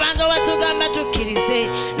kubanga watugamba tukkirize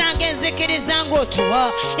nange nzikiriza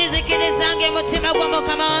ng'otuwa nzikiriza ng'emutima gwa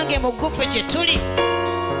Mukama wange mugufu kye tuli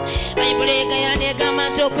Bayibuli egayana egamba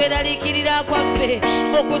nti okweraliikirira kwaffe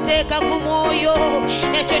okuteeka ku mwoyo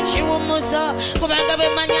ekyo kiwummuza kubanga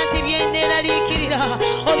bemanya nti byenneeraliikirira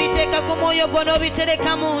obiteeka ku mwoyo gwo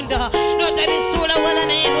n'obitereka munda n'otabisuula wala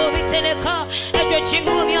naye n'obitereka ekyo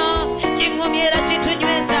kingumya era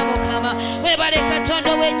kitunyweza Mukama weebale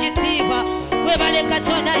Katonda ow'ekitiibwa weebale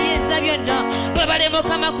Katonda ayinza byonna weebale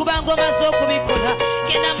Mukama kubanga omaze okubikola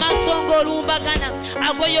genda maaso ng'olumbagana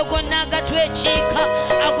agoyo gonna agatwekiika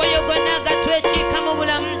agoyo gonna agatwekiika mu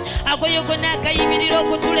bulamu agoyo gonna agayimirira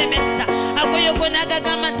okutulemesa agoyo gonna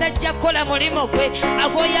agagamba tajja kukola mulimo gwe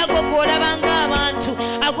agoyo ago gw'olabanga abantu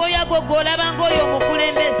agoyo ago gw'olabanga oyo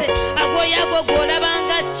omukulembeze agoyo ago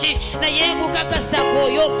gw'olabanga ki naye nkukakasa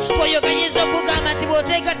gwoyo gayinza okugamba nti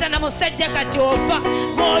bw'oteegattana musajja kati ofa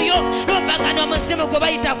gwoyo n'obagana omuzimu gwe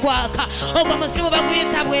bayita kwaka ogwo muzimu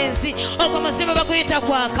baguyita bwenzi ogwo muzimu baguyita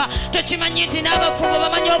kwaka tokimanyi nti n'abafumbo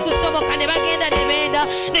bamanyi okusomoka ne bagenda ne benda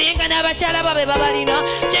naye nga n'abakyala babe babalina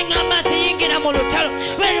kyeŋŋamba nti yingira mu lutalo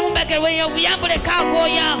lwerumbege weyambuleko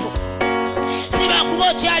agooyaago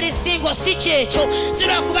sibakuba okyali singo si kyekyo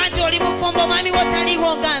sibakuba nti oli mufumbo mwami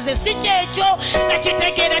wotaliwo nga nze si kyekyo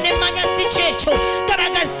nakitegeera ne mmanya si kyekyo gaba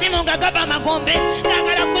gasimu nga gava amagombe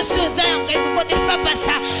gagala kusuuza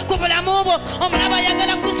ngegodipapasa ku bulamu bwo omulaba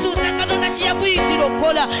ayagala kusuuza Katonda kyeyakuyitira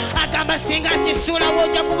okukola agamba singa nkisuulawo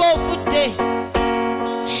ojja kuba ofudde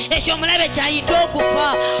ekyo omulabe kyayita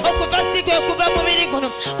okufa si kwe kuva mubiri guno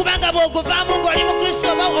kubanga bw'oguvaamu ng'oli mu Kristo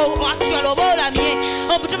actually oba olamye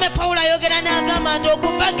omutume Pawulo ayogera n'agamba nti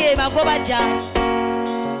okufa ge magoba gyali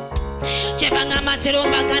kyebangamba nti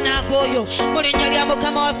lombagana ag'oyo mu linnya lya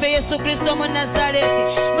Mukama waffe Yesu Kristo mu Nazaaleeti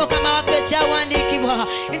Mukama waffe kyawandiikibwa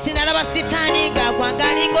nti nalaba sitaani ng'agwa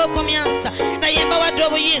ng'alinga okumyansa naye mbawadde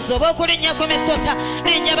obuyinza oba okulinnya ku misota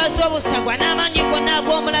n'enjabaza obusagwa n'amaanyi gonna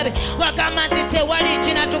ag'omulabe wagamba nti tewali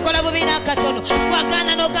kinatukola bubi n'akatono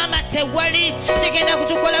wagaana n'ogamba tewali kigenda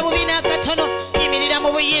kutukola bubi n'akatono nyimirira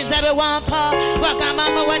mu buyinza bwe wampa wagamba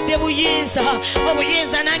mbawadde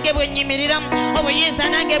obuyinza nange bwe nyimiriramu obuyinza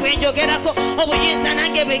nange bwe njogerako obuyinza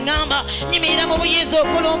nange bwe ŋŋamba nyimirira mu buyinza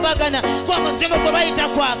okulumbagana gw'omuzimu gwe bayita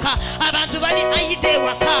kwaka abantu bali ayita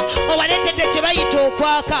ewaka obaleetedde kye bayita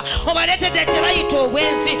okwaka obaleetedde kye bayita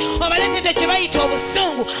obwenzi obaleetedde kye bayita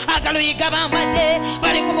obusungu agaluyiga bambadde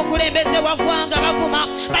bali ku mukulembeze wa ggwanga baguma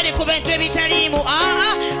bali ku bintu ebitaliimu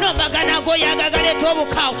nombagana agoyagagaleeta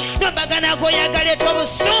obukawo nombagana agoyagaleeta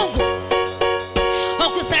obusungu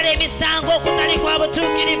okusala emisango okutali kwa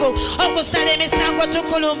butuukirivu okusala emisango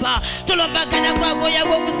tukulumba tulumbagana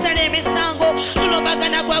gwagoyaga okusala emisango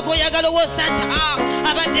tulumbagana gwagoyaga lowoosa nti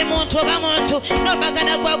abadde muntu oba muntu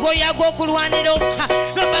nombagana gwagoyaga okulwanira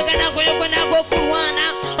nombagana goyogonaga okulwana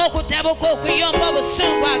okutabuka okuyomba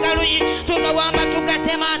obusungu agaluyi tugawamba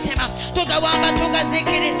tugatematema tugawamba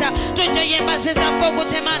tugazikiriza tujja yembazi zaffe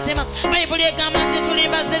okutematema bayibuli egamba nti tuli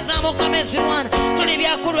mbazi za Mukama ezirwana tuli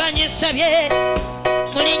byakulwanyisa bye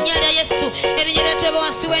mu linnya lya Yesu erinnya lyetweba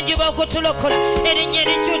wansi w'enjuba okutulokola erinnya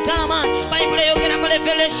erijjudde amaanyi bayibuli eyogera mu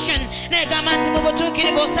Revelation negamba nti mu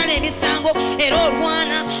butuukirivu osala emisango era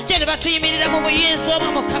olwana kyene batuyimirira mu buyinza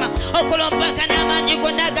obwa Mukama okulombagana amaanyi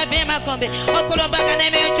gonna agava emakombe okulombagana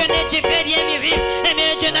emyoyo gyonna egiva eri emibi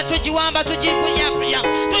emyoyo gyonna tugiwamba tugigunyaapuya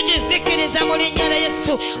tugizikiriza mu linnya lya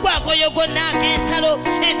Yesu gwagoyo gonna ag'entalo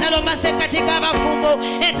entalo masekkati g'abafumbo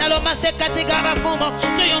entalo masekkati g'abafumbo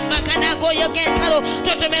tuyombagana agoyo g'entalo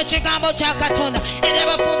tutuma ekigambo kya Katonda eri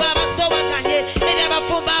abafumbo abasobaganye eri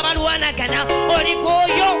abafumbo abalwanagana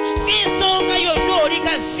oligoyo si nsonga yonna oli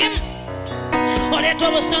gazimu oleeta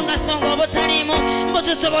obusongasonga obutaliimu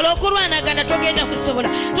mbutusobola okulwanagana togenda kusobola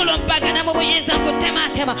tulombagana mu buyinza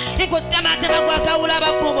kutematema nkutematema gwakawula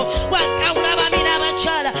abafumbo gwakawula abaami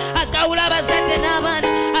n'abakyala akawula abazadde n'abaana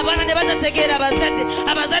abaana ne batategeera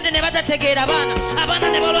abazadde ne batategeera abaana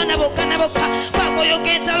ne balwana bokka na bokka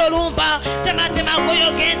bagoyoga entalo lumba tematema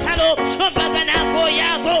goyoga entalo lombagana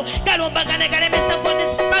agoyaago galumbagana galemesa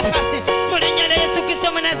godisipafasi mu linnya lya Yesu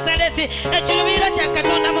Kristo mu Nazaaleeti ekiruubirirwa kya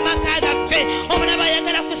Katonda mu maka gaffe omulaba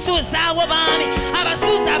ayagala kusuuzaawo baami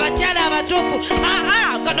abasuuza abakyala abatuufu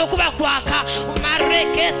kano kuba kwaka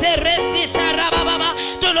mareketeresita rabababa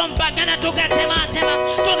tulombagana tugatematema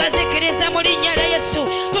tugazikiriza mu linnya lya Yesu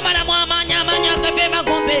tumalamu amaanyi agava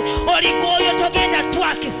emagombe olikooyo togenda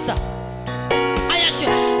twakisa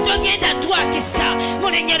togenda twakisa mu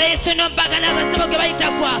linnya lya Yesu n'ombagana agasabo ge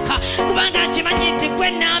bayita kwaka kubanga nkimanyi nti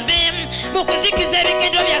gwe nnamba emu mu kuzikiza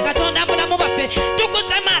ebigendo bya Katonda mulamu baffe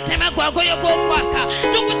tukutematema gwagoyo gw'okwaka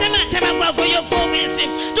tukutematema gwagoyo gw'obwenzi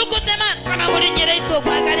tukutematema mu linnya lya Yesu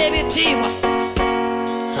okwagala ebitiibwa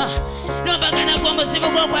n'ombagana gw'omuzimu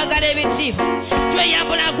gw'okwagala ebitiibwa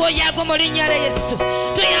tweyambula ag'oyaago mu linnya lya Yesu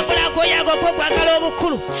tweyambula ag'oyaago gw'okwagala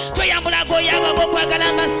obukulu tweyambula ag'oyaago gw'okwagala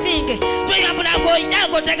amasinge tweyambula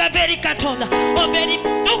ag'oyaago tegava eri Katonda ova eri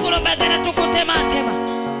tukulombagana tukutematema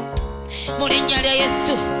mu linnya lya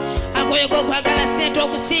Yesu agoyo gw'okwagala sente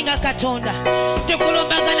okusinga Katonda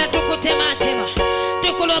tukulombagana tukutematema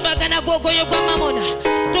tukulombagana gwogoyo gwa mamona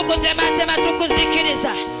tukutematema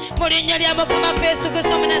tukuzikiriza mu linnya lya Mukama Yesu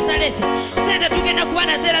Kristo Omunazaleeti sente tugenda kuba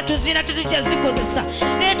nazo tuzina tetujja zikozesa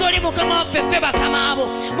naye toli Mukama waffe ffe bakama abo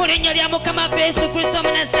mu linnya lya Mukama Yesu Kristo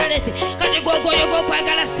Omunazaleeti kati gwogoyo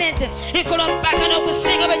gw'okwagala sente nkulombagana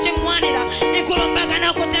okusinga bwe kiŋŋwanira nkulombagana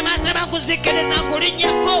okutematema nkuzikiriza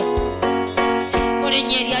nkulinnyako mu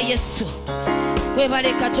linnya lya Yesu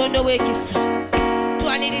webale Katonda ow'ekisa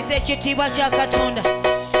twaniriza ekitiibwa kya Katonda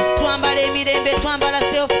twambala emirembe twambala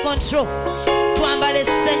self control twambala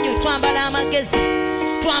essanyu twambala amagezi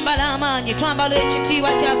twambala amaanyi twambala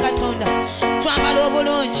ekitiibwa kya Katonda twambala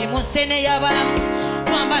obulungi mu nsene y'abalamu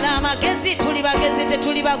twambala amagezi tuli bagezi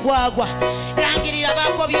tetuli bagwagwa langirira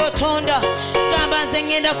baako by'otonda gamba nze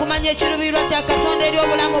ngenda kumanya ekiruubirirwa kya Katonda eri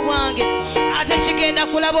obulamu bwange ate kigenda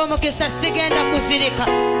kulaba omukisa sigenda kuzirika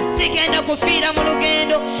sigenda kufiira mu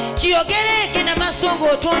lugendo kiyogere genda maaso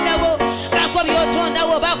ng'otondawo baako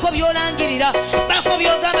by'otondawo baako by'olangirira baako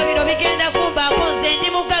by'ogamba bino bigenda kumbaako nze ndi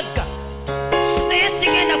mugagga naye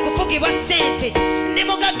sigenda kufugibwa ssente ndi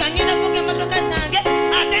mugagga ngenda kuvuga emmotoka zange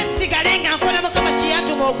ate nsigale nga nkola Mukama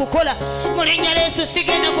kyeyatuma okukola mu linnya lya Yesu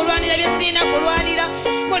sigenda kulwanira bye sirina kulwanira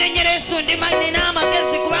mu linnya lya Yesu nina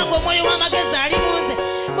amagezi kubanga omwoyo w'amagezi ali mu nze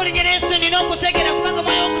mu linnya lya Yesu nina okutegeera kubanga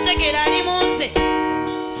omwoyo w'okutegeera ali mu nze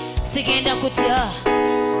sigenda kutya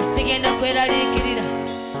sigenda kweraliikirira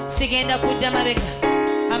sigenda kudda mabega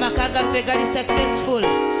amaka gaffe gali successful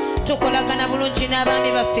tukolagana bulungi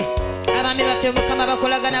n'abaami baffe Mukama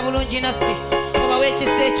bakolagana bulungi naffe obawe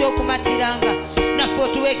ekisa ekyokumatiranga naffe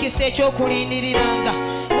otuwa ekisa ekyokulindiriranga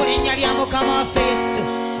mu linnya lya Mukama waffe Yesu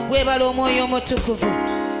webala omwoyo omutukuvu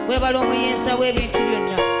webala omuyinza w'ebintu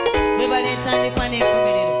byonna webala entandikwa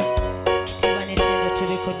n'enkomerero kitiibwa n'ettendo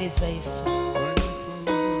tubikodeza Yesu.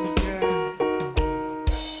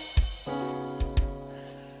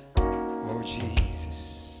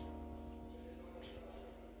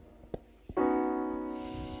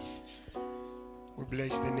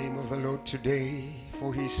 Bless the name of the Lord today,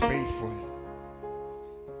 for he is faithful.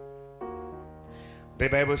 The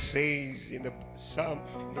Bible says in the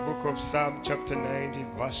book of Psalm chapter 90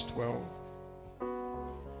 verse 12,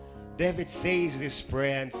 David says this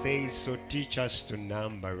prayer and says, so teach us to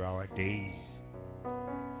number our days,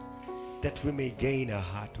 that we may gain a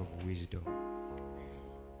heart of wisdom.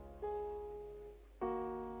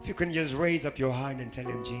 If you can just raise up your hand and tell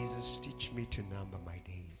him, Jesus, teach me to number my days.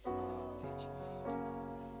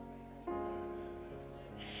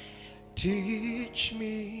 Teach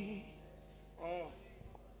me, oh.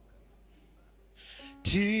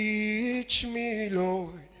 Teach me,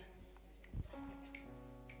 Lord.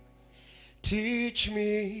 Teach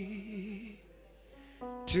me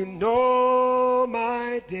to know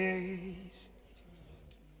my days.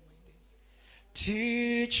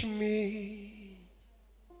 Teach me,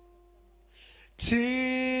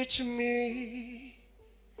 teach me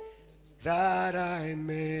that I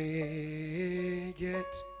may get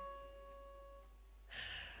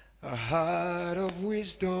a heart of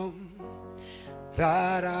wisdom,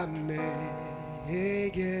 that I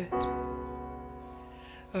may get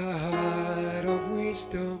a heart of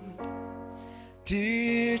wisdom.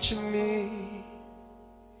 Teach me,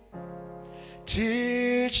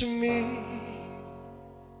 teach me,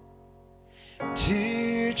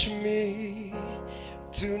 teach me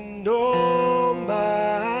to know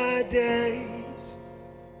my days.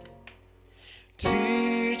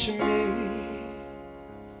 Teach me,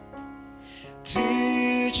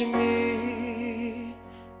 teach me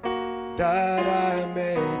that I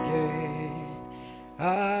may gain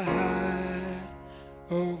a heart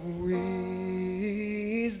of wisdom,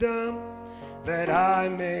 that I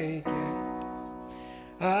may get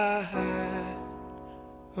a heart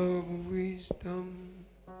of wisdom.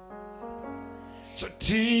 So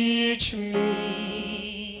teach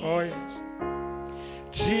me, oh yes,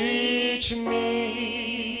 teach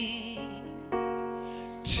me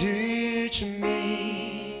Teach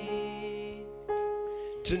me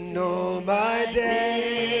to know my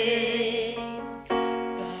days.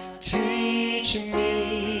 Teach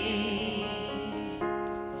me.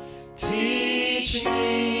 Teach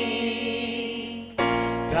me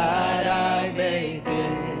that I may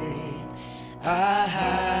gain a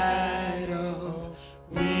heart of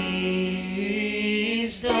wisdom,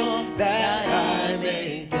 that I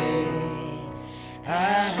may gain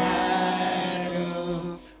a heart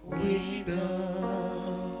of wisdom.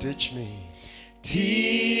 Teach me.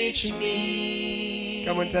 Teach me.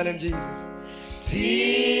 Come on, tell him, Jesus.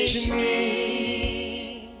 Teach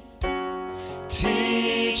me.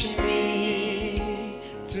 Teach me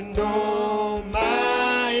to know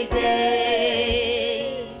my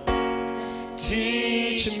days.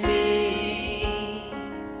 Teach me.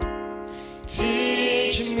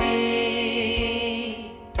 Teach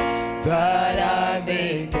me that I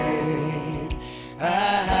may gain a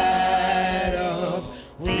heart of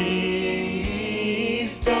wisdom,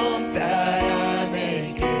 that I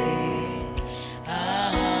may gain a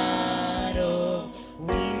heart of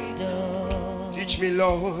wisdom. Teach me,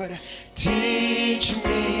 Lord. Teach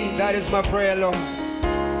me. That is my prayer, Lord.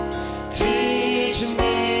 Teach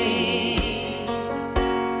me.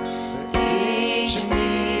 Teach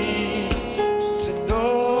me to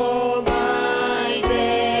know my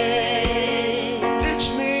days. Teach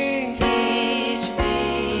me. Teach me.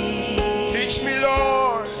 Teach me,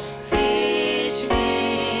 Lord. Teach me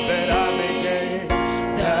that I may gain,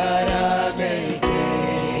 that I may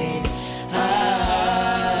gain a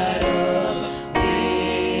heart of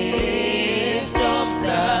wisdom,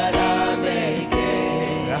 that I may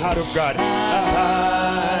gain the heart of God, the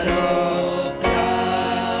heart of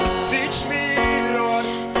God. Teach me, Lord.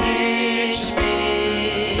 Teach me.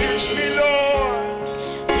 Teach me, Lord.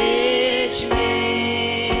 Teach me.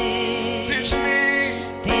 Teach me.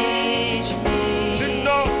 Teach me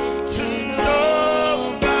to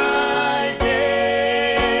know my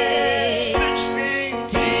days. Teach me.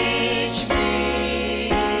 Teach me.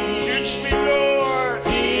 Teach me, Lord.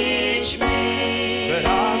 Teach me that I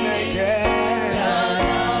may gain, that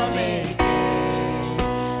I may gain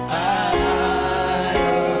a heart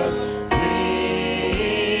of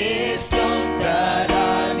wisdom, that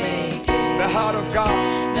I may gain the heart of God.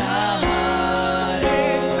 The heart of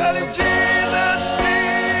tell him, Jesus,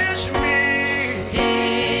 teach me.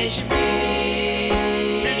 Teach me.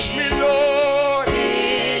 Teach me, Lord.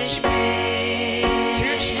 Teach me.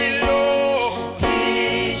 Teach me, Lord.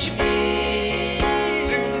 Teach me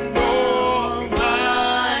to know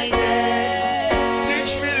my days.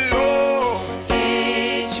 Teach me, Lord.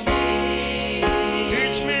 Teach me.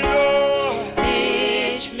 Teach me, Lord.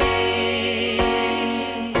 Teach me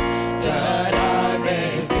that I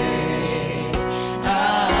may gain a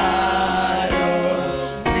heart of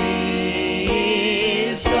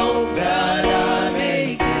wisdom, that I may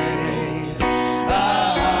gain a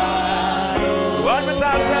heart of. One more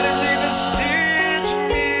time, tell him, Jesus, teach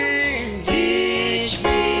me. Teach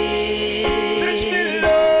me. Teach me,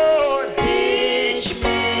 Lord. Teach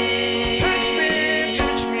me. Teach me.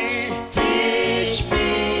 Teach me. Teach me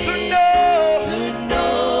to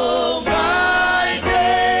know my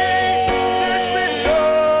days. Teach me,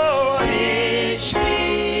 Lord. Teach me.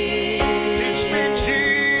 Teach me,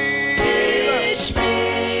 Jesus. Teach me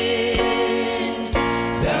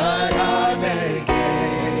that I may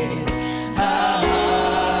gain a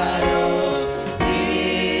heart of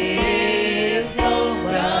wisdom,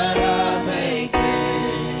 that I may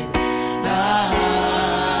gain a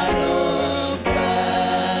heart of God.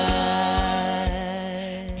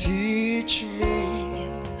 Teach me.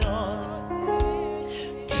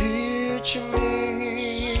 Teach me.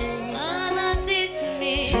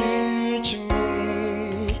 Teach me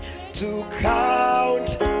to count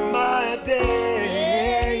my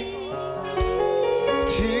days.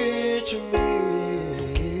 Teach me.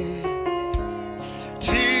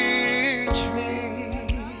 Teach me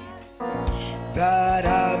that I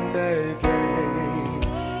may gain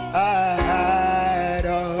a heart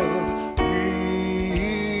of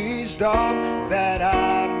wisdom, that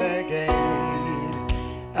I may gain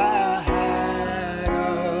a heart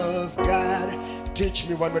of God. Teach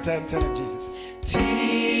me one more time, tell him, Jesus.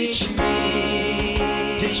 Teach me.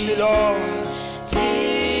 Teach me, Lord.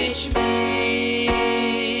 Teach me.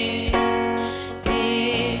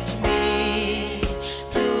 Teach me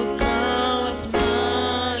to count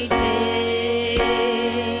my days.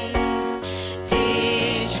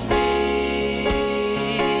 Teach me.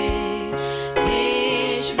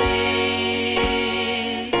 Teach me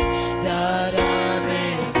that I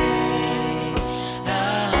may gain a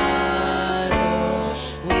heart of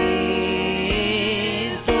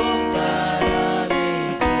wisdom, that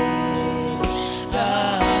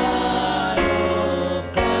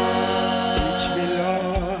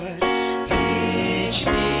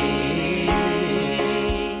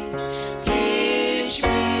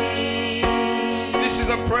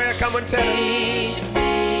on, tell him. Teach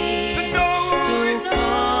me To know to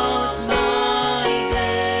count my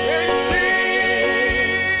days.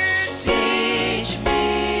 Teach me.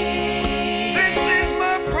 This is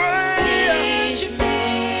my prayer. Teach me.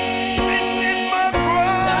 This is my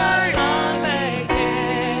cry. I'm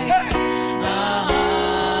making Hey. a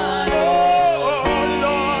heart Oh,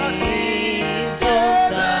 Lord. is the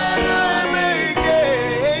I'm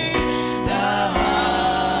again.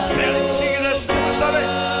 Tell him, Jesus, to somebody.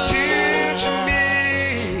 Teach me.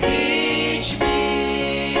 Teach me.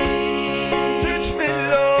 Teach me,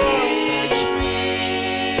 Lord. Teach me.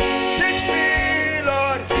 Teach me,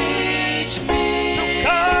 Lord. Teach me. To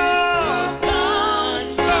count Count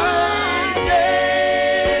my my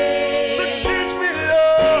days. So days. teach me,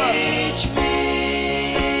 Lord. Teach me.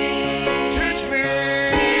 Teach me.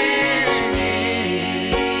 Teach me.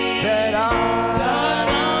 That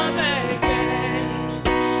I'm making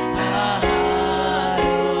a heart of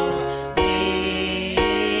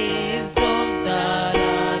wisdom. That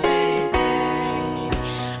I'm making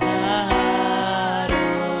a heart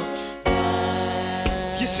of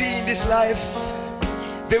wine. You see, in this life,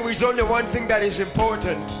 there is only one thing that is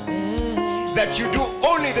important. That you do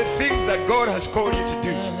only the things that God has called you to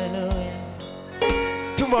do.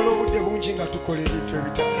 Tumala obudde bungi nga tukola ebintu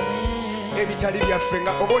ebitali byaffe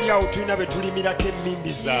nga oba oliawo tulina be tulimirako emmimbi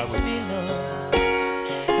zaabwe.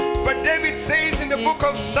 But David says in the book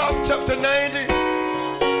of Psalm chapter 90,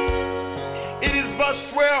 it is verse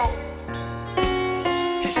 12,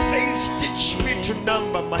 he says, teach me to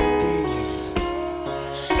number my days,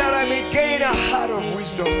 that I may gain a heart of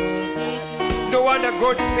wisdom. No wonder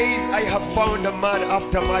God says, I have found a man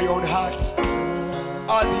after my own heart.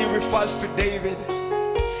 As he refers to David,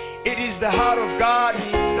 it is the heart of God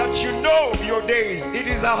that you know your days. It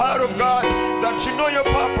is the heart of God that you know your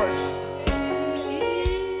purpose.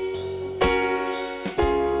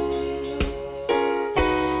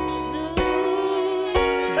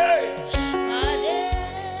 Hey!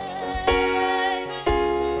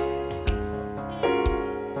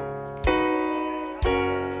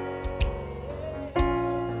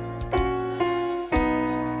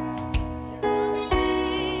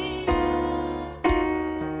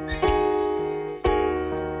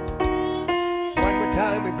 One more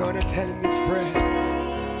time, we're gonna tell him this prayer.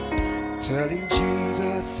 Tell him,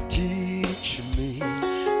 Jesus, teach me.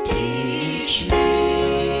 Teach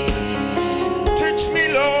me. Teach me,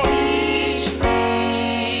 Lord. Teach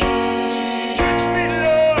me. Teach me,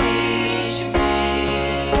 Lord. Teach me.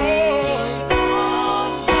 Oh,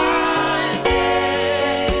 Count my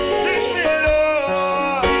days. teach me,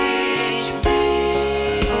 Lord. Teach me.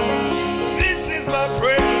 This is my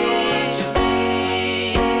prayer, Lord. Teach me.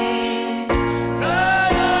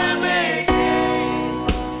 That I may gain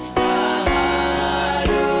A heart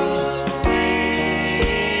of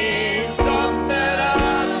wisdom. that I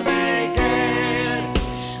may gain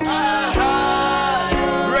A heart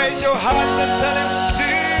of Raise your hands and tell him,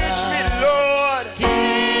 teach me, Lord.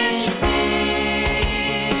 teach me.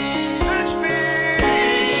 Teach me.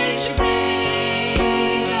 Teach me.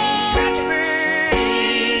 Teach me.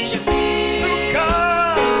 Teach me. To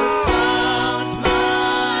count. Count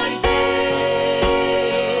my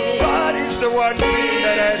days. That is the one thing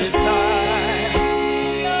that I desire.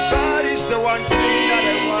 That is the one thing that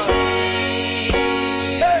I want.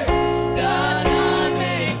 Hey. That I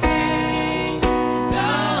may gain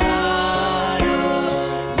the heart of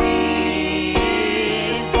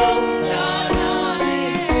wisdom. That I may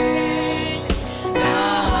gain the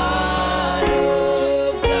heart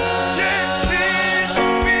of God. Yeah, teach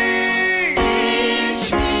me. Teach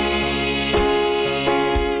me.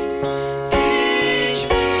 Teach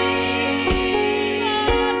me.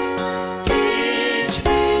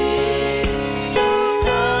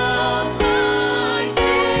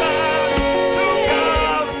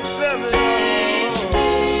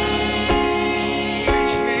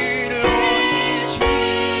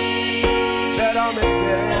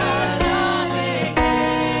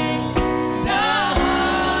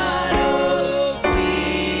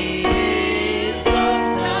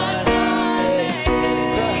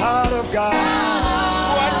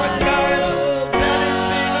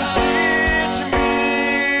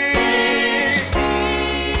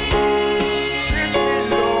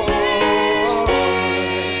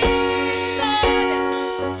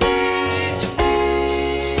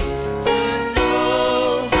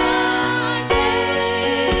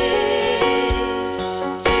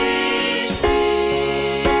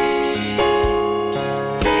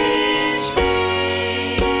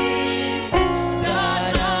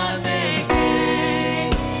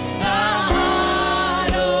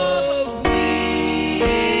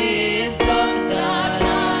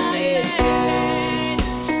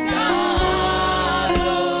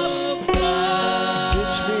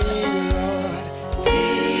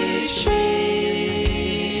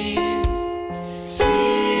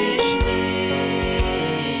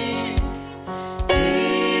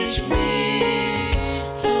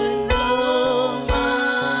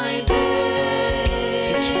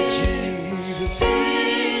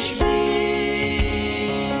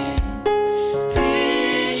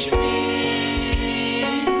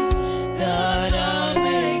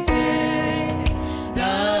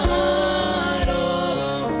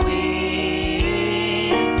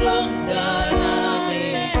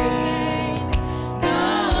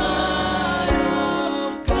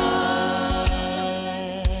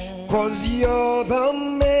 'cause you're the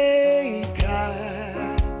maker,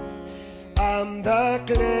 I'm the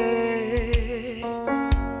clay.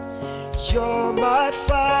 You're my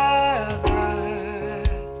father,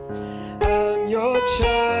 I'm your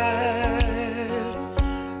child.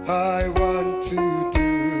 I want to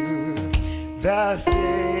do the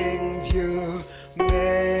things you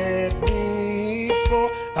made me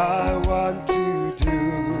for. I want to do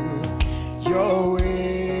your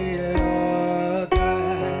will, oh God.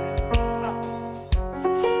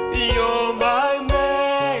 You're my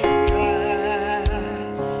maker,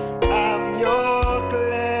 I'm your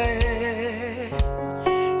clay.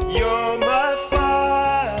 You're my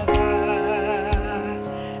father,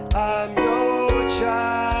 I'm your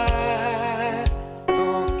child.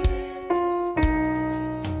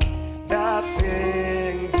 The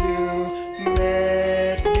things you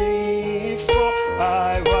made me for, I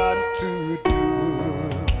want to do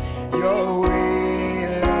your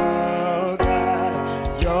will, oh God.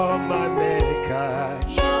 You're my maker,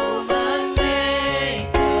 You're my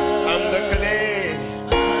maker. I'm the clay.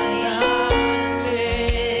 I am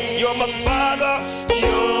clay. You're my father,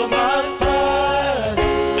 You're my father.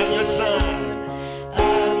 I'm your son.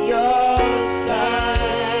 I'm your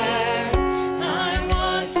son. I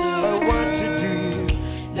want I to want to do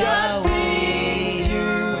the things things you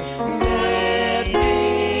made me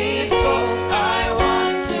for. I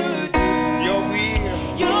want to do your will.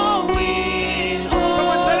 your will. Come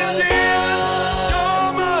on, tell him, Jesus, you're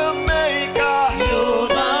my maker. You're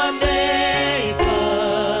the maker.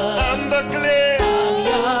 I'm the clay. I'm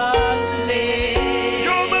your clay.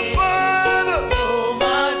 You're my father. You're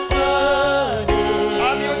my father.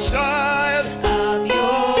 I'm your child. I'm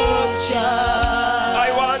your child. I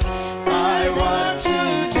want to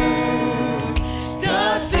do the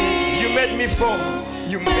things you made me for.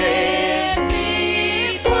 You made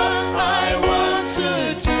me for. I want to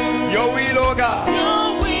do your will, oh God.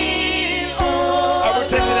 your will. Oh, I will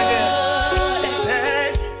take it again. It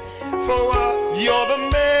says, for you're the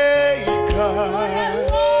maker,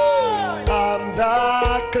 I'm the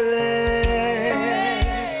clay.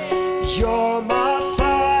 You're my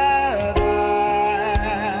father,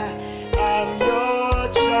 I'm your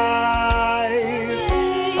child.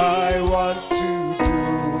 I want to do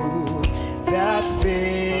the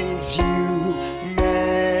things you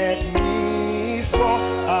made me for.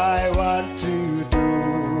 I want to do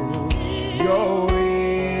your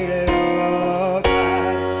will, oh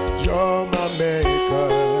God. You're my maker,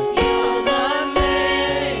 you're the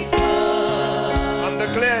maker. I'm the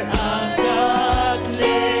clay. I'm the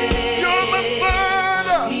clay. You're my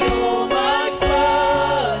father, You're my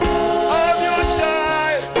father. I'm your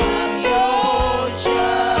child. I'm your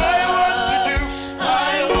child. I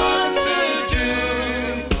want to do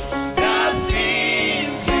the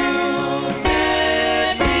things you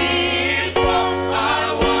made me for. I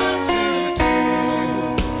want to do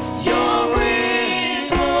your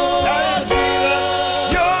will, oh Jesus.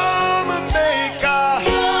 You're my maker,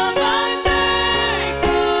 You're my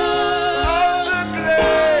maker. I'm the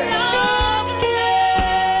clay. I'm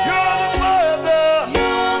clay. You're the father,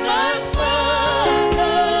 You're the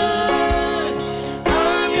father.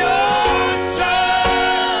 I'm your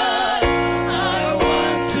child. I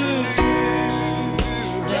want to do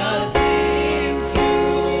the things you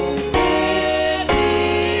made me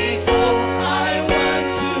for. I want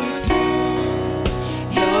to do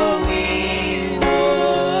your will,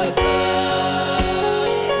 oh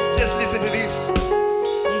God. just listen to this.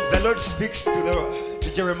 The Lord speaks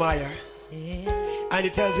to Jeremiah, and he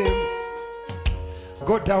tells him,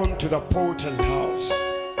 go down to the potter's house.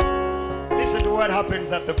 Listen to what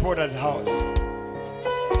happens at the potter's house.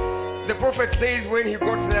 The prophet says when he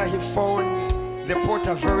got there, he found the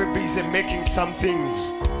potter very busy making some things,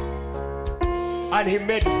 and he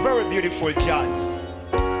made very beautiful jars.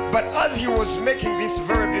 But as he was making this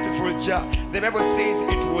very beautiful jar, the Bible says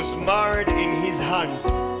it was marred in his hands.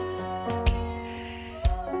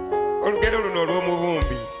 Olugero luno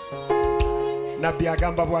olw'omubumbi, nabbi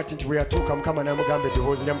agamba bw'ati nti bwe yatuuka Mukama n'amugamba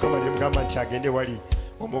eddoboozi lya Mukama limugamba nti agende wali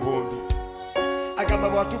omubumbi. Agamba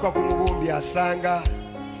bw'atuuka ku mubumbi asanga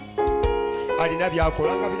alina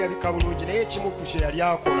by'akola nga birabika bulungi, naye ekimu ku kye yali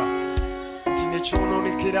akola nti ne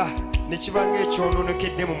kyonoonekera, ne kiba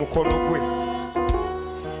ng'ekyonoonekedde mu mukono gwe,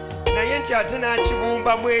 naye nti ate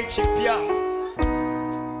n'akibumbamu ekipya.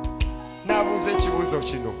 N'abuuza ekibuuzo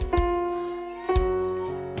kino,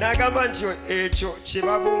 n'agamba nti ekyo kye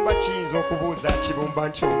babumba kiyinza okubuuza akibumba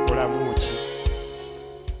nti okolamu ki?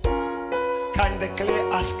 Can the clay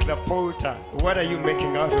ask the potter, what are you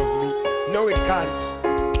making out of me? No, it can't.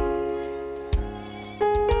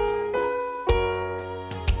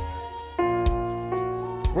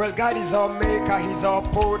 Well, God is our maker, He's our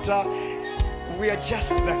potter. We are just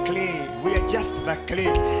the clay. We are just the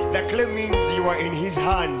clay. The clay means you are in His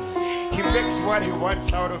hands. He makes what He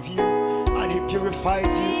wants out of you, and He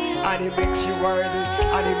purifies you, and He makes you worthy,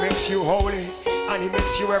 and He makes you holy, and He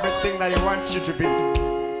makes you everything that He wants you to be.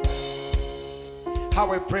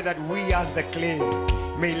 How I pray that we as the clay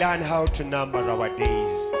may learn how to number our days.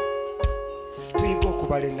 Tuyiga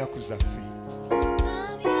okubala ennaku zaffe.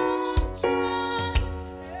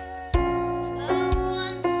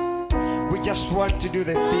 We just want to do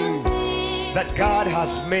the things that God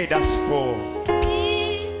has made us for.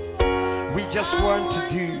 We just want to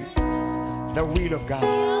do the will of God.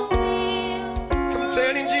 I'm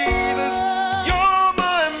telling Jesus, you're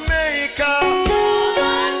my maker.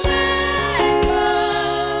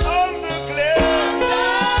 I'm the clay.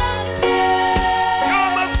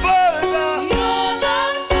 You're my father.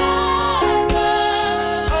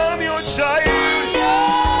 I'm your child.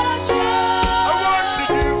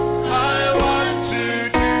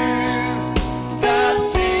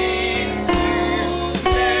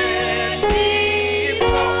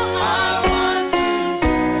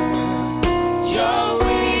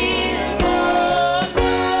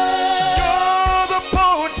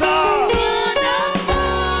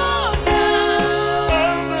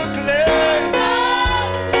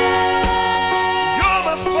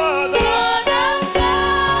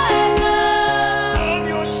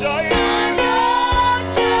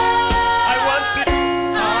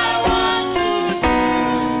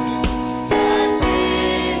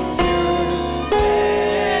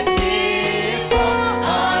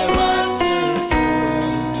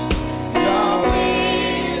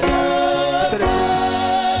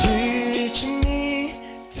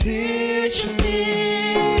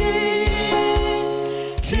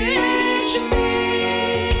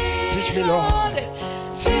 Teach me, Lord.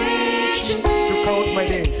 Teach me to count my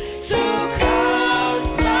days. To count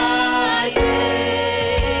my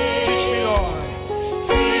days. Teach me, Lord.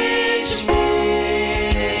 Teach me.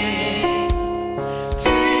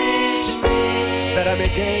 Teach me that I may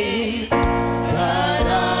gain